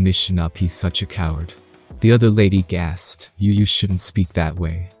blow the mission up, he's such a coward. The other lady gasped. You shouldn't speak that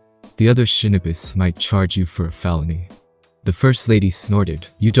way. The other shinobis might charge you for a felony. The first lady snorted.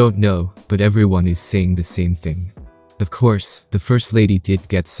 You don't know, but everyone is saying the same thing. Of course, the first lady did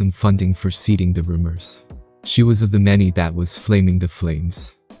get some funding for seeding the rumors. She was of the many that was flaming the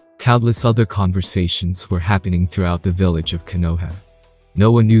flames. Countless other conversations were happening throughout the village of Konoha.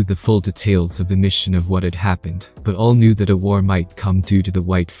 No one knew the full details of the mission of what had happened, but all knew that a war might come due to the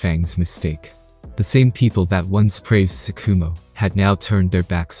White Fang's mistake. The same people that once praised Tsukumo had now turned their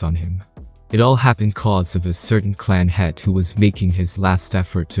backs on him. It all happened cause of a certain clan head who was making his last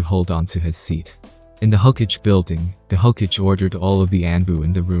effort to hold on to his seat. In the Hokage building, the Hokage ordered all of the Anbu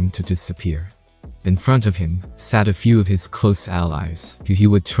in the room to disappear. In front of him sat a few of his close allies who he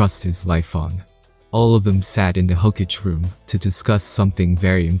would trust his life on. All of them sat in the Hokage room to discuss something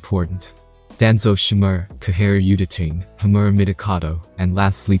very important. Danzo Shimura, Kaharu Udatain, Hamura Midokado, and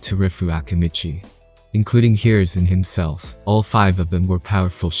lastly Torifu Akamichi. Including Hiruzen himself, all 5 of them were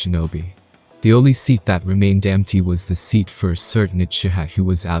powerful shinobi. The only seat that remained empty was the seat for a certain Uchiha who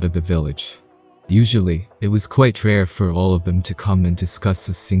was out of the village. Usually, it was quite rare for all of them to come and discuss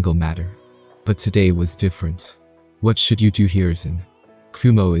a single matter. But today was different. What should you do, Hiruzen?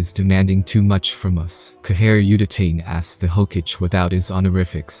 Kumo is demanding too much from us, Kaharu Udatain asked the Hokage without his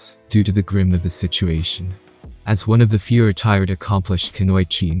honorifics, due to the grim of the situation. As one of the few retired accomplished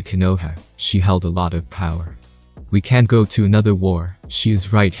Kunoichi in Konoha, she held a lot of power. We can't go to another war. She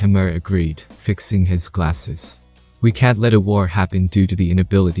is right, Hamura agreed, fixing his glasses. We can't let a war happen due to the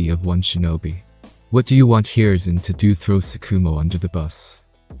inability of one shinobi. What do you want Hiruzen to do? Throw Tsukumo under the bus?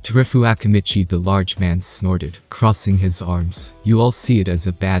 Torifu Akamichi, the large man, snorted, crossing his arms. You all see it as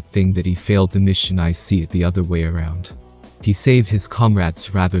a bad thing that he failed the mission. I see it the other way around. He saved his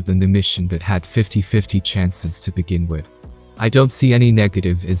comrades rather than the mission that had 50-50 chances to begin with. I don't see any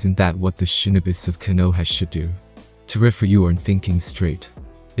negative. Isn't that what the shinobis of Konoha should do? Torifu, you aren't thinking straight.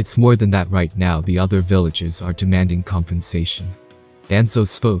 It's more than that. Right now the other villages are demanding compensation. Danzo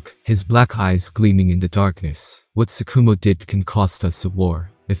spoke, his black eyes gleaming in the darkness. What Tsukumo did can cost us a war.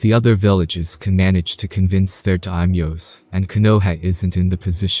 If the other villages can manage to convince their daimyos, and Konoha isn't in the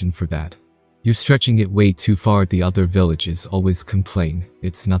position for that. You're stretching it way too far. The other villages always complain,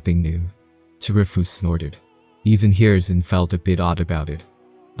 it's nothing new. Torifu snorted. Even Hiruzen felt a bit odd about it.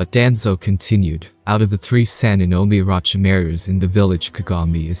 But Danzo continued, out of the 3 Sannin only Orochimaru's in the village.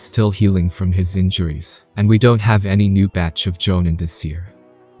 Kagami is still healing from his injuries, and we don't have any new batch of Jonin this year.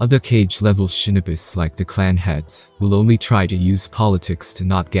 Other cage-level shinobis like the clan heads will only try to use politics to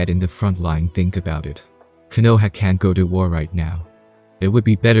not get in the front line. Think about it. Konoha can't go to war right now. It would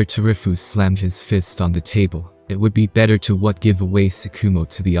be better to Rifu slammed his fist on the table. It would be better to give away Tsukumo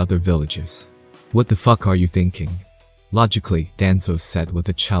to the other villages. What the fuck are you thinking? Logically, Danzo said with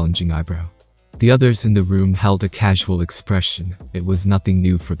a challenging eyebrow. The others in the room held a casual expression. It was nothing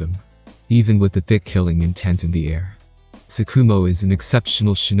new for them. Even with the thick killing intent in the air. Tsukumo is an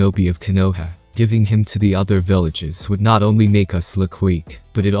exceptional shinobi of Konoha. Giving him to the other villages would not only make us look weak,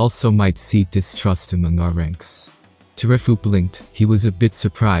 but it also might seed distrust among our ranks. Terufu blinked. He was a bit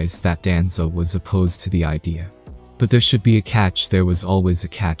surprised that Danzo was opposed to the idea. But there should be a catch. There was always a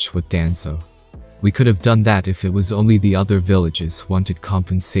catch with Danzo. We could have done that if it was only the other villages wanted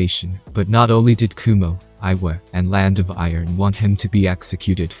compensation, but not only did Kumo, Iwa, and Land of Iron want him to be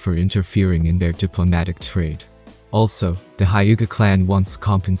executed for interfering in their diplomatic trade. Also, the Hyuga clan wants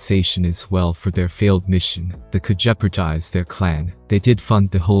compensation as well for their failed mission that could jeopardize their clan. They did fund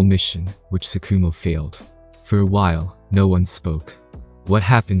the whole mission, which Tsukumo failed. For a while, no one spoke. What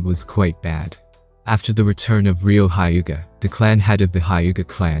happened was quite bad. After the return of Ryo Hyuga, the clan head of the Hyuga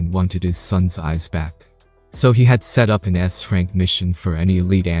clan wanted his son's eyes back. So he had set up an S-rank mission for any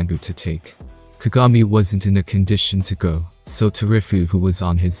elite Anbu to take. Kagami wasn't in a condition to go, so Terufu, who was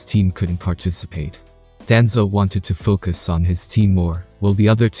on his team, couldn't participate. Danzo wanted to focus on his team more, while the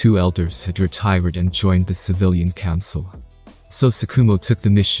other two elders had retired and joined the civilian council. So Tsukumo took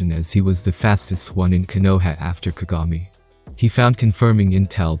the mission as he was the fastest one in Konoha after Kagami. He found confirming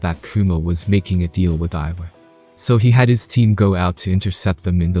intel that Kumo was making a deal with Iwa. So he had his team go out to intercept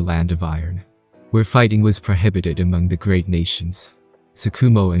them in the Land of Iron, where fighting was prohibited among the great nations.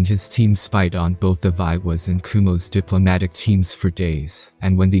 Tsukumo and his team spied on both of Iwa's and Kumo's diplomatic teams for days,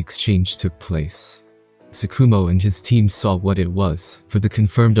 and when the exchange took place, Tsukumo and his team saw what it was for the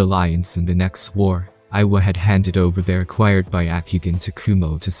confirmed alliance in the next war. Iwa had handed over their acquired Byakugan to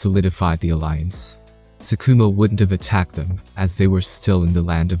Kumo to solidify the alliance. Tsukumo wouldn't have attacked them, as they were still in the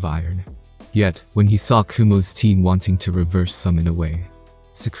Land of Iron. Yet, when he saw Kumo's team wanting to reverse summon away,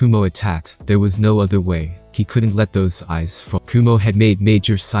 Tsukumo attacked. There was no other way. He couldn't let those eyes fall. Kumo had made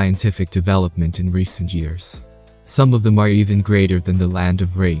major scientific development in recent years. Some of them are even greater than the Land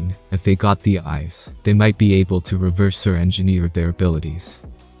of Rain. If they got the eyes, they might be able to reverse or engineer their abilities.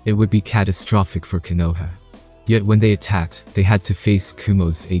 It would be catastrophic for Konoha. Yet when they attacked, they had to face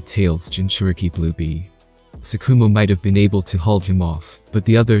Kumo's 8 Tails Jinchuriki Blue Bee. Tsukumo might have been able to hold him off, but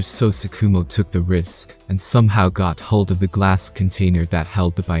the others, so Tsukumo took the risk, and somehow got hold of the glass container that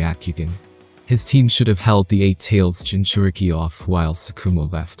held the Byakugan. His team should have held the 8 Tails Jinchuriki off while Tsukumo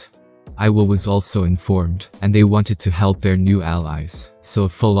left. Iwa was also informed, and they wanted to help their new allies, so a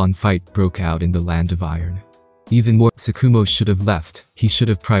full-on fight broke out in the Land of Iron. Even more, Tsukumo should have left. He should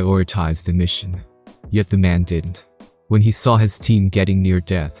have prioritized the mission. Yet the man didn't. When he saw his team getting near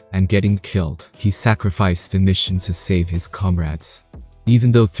death and getting killed, he sacrificed the mission to save his comrades.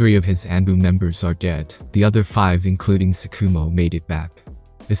 Even though 3 of his Anbu members are dead, the other 5 including Tsukumo made it back.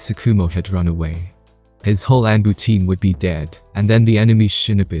 If Tsukumo had run away, his whole Anbu team would be dead, and then the enemy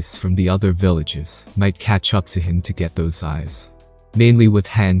shinobis from the other villages might catch up to him to get those eyes. Mainly with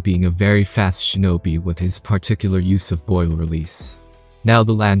Han being a very fast shinobi with his particular use of boil release. Now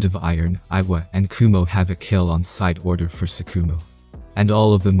the Land of Iron, Iwa, and Kumo have a kill-on-sight order for Tsukumo. And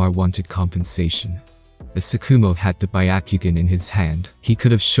all of them are wanted compensation. If Tsukumo had the Byakugan in his hand, he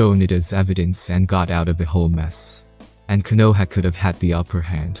could have shown it as evidence and got out of the whole mess. And Konoha could have had the upper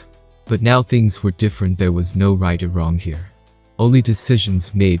hand. But now things were different. There was no right or wrong here. Only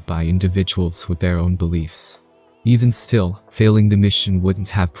decisions made by individuals with their own beliefs. Even still, failing the mission wouldn't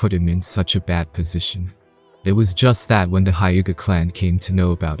have put him in such a bad position. It was just that when the Hyuga clan came to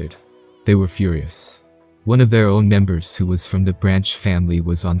know about it, they were furious. One of their own members who was from the branch family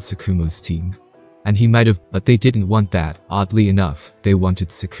was on Tsukumo's team. And he might have, but they didn't want that. Oddly enough, they wanted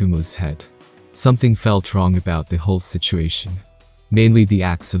Tsukumo's head. Something felt wrong about the whole situation. Mainly the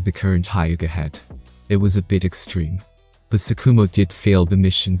acts of the current Hyuga head. It was a bit extreme. But Tsukumo did fail the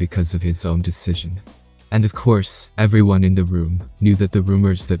mission because of his own decision. And of course, everyone in the room knew that the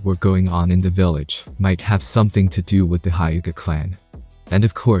rumors that were going on in the village might have something to do with the Hyuga clan. And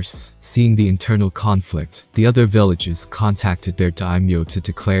of course, seeing the internal conflict, the other villages contacted their daimyo to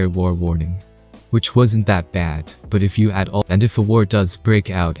declare war warning. Which wasn't that bad, but if you add all, and if a war does break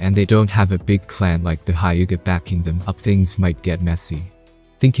out and they don't have a big clan like the Hyuga backing them up, things might get messy.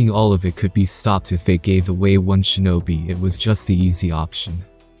 Thinking all of it could be stopped if they gave away one shinobi, it was just the easy option.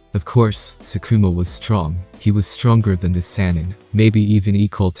 Of course, Tsukumo was strong. He was stronger than the Sannin, maybe even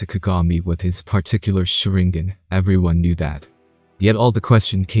equal to Kagami with his particular Sharingan. Everyone knew that. Yet all the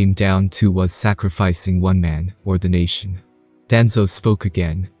question came down to was sacrificing one man, or the nation. Danzo spoke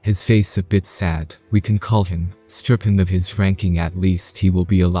again, his face a bit sad. We can call him, strip him of his ranking, at least he will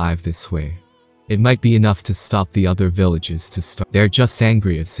be alive this way. It might be enough to stop the other villages to start. They're just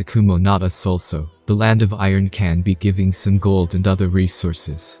angry at Tsukumo, not us also. The land of iron can be giving some gold and other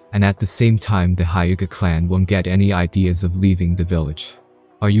resources, and at the same time the Hyuga clan won't get any ideas of leaving the village.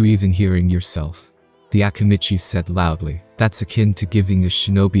 Are you even hearing yourself? The Akamichi said loudly. That's akin to giving a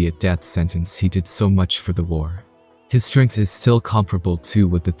shinobi a death sentence. He did so much for the war. His strength is still comparable to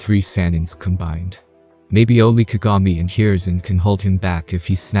with the 3 Sanins combined. Maybe only Kagami and Hiruzen can hold him back if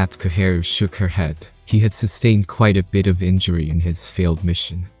he snapped. Koharu shook her head. He had sustained quite a bit of injury in his failed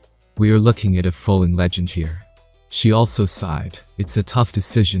mission. We are looking at a fallen legend here. She also sighed. It's a tough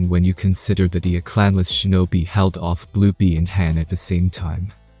decision when you consider that the clanless shinobi held off Blue Bee and Han at the same time.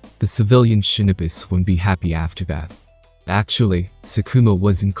 The civilian shinobis wouldn't be happy after that. Actually, Tsukumo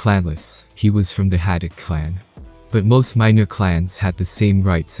wasn't clanless, he was from the Haddock clan. But most minor clans had the same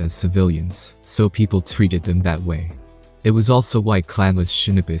rights as civilians, so people treated them that way. It was also why clanless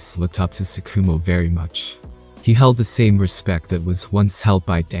shinobis looked up to Tsukumo very much. He held the same respect that was once held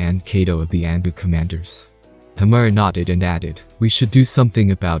by Dan Kato of the Anbu commanders. Hamura nodded and added, we should do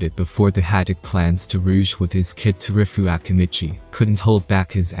something about it before the Haddock plans to rouge with his kid. Torifu Akamichi couldn't hold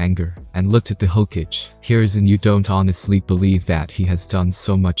back his anger, and looked at the Hokage. Hiruzen, you don't honestly believe that he has done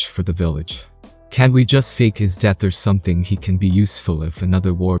so much for the village? Can we just fake his death or something? He can be useful if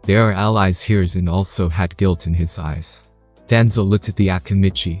another war. They are allies. Hiruzen also had guilt in his eyes. Danzo looked at the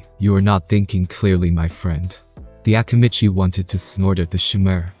Akamichi. You are not thinking clearly, my friend. The Akamichi wanted to snort at the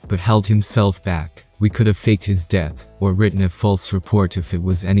Chimera, but held himself back. We could have faked his death, or written a false report if it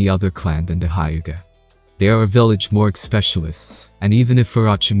was any other clan than the Hyuga. They are a village morgue specialists, and even if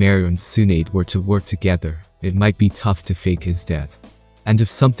Orochimaru and Tsunade were to work together, it might be tough to fake his death. And if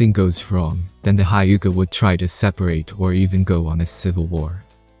something goes wrong, then the Hyuga would try to separate or even go on a civil war.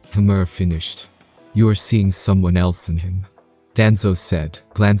 Hamura finished. You are seeing someone else in him. Danzo said,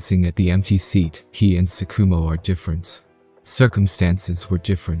 glancing at the empty seat. He and Tsukumo are different. Circumstances were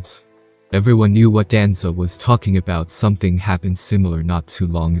different. Everyone knew what Danzo was talking about. Something happened similar not too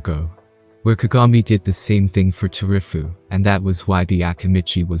long ago, where Kagami did the same thing for Torifu, and that was why the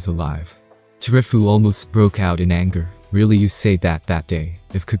Akamichi was alive. Torifu almost broke out in anger. Really, you say that day?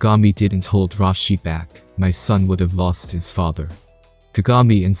 If Kagami didn't hold Rashi back, my son would have lost his father.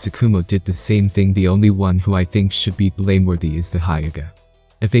 Kagami and Tsukumo did the same thing. The only one who I think should be blameworthy is the Hyuga.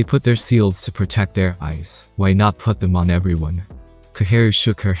 If they put their seals to protect their eyes, why not put them on everyone? Koharu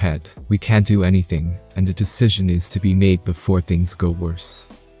shook her head. We can't do anything, and a decision is to be made before things go worse.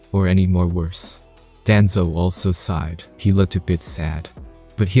 Or any more worse. Danzo also sighed. He looked a bit sad.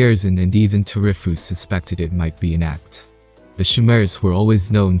 But Hiruzen and even Torifu suspected it might be an act. The Chimeras were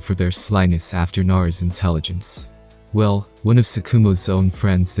always known for their slyness after Nara's intelligence. Well, one of Tsukumo's own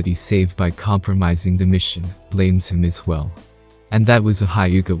friends that he saved by compromising the mission blames him as well. And that was a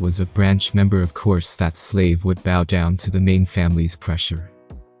Hyuga, was a branch member. Of course that slave would bow down to the main family's pressure.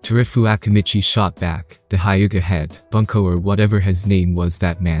 Torifu Akamichi shot back. The Hyuga head, Bunko or whatever his name was,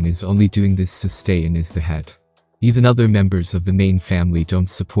 that man is only doing this to stay in as the head. Even other members of the main family don't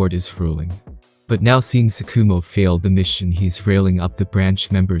support his ruling. But now seeing Tsukumo fail the mission, he's railing up the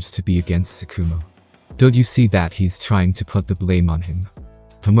branch members to be against Tsukumo. Don't you see that he's trying to put the blame on him?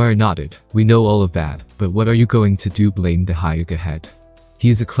 Hamura nodded. We know all of that, but what are you going to do? Blame the Hyuga head? He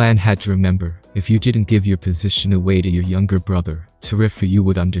is a clan head, remember. If you didn't give your position away to your younger brother, Torifu, you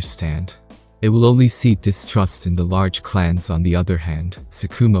would understand. It will only seed distrust in the large clans. On the other hand,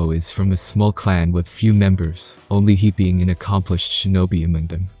 Tsukumo is from a small clan with few members, only he being an accomplished shinobi among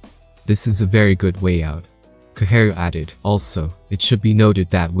them. This is a very good way out. Koharu added, also, it should be noted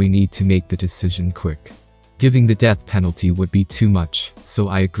that we need to make the decision quick. Giving the death penalty would be too much, so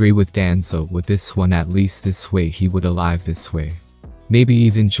I agree with Danzo with this one. At least this way he would alive this way. Maybe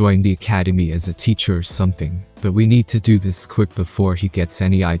even join the academy as a teacher or something, but we need to do this quick before he gets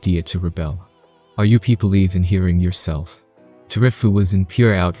any idea to rebel. Are you people even hearing yourself? Torifu was in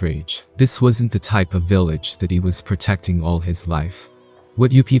pure outrage. This wasn't the type of village that he was protecting all his life.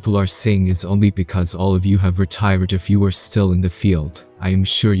 What you people are saying is only because all of you have retired. If you were still in the field, I am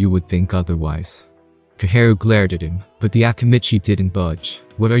sure you would think otherwise. Koharu glared at him, but the Akamichi didn't budge.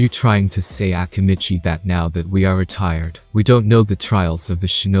 What are you trying to say, Akamichi? That now that we are retired, we don't know the trials of the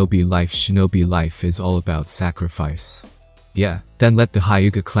shinobi life? Shinobi life is all about sacrifice. Yeah, then let the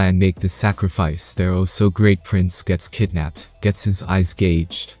Hyuga clan make the sacrifice. Their oh so great prince gets kidnapped, gets his eyes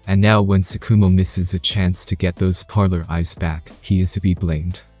gauged, and now when Tsukumo misses a chance to get those parlor eyes back, he is to be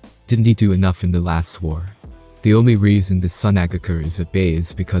blamed. Didn't he do enough in the last war? The only reason the Sunagaker is at bay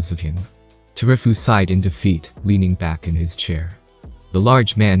is because of him. Toru sighed in defeat, leaning back in his chair. The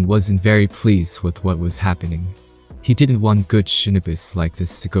large man wasn't very pleased with what was happening. He didn't want good shinobis like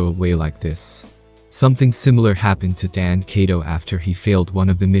this to go away like this. Something similar happened to Dan Kato after he failed one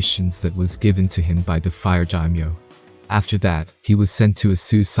of the missions that was given to him by the Fire Daimyo. After that, he was sent to a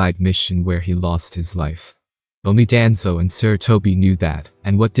suicide mission where he lost his life. Only Danzo and Sarutobi knew that,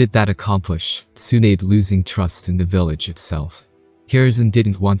 and what did that accomplish? Tsunade losing trust in the village itself. Hiruzen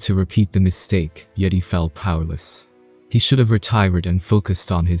didn't want to repeat the mistake, yet he felt powerless. He should have retired and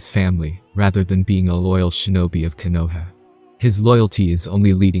focused on his family, rather than being a loyal shinobi of Konoha. His loyalty is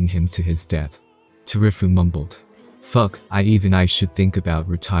only leading him to his death. Toru mumbled. Fuck, I should think about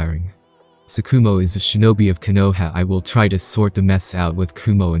retiring. Tsukumo is a shinobi of Konoha. I will try to sort the mess out with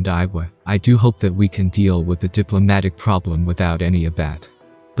Kumo and Iwa. I do hope that we can deal with the diplomatic problem without any of that.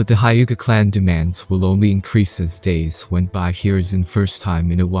 But the Hyuga clan demands will only increase as days went by. Hiruzen first time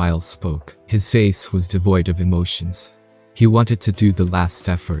in a while spoke. His face was devoid of emotions. He wanted to do the last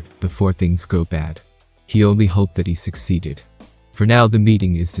effort before things go bad. He only hoped that he succeeded. For now the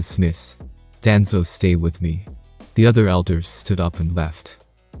meeting is dismissed. Danzo, stay with me. The other elders stood up and left.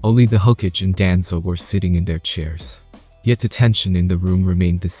 Only the Hokage and Danzo were sitting in their chairs. Yet the tension in the room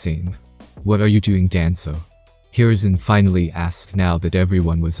remained the same. What are you doing, Danzo? Hiruzen finally asked now that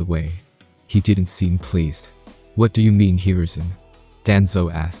everyone was away. He didn't seem pleased. What do you mean, Hiruzen?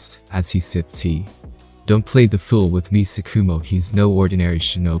 Danzo asked, as he sipped tea. Don't play the fool with me, Tsukumo, he's no ordinary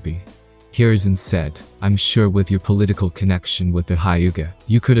shinobi. Hiruzen said, I'm sure with your political connection with the Hyuga,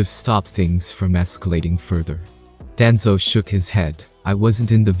 you could have stopped things from escalating further. Danzo shook his head. I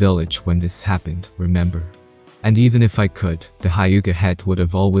wasn't in the village when this happened, remember? And even if I could, the Hyuga head would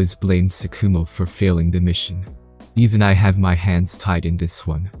have always blamed Tsukumo for failing the mission. Even I have my hands tied in this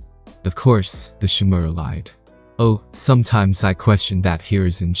one. Of course, the Shimura lied. Oh, sometimes I question that.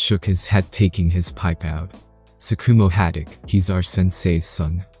 Hiruzen shook his head, taking his pipe out. Tsukumo Haddock, he's our sensei's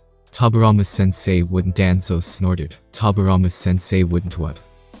son. Tobirama sensei wouldn't. Danzo snorted. Tobirama sensei wouldn't what?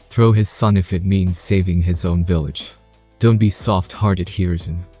 Throw his son if it means saving his own village. Don't be soft-hearted,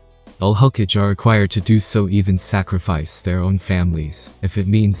 Hiruzen. All Hokage are required to do so, even sacrifice their own families, if it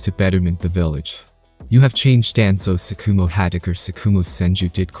means to betterment the village. You have changed. Danzo. Tsukumo Haddock or Tsukumo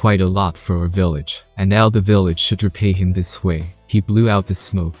Senju did quite a lot for our village, and now the village should repay him this way. He blew out the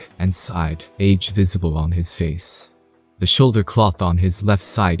smoke and sighed, age visible on his face. The shoulder cloth on his left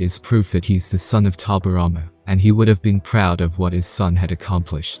side is proof that he's the son of Tobirama, and he would have been proud of what his son had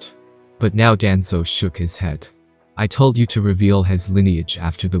accomplished. But now Danzo shook his head. I told you to reveal his lineage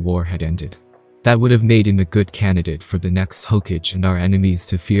after the war had ended. That would have made him a good candidate for the next Hokage and our enemies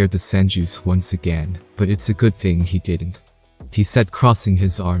to fear the Senjus once again, but it's a good thing he didn't. He said, crossing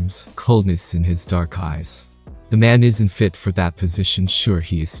his arms, coldness in his dark eyes. The man isn't fit for that position. Sure,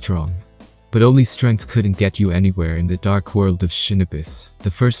 he is strong. But only strength couldn't get you anywhere in the dark world of Shinobis.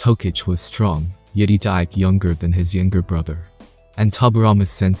 The first Hokage was strong, yet he died younger than his younger brother. And Tobirama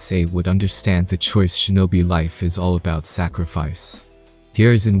sensei would understand the choice. Shinobi life is all about sacrifice.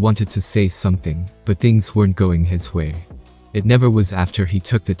 Hiruzen wanted to say something, but things weren't going his way. It never was after he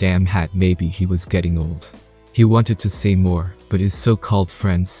took the damn hat. Maybe he was getting old. He wanted to say more, but his so-called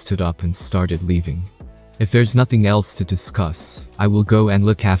friends stood up and started leaving. If there's nothing else to discuss, I will go and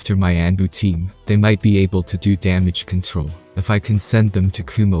look after my Anbu team. They might be able to do damage control, if I can send them to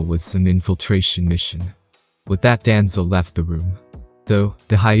Kumo with some infiltration mission. With that, Danzo left the room. Though,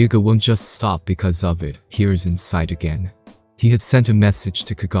 the Hyuga won't just stop because of it. Hiruzen sighed again. He had sent a message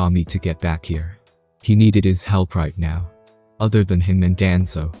to Kagami to get back here. He needed his help right now. Other than him and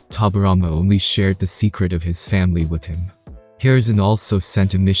Danzo, Tobirama only shared the secret of his family with him. Hiruzen also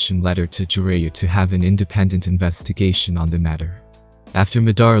sent a mission letter to Jiraiya to have an independent investigation on the matter. After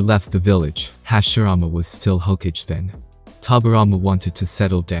Madara left the village, Hashirama was still Hokage then. Tobirama wanted to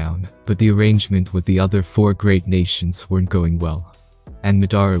settle down, but the arrangement with the other 4 great nations weren't going well. And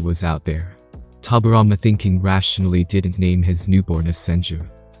Madara was out there. Tobirama, thinking rationally, didn't name his newborn a Senju.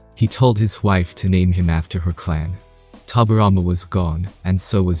 He told his wife to name him after her clan. Tobirama was gone, and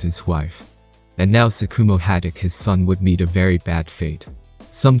so was his wife. And now Tsukumo Haddock, his son, would meet a very bad fate.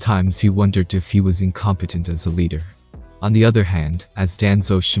 Sometimes he wondered if he was incompetent as a leader. On the other hand, as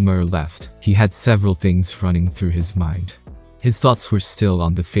Danzo Shimura left, he had several things running through his mind. His thoughts were still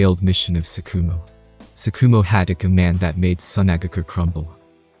on the failed mission of Tsukumo. Tsukumo Haddock, a man that made Sunagaker crumble.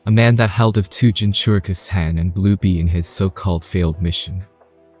 A man that held of 2 Jinchurika's Han and Blue Bee in his so-called failed mission.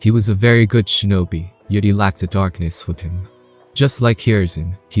 He was a very good shinobi, yet he lacked the darkness with him. Just like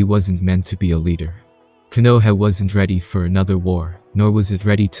Hiruzen, he wasn't meant to be a leader. Konoha wasn't ready for another war, nor was it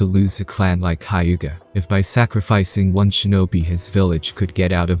ready to lose a clan like Hyuga. If by sacrificing one shinobi his village could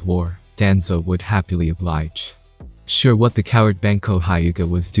get out of war, Danzo would happily oblige. Sure, what the coward Banko Hyuga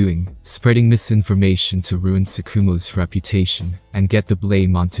was doing, spreading misinformation to ruin Tsukumo's reputation and get the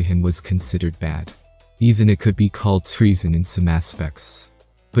blame onto him, was considered bad. Even it could be called treason in some aspects.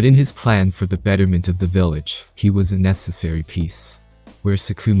 But in his plan for the betterment of the village, he was a necessary piece, where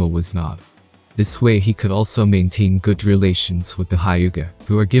Tsukumo was not. This way he could also maintain good relations with the Hyuga,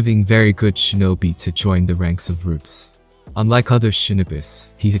 who are giving very good shinobi to join the ranks of roots. Unlike other shinobis,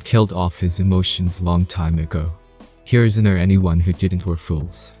 he had killed off his emotions long time ago. Here isn't there anyone who didn't were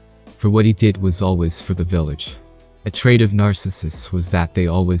fools. For what he did was always for the village. A trait of narcissists was that they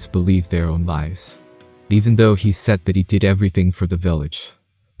always believed their own lies. Even though he said that he did everything for the village.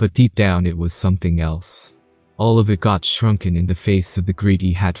 But deep down it was something else. All of it got shrunken in the face of the greed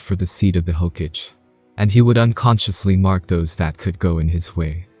he had for the seat of the Hokage. And he would unconsciously mark those that could go in his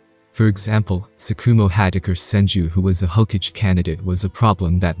way. For example, Tsukumo Haddock Senju, who was a Hokage candidate, was a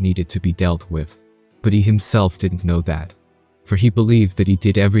problem that needed to be dealt with. But he himself didn't know that. For he believed that he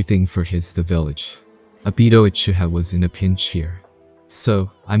did everything for the village. Obito Uchiha was in a pinch here.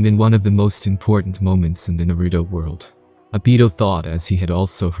 So, I'm in one of the most important moments in the Naruto world. Obito thought, as he had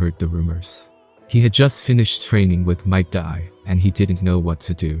also heard the rumors. He had just finished training with Might Dai, and he didn't know what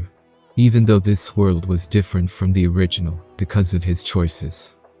to do. Even though this world was different from the original, because of his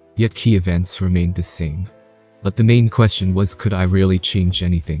choices. Yet key events remained the same. But the main question was, could I really change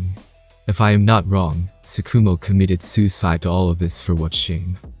anything? If I am not wrong, Tsukumo committed suicide to all of this. For what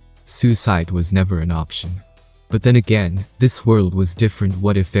shame? Suicide was never an option. But then again, this world was different.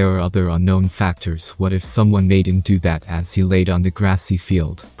 What if there are other unknown factors? What if someone made him do that? As he laid on the grassy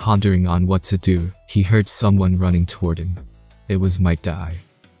field, pondering on what to do, he heard someone running toward him. It was Might Dai.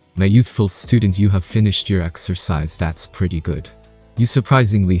 My youthful student, you have finished your exercise. That's pretty good. You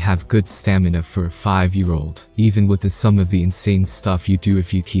surprisingly have good stamina for a 5-year-old, even with some of the insane stuff you do.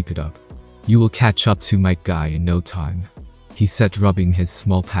 If you keep it up, you will catch up to Might Dai in no time, he said, rubbing his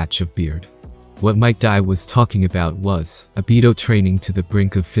small patch of beard. What Might Dai was talking about was Obito training to the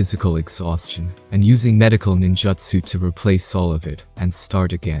brink of physical exhaustion and using medical ninjutsu to replace all of it and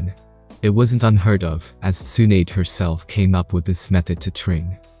start again. It wasn't unheard of, as Tsunade herself came up with this method to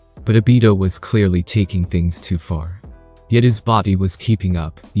train. But Obito was clearly taking things too far. Yet his body was keeping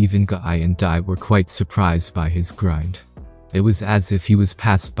up. Even Guy and Dai were quite surprised by his grind. It was as if he was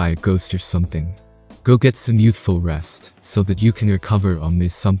passed by a ghost or something. Go get some youthful rest, so that you can recover.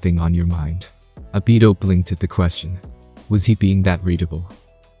 Is something on your mind? Obito blinked at the question. Was he being that readable?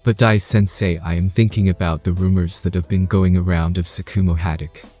 But Dai-sensei, I am thinking about the rumors that have been going around of Tsukumo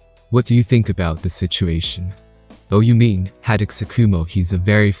Haddock. What do you think about the situation? Oh, you mean, Haddock Tsukumo? He's a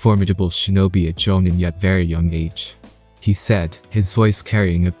very formidable shinobi at Jonin yet very young age, he said, his voice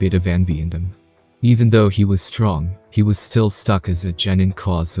carrying a bit of envy in them. Even though he was strong, he was still stuck as a genin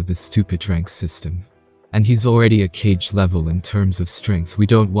cause of the stupid rank system. And he's already at cage level in terms of strength. We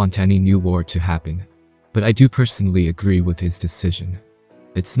don't want any new war to happen. But I do personally agree with his decision.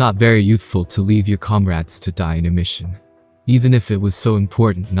 It's not very youthful to leave your comrades to die in a mission. Even if it was so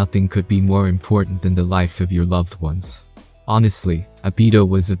important, nothing could be more important than the life of your loved ones. Honestly, Obito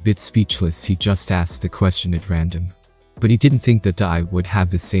was a bit speechless. He just asked the question at random. But he didn't think that Dai would have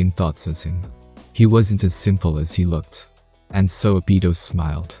the same thoughts as him. He wasn't as simple as he looked. And so Obito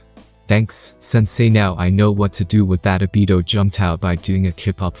smiled. Thanks, sensei, now I know what to do with that. Obito jumped out by doing a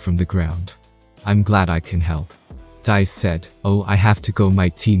kip up from the ground. I'm glad I can help. Dai said, oh, I have to go. My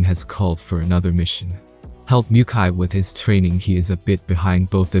team has called for another mission. Help Mukai with his training. He is a bit behind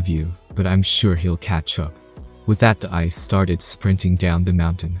both of you, but I'm sure he'll catch up. With that, Dai started sprinting down the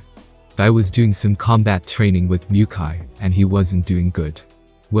mountain. Dai was doing some combat training with Mukai, and he wasn't doing good.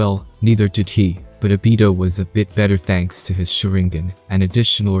 Well, neither did he, but Obito was a bit better thanks to his Sharingan, and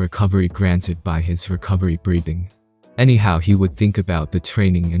additional recovery granted by his recovery breathing. Anyhow, he would think about the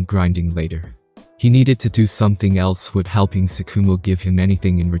training and grinding later. He needed to do something else. Would helping Tsukumo give him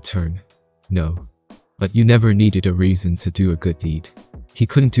anything in return? No. But you never needed a reason to do a good deed. He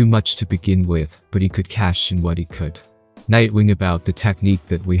couldn't do much to begin with, but he could cash in what he could. Nightwing, about the technique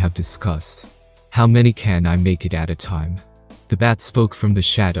that we have discussed. How many can I make it at a time? The bat spoke from the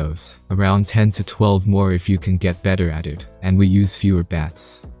shadows. Around 10 to 12 more if you can get better at it, and we use fewer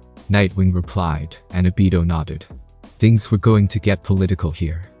bats. Nightwing replied, and Obito nodded. Things were going to get political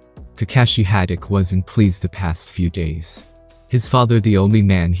here. Kakashi Haddock wasn't pleased the past few days. His father, the only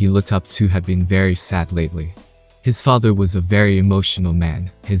man he looked up to, had been very sad lately. His father was a very emotional man.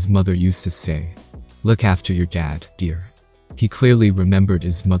 His mother used to say, "Look after your dad, dear." He clearly remembered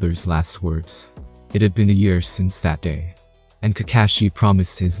his mother's last words. It had been a year since that day. and Kakashi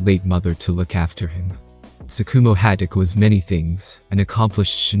promised his late mother to look after him. Tsukumo Haddock was many things: an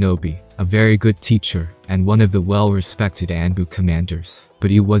accomplished shinobi, a very good teacher, and one of the well-respected Anbu commanders,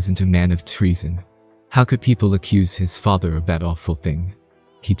 but he wasn't a man of treason. How could people accuse his father of that awful thing?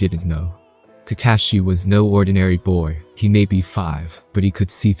 He didn't know. Kakashi was no ordinary boy. He may be 5, but he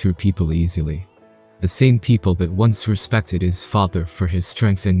could see through people easily. The same people that once respected his father for his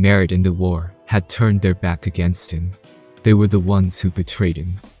strength and merit in the war had turned their back against him. They were the ones who betrayed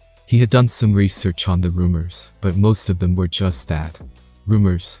him. He had done some research on the rumors, but most of them were just that.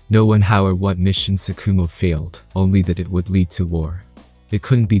 Rumors, no one how or what mission Tsukumo failed, only that it would lead to war. It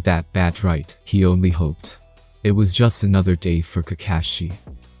couldn't be that bad, right? He only hoped. It was just another day for Kakashi.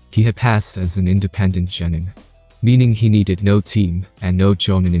 He had passed as an independent genin, meaning he needed no team and no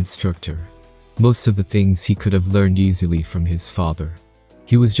jonin instructor. Most of the things he could have learned easily from his father.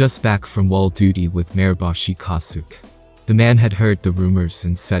 He was just back from wall duty with Maribashi Kasuke. The man had heard the rumors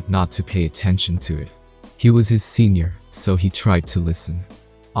and said not to pay attention to it. He was his senior, so he tried to listen.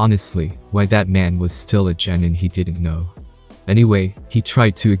 Honestly, why that man was still a genin he didn't know. Anyway, he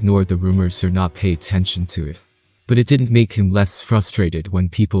tried to ignore the rumors or not pay attention to it. But it didn't make him less frustrated when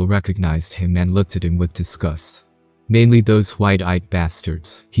people recognized him and looked at him with disgust. Mainly those wide-eyed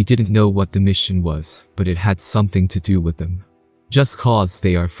bastards. He didn't know what the mission was, but it had something to do with them. Just cause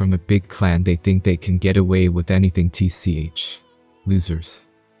they are from a big clan they think they can get away with anything, tch. Losers.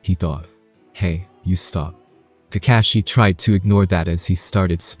 He thought. Hey, you stop. Kakashi tried to ignore that as he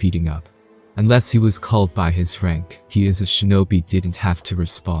started speeding up. Unless he was called by his rank, he as a shinobi didn't have to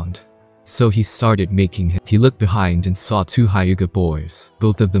respond. So he started making him. He looked behind and saw 2 Hyuga boys.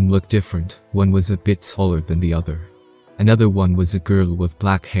 Both of them looked different. One was a bit taller than the other. Another one was a girl with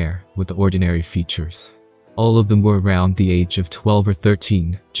black hair, with ordinary features. All of them were around the age of 12 or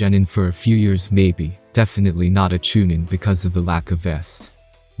 13, genin for a few years maybe, definitely not a chunin because of the lack of vest.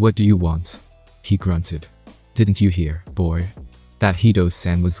 What do you want? He grunted. Didn't you hear, boy? That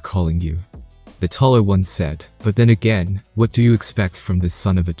Hito-san was calling you. The taller one said, but then again, what do you expect from this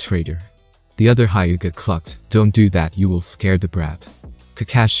son of a traitor? The other Hyuga clucked, don't do that, you will scare the brat.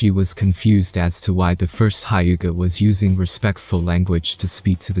 Kakashi was confused as to why the first Hyuga was using respectful language to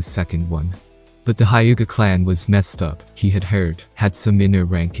speak to the second one. But the Hyuga clan was messed up, he had heard, had some inner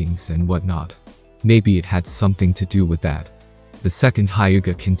rankings and whatnot. Maybe it had something to do with that. The second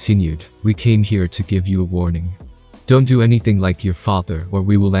Hyuga continued, we came here to give you a warning. Don't do anything like your father or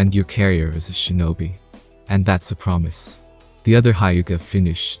we will end your career as a shinobi. And that's a promise. The other Hyuga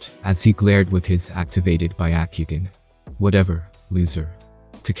finished, as he glared with his activated Byakugan. Whatever, loser.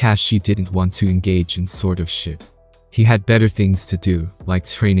 Kakashi didn't want to engage in sort of shit. He had better things to do, like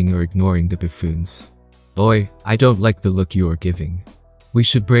training or ignoring the buffoons. Oi, I don't like the look you are giving. We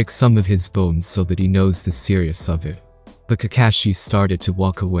should break some of his bones so that he knows the serious of it. But Kakashi started to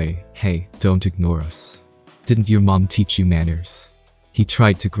walk away. Hey, don't ignore us. Didn't your mom teach you manners? He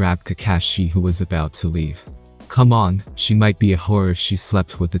tried to grab Kakashi who was about to leave. Come on, she might be a whore if she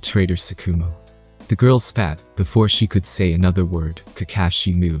slept with the traitor Tsukumo. The girl spat. Before she could say another word,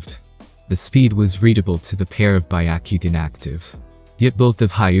 Kakashi moved. The speed was readable to the pair of Byakugan active. Yet both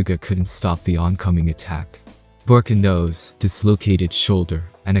of Hyuga couldn't stop the oncoming attack. Broken nose, dislocated shoulder,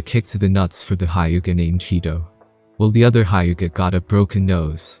 and a kick to the nuts for the Hyuga named Hito. While the other Hyuga got a broken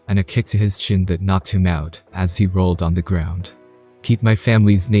nose, and a kick to his chin that knocked him out, as he rolled on the ground. Keep my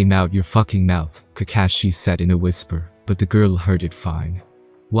family's name out your fucking mouth, Kakashi said in a whisper, but the girl heard it fine.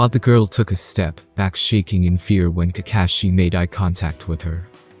 While the girl took a step back, shaking in fear when Kakashi made eye contact with her.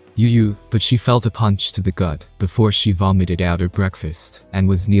 But she felt a punch to the gut before she vomited out her breakfast and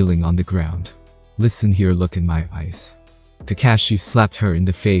was kneeling on the ground. Listen here, look in my eyes. Kakashi slapped her in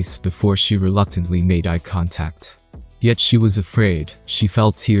the face before she reluctantly made eye contact. Yet she was afraid. She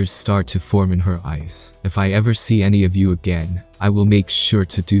felt tears start to form in her eyes. If I ever see any of you again, I will make sure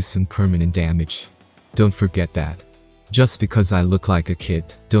to do some permanent damage. Don't forget that. Just because I look like a kid,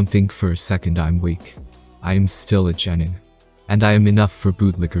 don't think for a second I'm weak. I am still a genin. And I am enough for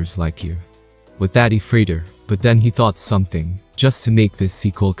bootlickers like you. With that he freed her, but then he thought something. Just to make this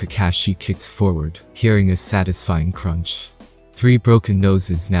sequel, Kakashi kicked forward, hearing a satisfying crunch. 3 broken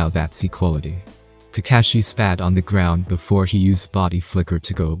noses, now that's equality. Kakashi spat on the ground before he used body flicker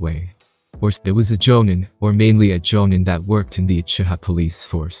to go away. Or it was a jonin, or mainly a jonin that worked in the Uchiha police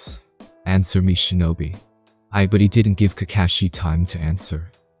force. Answer me, shinobi. But he didn't give Kakashi time to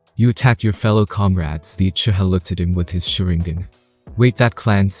answer. You attacked your fellow comrades. The Uchiha looked at him with his Sharingan. Wait, that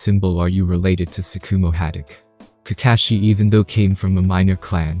clan symbol, are you related to Tsukumo Haddock? Kakashi, even though came from a minor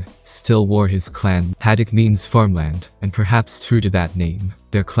clan, still wore his clan. Haddock means farmland, and perhaps true to that name,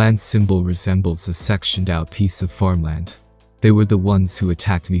 their clan symbol resembles a sectioned out piece of farmland. They were the ones who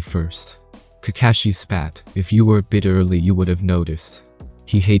attacked me first. Kakashi spat. If you were a bit early you would have noticed.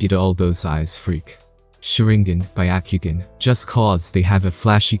 He hated all those eyes freak. Sharingan, Byakugan, just cause they have a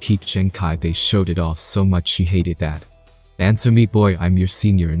flashy Kick Genkai they showed it off so much he hated that. Answer me boy, I'm your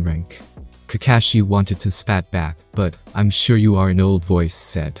senior in rank. Kakashi wanted to spat back, but, I'm sure you are, an old voice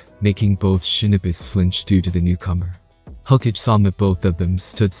said, making both shinobis flinch due to the newcomer. Hokage-sama, both of them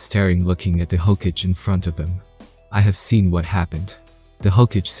stood staring looking at the Hokage in front of them. I have seen what happened. The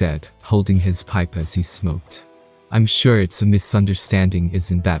Hokage said, holding his pipe as he smoked. I'm sure it's a misunderstanding,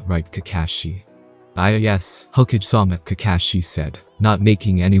 isn't that right Kakashi? Yes, Hokage-sama, Kakashi said, not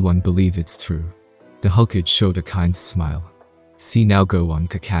making anyone believe it's true. The Hokage showed a kind smile. See, now go on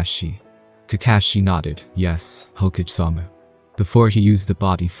Kakashi. Kakashi nodded, yes, Hokage-sama. Before he used the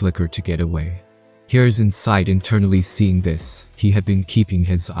body flicker to get away. Hiruzen sighed internally seeing this, he had been keeping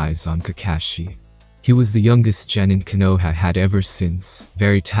his eyes on Kakashi. He was the youngest genin Konoha had ever since,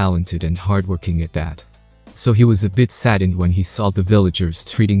 very talented and hardworking at that. So he was a bit saddened when he saw the villagers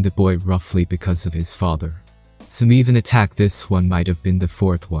treating the boy roughly because of his father. Some even attack. This one might have been the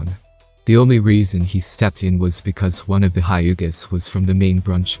fourth one. The only reason he stepped in was because one of the Hyugas was from the main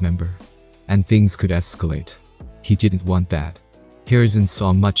brunch member. And things could escalate. He didn't want that. Hiruzen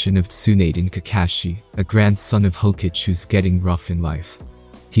saw much of Tsunade in Kakashi, a grandson of Hokage who's getting rough in life.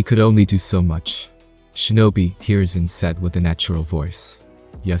 He could only do so much. Shinobi, Hiruzen said with a natural voice.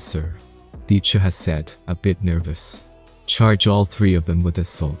 Yes sir. The Uchiha said, a bit nervous. Charge all three of them with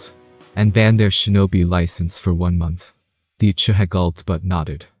assault. And ban their shinobi license for 1 month. The Uchiha gulped but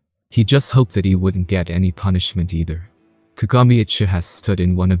nodded. He just hoped that he wouldn't get any punishment either. Kagami Uchiha stood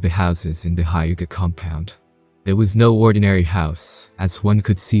in one of the houses in the Hyuga compound. It was no ordinary house, as one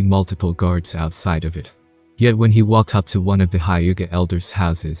could see multiple guards outside of it. Yet when he walked up to one of the Hyuga elders'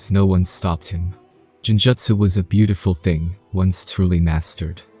 houses, no one stopped him. Genjutsu was a beautiful thing, once truly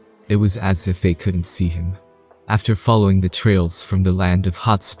mastered. It was as if they couldn't see him. After following the trails from the land of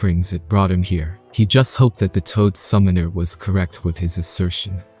hot springs it brought him here, he just hoped that the Toad Summoner was correct with his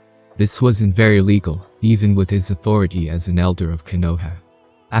assertion. This wasn't very legal, even with his authority as an elder of Konoha.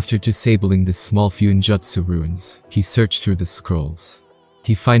 After disabling the small Fuinjutsu ruins, he searched through the scrolls.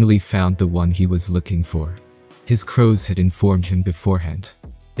 He finally found the one he was looking for. His crows had informed him beforehand.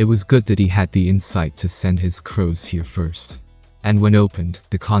 It was good that he had the insight to send his crows here first. And when opened,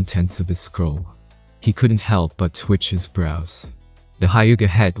 the contents of the scroll, he couldn't help but twitch his brows. The Hyuga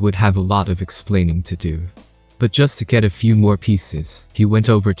head would have a lot of explaining to do. But just to get a few more pieces, he went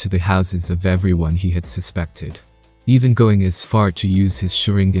over to the houses of everyone he had suspected. Even going as far to use his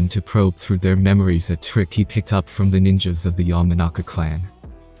Sharingan to probe through their memories, a trick he picked up from the ninjas of the Yamanaka clan.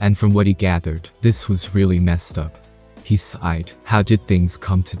 And from what he gathered, this was really messed up. He sighed, how did things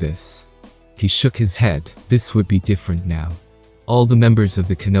come to this? He shook his head, this would be different now. All the members of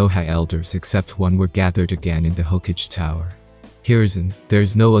the Konoha elders except one were gathered again in the Hokage Tower. Hiruzen,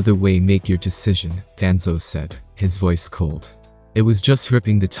 there's no other way, make your decision, Danzo said, his voice cold. It was just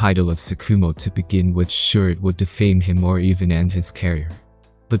ripping the title of Tsukumo to begin with, sure it would defame him or even end his career.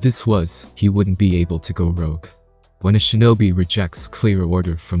 But this was, he wouldn't be able to go rogue. When a shinobi rejects clear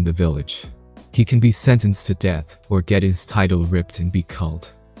order from the village, he can be sentenced to death, or get his title ripped and be culled.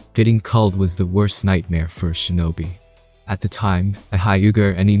 Getting culled was the worst nightmare for a shinobi. At the time, a Hyuga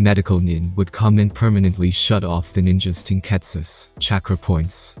or any medical nin would come and permanently shut off the ninja's Tenketsus, chakra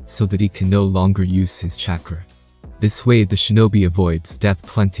points, so that he can no longer use his chakra. This way the shinobi avoids death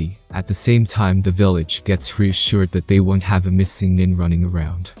plenty, at the same time the village gets reassured that they won't have a missing nin running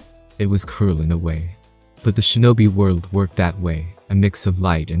around. It was cruel in a way. But the shinobi world worked that way, a mix of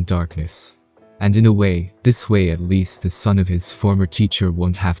light and darkness. And in a way, this way at least the son of his former teacher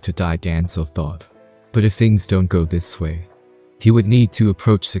won't have to die, Danzo thought. But if things don't go this way, he would need to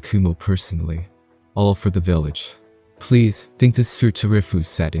approach Tsukumo personally. All for the village. Please, think this through, Torifu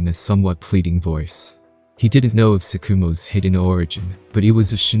said in a somewhat pleading voice. He didn't know of Tsukumo's hidden origin, but he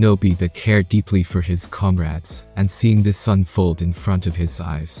was a shinobi that cared deeply for his comrades, and seeing this unfold in front of his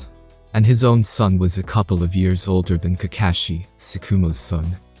eyes. And his own son was a couple of years older than Kakashi, Tsukumo's son.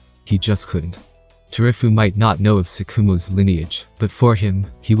 He just couldn't. Torifu might not know of Tsukumo's lineage, but for him,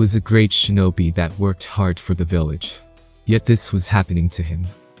 he was a great shinobi that worked hard for the village. Yet this was happening to him.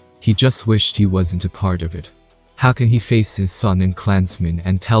 He just wished he wasn't a part of it. How can he face his son and clansmen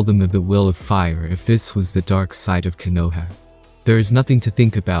and tell them of the will of fire if this was the dark side of Konoha? There is nothing to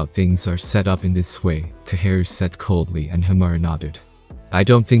think about, things are set up in this way, Kaheru said coldly, and Himura nodded. I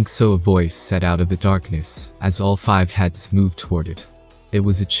don't think so, a voice said out of the darkness, as all 5 heads moved toward it. It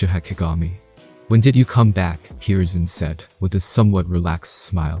was Uchiha Kagami. When did you come back? Hiruzen said, with a somewhat relaxed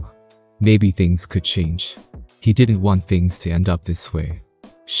smile. Maybe things could change. He didn't want things to end up this way.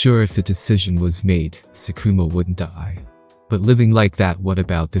 Sure, if the decision was made, Tsukumo wouldn't die. But living like that, what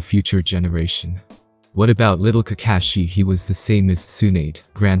about the future generation? What about little Kakashi? He was the same as Tsunade,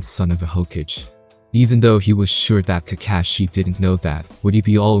 grandson of a Hokage. Even though he was sure that Kakashi didn't know that, would he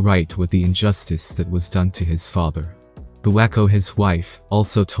be alright with the injustice that was done to his father? Buwako, his wife,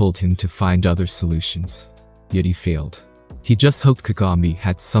 also told him to find other solutions. Yet he failed. He just hoped Kagami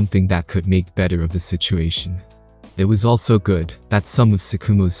had something that could make better of the situation. It was also good that some of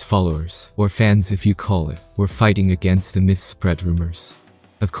Tsukumo's followers, or fans if you call it, were fighting against the misspread rumors.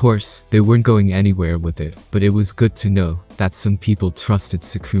 Of course, they weren't going anywhere with it, but it was good to know that some people trusted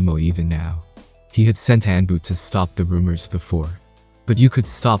Tsukumo even now. He had sent Anbu to stop the rumors before. But you could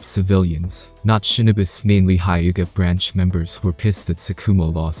stop civilians, not shinobis. Mainly Hyuga branch members were pissed that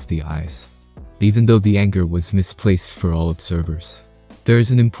Tsukumo lost the eyes. Even though the anger was misplaced for all observers. There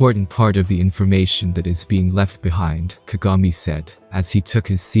is an important part of the information that is being left behind, Kagami said, as he took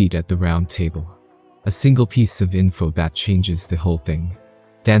his seat at the round table. A single piece of info that changes the whole thing.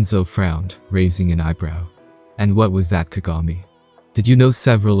 Danzo frowned, raising an eyebrow. And what was that, Kagami? Did you know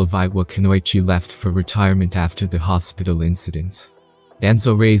several of Iwa Kunoichi left for retirement after the hospital incident?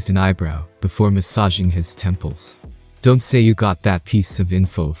 Danzo raised an eyebrow, before massaging his temples. Don't say you got that piece of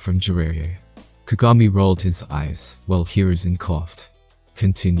info from Jiraiya. Kagami rolled his eyes, while Hiruzen coughed.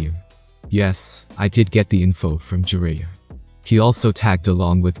 Continue. Yes, I did get the info from Jiraiya. He also tagged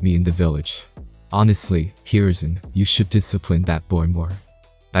along with me in the village. Honestly, Hiruzen, you should discipline that boy more.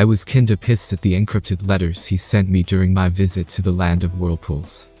 I was kinda pissed at the encrypted letters he sent me during my visit to the land of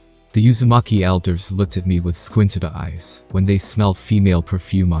whirlpools. The Uzumaki elders looked at me with squinted eyes when they smelled female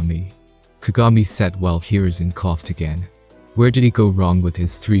perfume on me. Kagami said while Hiruzen coughed again. Where did he go wrong with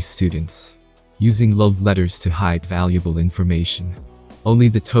his 3 students? Using love letters to hide valuable information. Only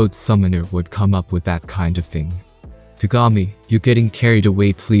the Toad Summoner would come up with that kind of thing. Kagami, you're getting carried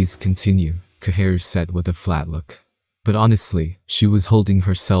away, please continue, Kaheru said with a flat look. But honestly, she was holding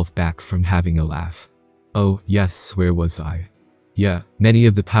herself back from having a laugh. Oh, yes, where was I? Yeah, many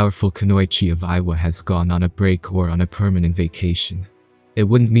of the powerful Kunoichi of Iwa has gone on a break or on a permanent vacation. It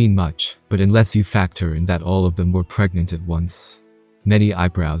wouldn't mean much, but unless you factor in that all of them were pregnant at once. Many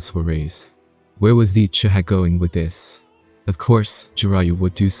eyebrows were raised. Where was the Uchiha going with this? Of course, Jiraiya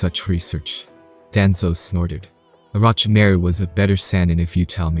would do such research. Danzo snorted. Orochimaru was a better Sannin if you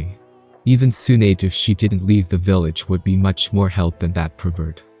tell me. Even Tsunade, if she didn't leave the village, would be much more help than that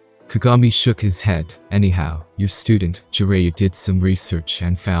pervert. Kagami shook his head. Anyhow, your student, Jiraiya, did some research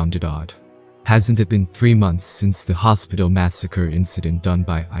and found it odd. Hasn't it been 3 months since the hospital massacre incident done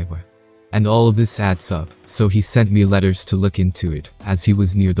by Iwa? And all of this adds up, so he sent me letters to look into it, as he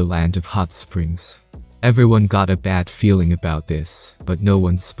was near the land of hot springs. Everyone got a bad feeling about this, but no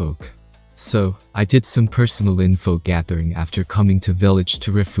one spoke. So, I did some personal info gathering after coming to village.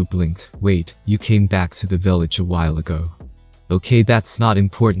 Tarifu blinked. Wait, you came back to the village a while ago. Okay, that's not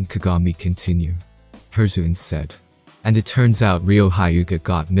important, Kagami continue. Hiruzen said. And it turns out Ryo Hyuga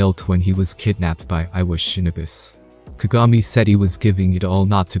got milked when he was kidnapped by Iwa Shinobis. Kagami said he was giving it all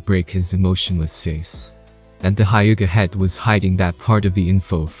not to break his emotionless face. And the Hyuga head was hiding that part of the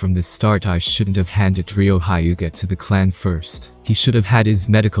info from the start. I shouldn't have handed Ryo Hyuga to the clan first. He should have had his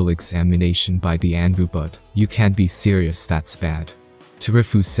medical examination by the Anbu, but you can't be serious, that's bad.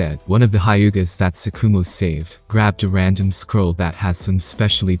 Tarifu said. One of the Hyugas that Tsukumo saved grabbed a random scroll that has some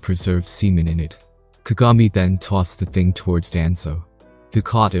specially preserved semen in it. Kagami then tossed the thing towards Danzo, who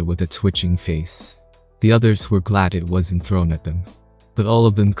caught it with a twitching face. The others were glad it wasn't thrown at them. But all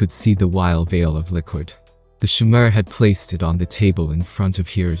of them could see the wild veil of liquid. The Chimera had placed it on the table in front of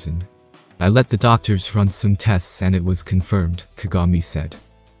Hiruzen. I let the doctors run some tests and it was confirmed, Kagami said.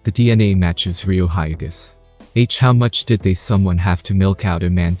 The DNA matches Ryo Hyuga's. How much did someone have to milk out a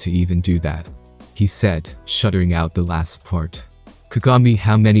man to even do that? He said, shuddering out the last part. Kagami,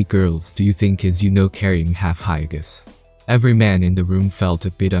 how many girls do you think is carrying half Hyugas? Every man in the room felt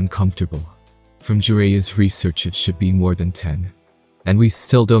a bit uncomfortable. From Jiraiya's research it should be more than 10. And we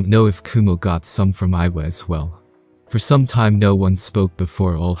still don't know if Kumo got some from Iwa as well. For some time no one spoke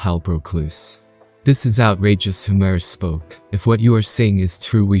before all hell broke loose. This is outrageous, Humera spoke. If what you are saying is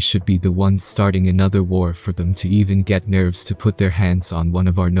true, we should be the ones starting another war for them to even get nerves to put their hands on one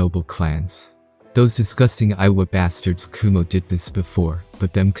of our noble clans. Those disgusting Iwa bastards. Kumo did this before,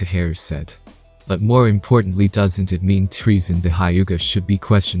 but them, Kaheru said. But more importantly, doesn't it mean treason? The Hyuga should be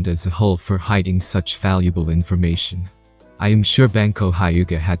questioned as a whole for hiding such valuable information. I am sure Banko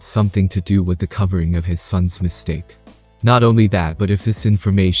Hyuga had something to do with the covering of his son's mistake. Not only that, but if this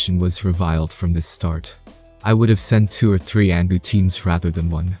information was revealed from the start, I would have sent 2 or 3 Anbu teams rather than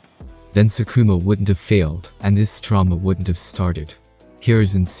 1. Then Tsukumo wouldn't have failed, and this trauma wouldn't have started.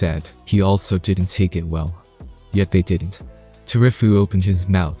 Hiruzen said, he also didn't take it well. Yet they didn't. Torifu opened his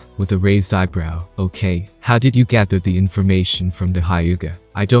mouth, with a raised eyebrow. Okay, how did you gather the information from the Hyuga?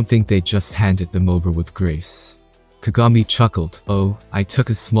 I don't think they just handed them over with grace. Kagami chuckled. Oh, I took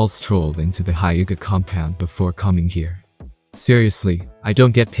a small stroll into the Hyuga compound before coming here. Seriously, I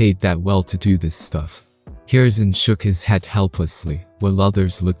don't get paid that well to do this stuff. Hiruzen shook his head helplessly, while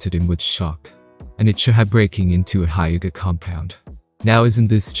others looked at him with shock. An Uchiha breaking into a Hyuga compound. Now isn't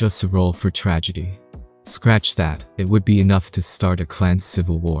this just a role for tragedy? Scratch that, it would be enough to start a clan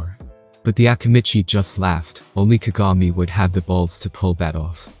civil war. But the Akamichi just laughed, only Kagami would have the balls to pull that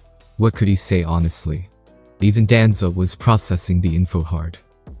off. What could he say honestly? Even Danzo was processing the info hard.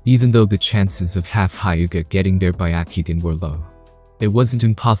 Even though the chances of half Hyuga getting there by Akigen were low. It wasn't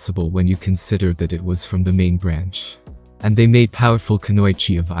impossible when you consider that it was from the main branch. And they made powerful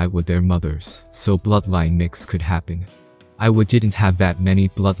Kunoichi of Iwa their mothers, so bloodline mix could happen. Iwa didn't have that many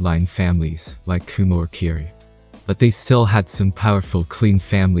bloodline families, like Kumo or Kiri. But they still had some powerful clean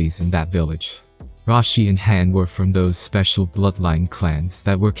families in that village. Rashi and Han were from those special bloodline clans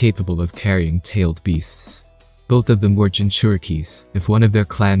that were capable of carrying tailed beasts. Both of them were Jinchurikis. If one of their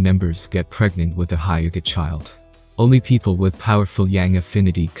clan members get pregnant with a Hyuga child. Only people with powerful Yang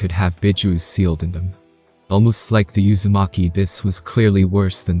affinity could have Bijus sealed in them. Almost like the Uzumaki, this was clearly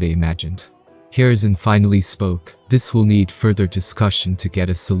worse than they imagined. Hiruzen finally spoke. This will need further discussion to get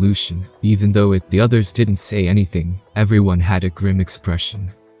a solution. Even though the others didn't say anything, everyone had a grim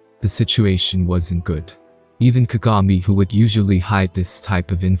expression. The situation wasn't good. Even Kagami, who would usually hide this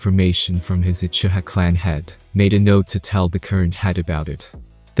type of information from his Uchiha clan head, made a note to tell the current head about it.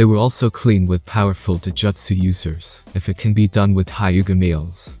 They were also clean with powerful Dojutsu users. If it can be done with Hyuga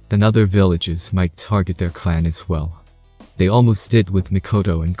males, then other villages might target their clan as well. They almost did with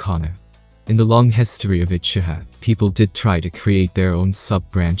Mikoto and Kana. In the long history of Uchiha, people did try to create their own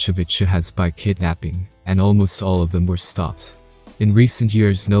sub-branch of Uchihas by kidnapping, and almost all of them were stopped. In recent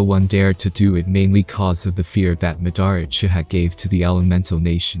years no one dared to do it, mainly cause of the fear that Madara Uchiha gave to the elemental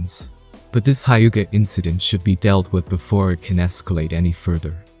nations. But this Hyuga incident should be dealt with before it can escalate any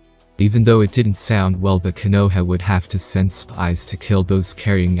further. Even though it didn't sound well, the Konoha would have to send spies to kill those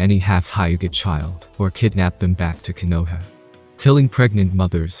carrying any half-Hyuga child, or kidnap them back to Konoha. Killing pregnant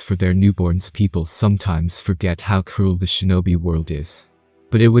mothers for their newborns. People sometimes forget how cruel the shinobi world is.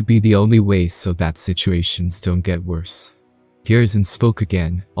 But it would be the only way so that situations don't get worse. Hiruzen spoke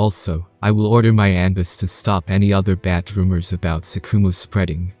again. Also, I will order my Anbus to stop any other bad rumors about Tsukumo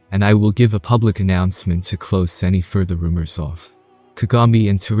spreading, and I will give a public announcement to close any further rumors off. Kagami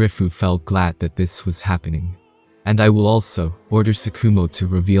and Torifu felt glad that this was happening. And I will also order Tsukumo to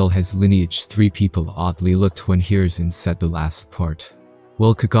reveal his lineage. Three people oddly looked when Hiruzen said the last part.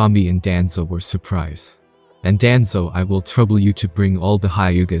 Well, Kagami and Danzo were surprised. And Danzo, I will trouble you to bring all the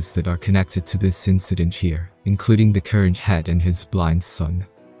Hyugas that are connected to this incident here, including the current head and his blind son.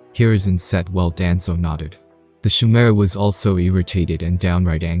 Hiruzen said while Danzo nodded. The Chimera was also irritated and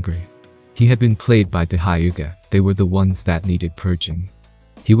downright angry. He had been played by the Hyuga, they were the ones that needed purging.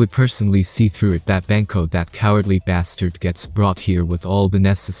 He would personally see through it that Banko, that cowardly bastard, gets brought here with all the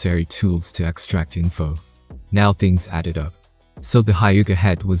necessary tools to extract info. Now things added up. So the Hyuga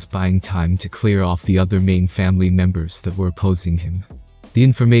head was buying time to clear off the other main family members that were opposing him. The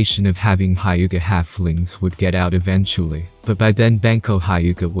information of having Hyuga halflings would get out eventually, but by then Banko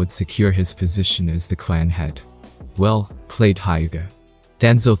Hyuga would secure his position as the clan head. Well played, Hyuga.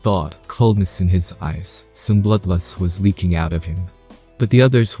 Danzo thought, coldness in his eyes. Some bloodlust was leaking out of him. But the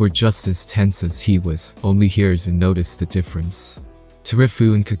others were just as tense as he was, only Hiruzen noticed the difference.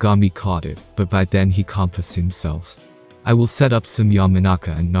 Torifu and Kagami caught it, but by then he composed himself. I will set up some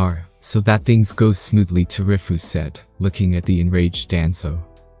Yamanaka and Nara, so that things go smoothly, Torifu said, looking at the enraged Danzo.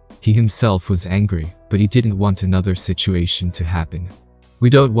 He himself was angry, but he didn't want another situation to happen.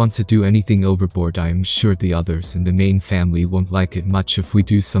 We don't want to do anything overboard. I am sure the others in the main family won't like it much if we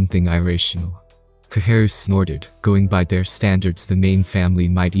do something irrational. Koharu snorted. Going by their standards, the main family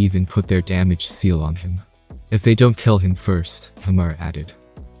might even put their damage seal on him. If they don't kill him first, Hamar added.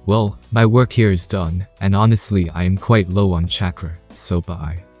 Well, my work here is done, and honestly I am quite low on chakra, so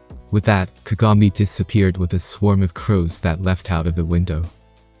bye. With that, Kagami disappeared with a swarm of crows that left out of the window.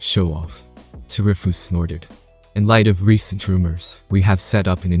 Show off. Torifu snorted. In light of recent rumors, we have set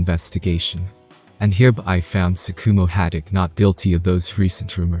up an investigation. And hereby found Tsukumo Haddock not guilty of those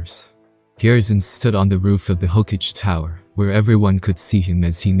recent rumors. Hiruzen stood on the roof of the Hokage Tower, where everyone could see him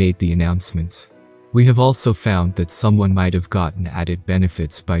as he made the announcement. We have also found that someone might have gotten added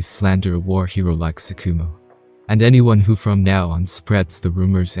benefits by slander a war hero like Tsukumo. And anyone who from now on spreads the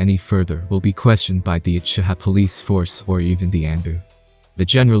rumors any further will be questioned by the Uchiha police force or even the Anbu. The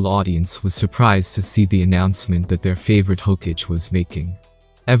general audience was surprised to see the announcement that their favorite Hokage was making.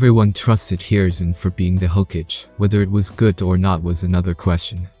 Everyone trusted Hiruzen for being the Hokage, whether it was good or not was another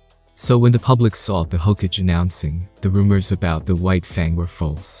question. So when the public saw the Hokage announcing, the rumors about the White Fang were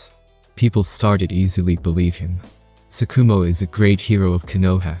false. People started easily believe him. Tsukumo is a great hero of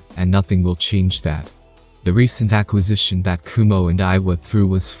Konoha, and nothing will change that. The recent acquisition that Kumo and I went through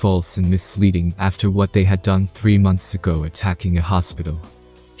was false and misleading after what they had done 3 months ago attacking a hospital.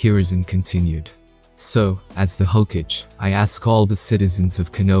 Hiruzen continued. So, as the Hokage, I ask all the citizens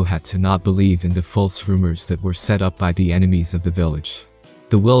of Konoha to not believe in the false rumors that were set up by the enemies of the village.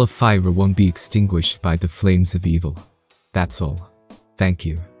 The will of fire won't be extinguished by the flames of evil. That's all. Thank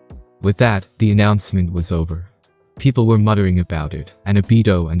you. With that, the announcement was over. People were muttering about it, and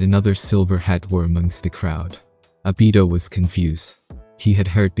Obito and another silverhead were amongst the crowd. Obito was confused. He had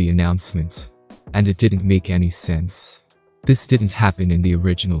heard the announcement, and it didn't make any sense. This didn't happen in the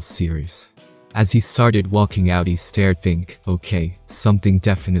original series. As he started walking out, he stared, think, okay, something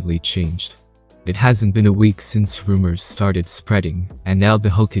definitely changed. It hasn't been a week since rumors started spreading, and now the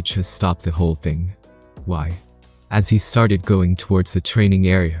Hokage has stopped the whole thing. Why? As he started going towards the training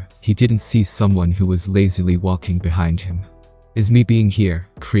area, he didn't see someone who was lazily walking behind him. Is me being here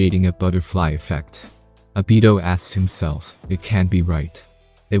creating a butterfly effect? Obito asked himself. It can't be right.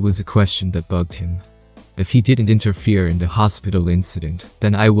 It was a question that bugged him. If he didn't interfere in the hospital incident,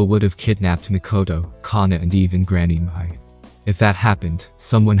 then Iwa would have kidnapped Mikoto, Kana and even Granny Mai. If that happened,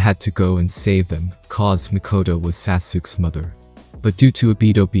 someone had to go and save them, cause Mikoto was Sasuke's mother. But due to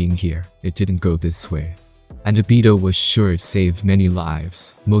Obito being here, it didn't go this way. And Obito was sure it saved many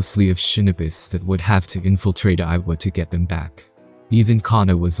lives, mostly of shinobis that would have to infiltrate Iwa to get them back. Even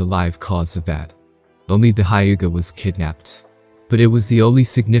Kana was alive cause of that. Only the Hyuga was kidnapped. But it was the only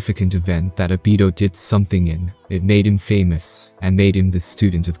significant event that Obito did something in. It made him famous, and made him the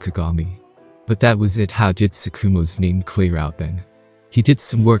student of Kagami. But that was it. How did Tsukumo's name clear out then? He did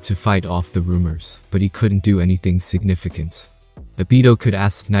some work to fight off the rumors, but he couldn't do anything significant. Obito could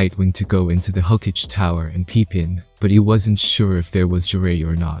ask Nightwing to go into the Hokage Tower and peep in, but he wasn't sure if there was Jiraiya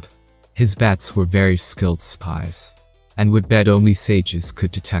or not. His bats were very skilled spies, and would bet only sages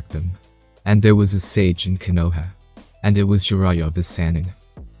could detect them. And there was a sage in Konoha, and it was Jiraiya of the Sannin.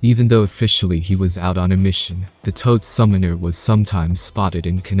 Even though officially he was out on a mission, the Toad Summoner was sometimes spotted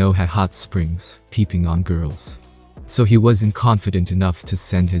in Konoha hot springs, peeping on girls. So he wasn't confident enough to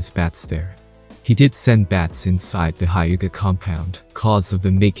send his bats there. He did send bats inside the Hyuga compound, cause of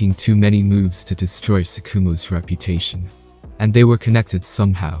them making too many moves to destroy Tsukumo's reputation. And they were connected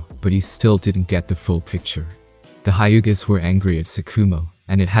somehow, but he still didn't get the full picture. The Hyugas were angry at Tsukumo,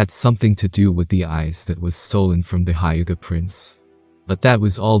 and it had something to do with the eyes that was stolen from the Hyuga prince. But that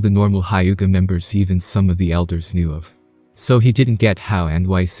was all the normal Hyuga members, even some of the elders, knew of. So he didn't get how and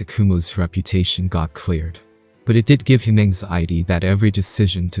why Tsukumo's reputation got cleared. But it did give him anxiety that every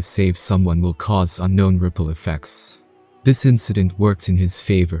decision to save someone will cause unknown ripple effects. This incident worked in his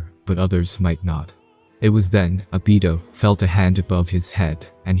favor, but others might not. It was then, Obito felt a hand above his head,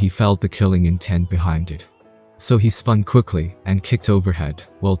 and he felt the killing intent behind it. So he spun quickly, and kicked overhead,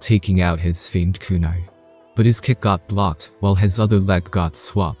 while taking out his famed kunai. But his kick got blocked, while his other leg got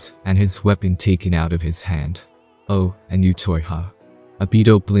swapped, and his weapon taken out of his hand. Oh, a new toy, huh?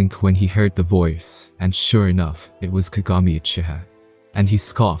 Obito blinked when he heard the voice, and sure enough, it was Kagami Uchiha. And he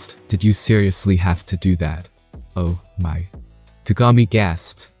scoffed, did you seriously have to do that? Oh, my. Kagami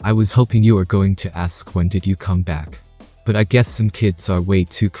gasped, I was hoping you were going to ask when did you come back. But I guess some kids are way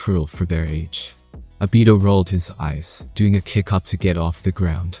too cruel for their age. Obito rolled his eyes, doing a kick up to get off the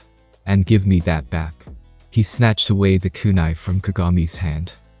ground. And give me that back. He snatched away the kunai from Kagami's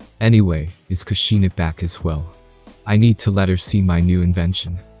hand. Anyway, is Kushina back as well? I need to let her see my new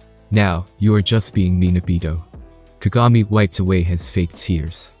invention. Now, you are just being mean, Obito. Kagami wiped away his fake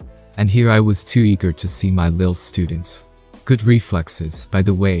tears. And here I was too eager to see my lil student. Good reflexes, by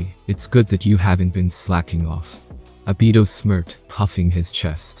the way, it's good that you haven't been slacking off. Obito smirked, puffing his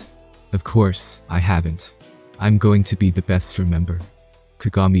chest. Of course, I haven't. I'm going to be the best, remember?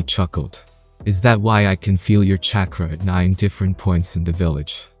 Kagami chuckled. Is that why I can feel your chakra at 9 different points in the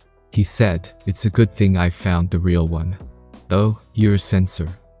village? He said, it's a good thing I found the real one. Oh, you're a censor.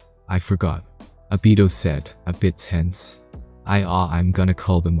 I forgot. Obito said, a bit tense. I'm gonna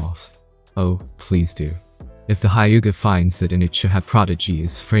call them off. Oh, please do. If the Hyuga finds that an Uchiha prodigy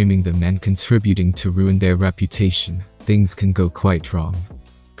is framing them and contributing to ruin their reputation, things can go quite wrong.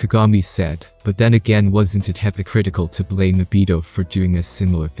 Kagami said, but then again, wasn't it hypocritical to blame Obito for doing a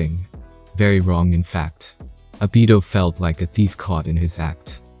similar thing? Very wrong, in fact. Obito felt like a thief caught in his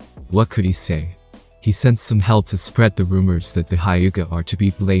act. What could he say? He sent some help to spread the rumors that the Hyuga are to be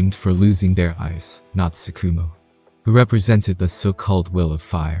blamed for losing their eyes, not Tsukumo, who represented the so-called will of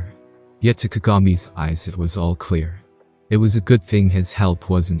fire. Yet to Kagami's eyes it was all clear. It was a good thing his help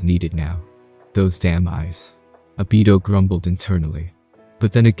wasn't needed now. Those damn eyes. Obito grumbled internally.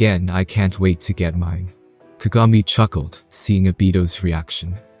 But then again, I can't wait to get mine. Kagami chuckled, seeing Obito's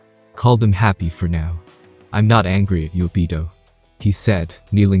reaction. Call them happy for now. I'm not angry at you, Obito, he said,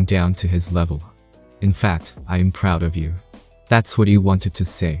 kneeling down to his level. In fact, I am proud of you. That's what he wanted to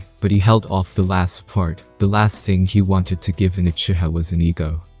say, but he held off the last part. The last thing he wanted to give in Uchiha was an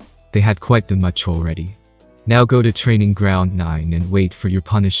ego. They had quite the much already. Now go to training ground 9 and wait for your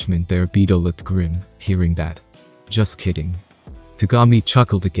punishment there. Obito looked grim, hearing that. Just kidding. Kagami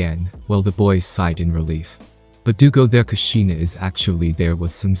chuckled again, while the boy sighed in relief. But do go there, Kushina is actually there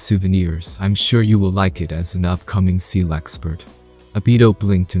with some souvenirs. I'm sure you will like it as an upcoming seal expert. Obito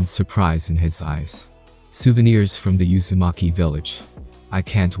blinked in surprise in his eyes. Souvenirs from the Uzumaki village. I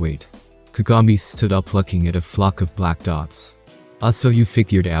can't wait. Kagami stood up looking at a flock of black dots. So you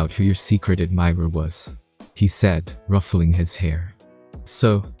figured out who your secret admirer was, he said, ruffling his hair.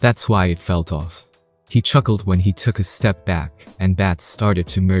 So, that's why it felt off. He chuckled when he took a step back, and bats started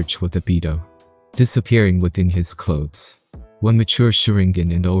to merge with Obito, disappearing within his clothes. One mature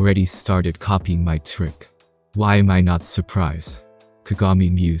Sharingan and already started copying my trick. Why am I not surprised?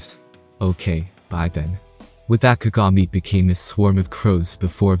 Kagami mused. Okay, bye then. With that, Kagami became a swarm of crows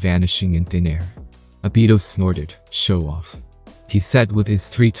before vanishing in thin air. Obito snorted, show off, he said with his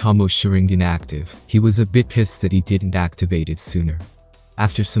 3 Tomo Sharingan active. He was a bit pissed that he didn't activate it sooner.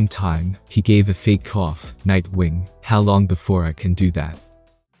 After some time, he gave a fake cough. Nightwing, how long before I can do that?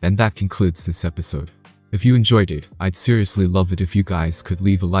 And that concludes this episode. If you enjoyed it, I'd seriously love it if you guys could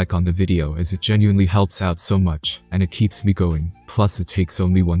leave a like on the video, as it genuinely helps out so much, and it keeps me going, plus it takes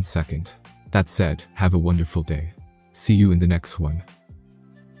only 1 second. That said, have a wonderful day. See you in the next one.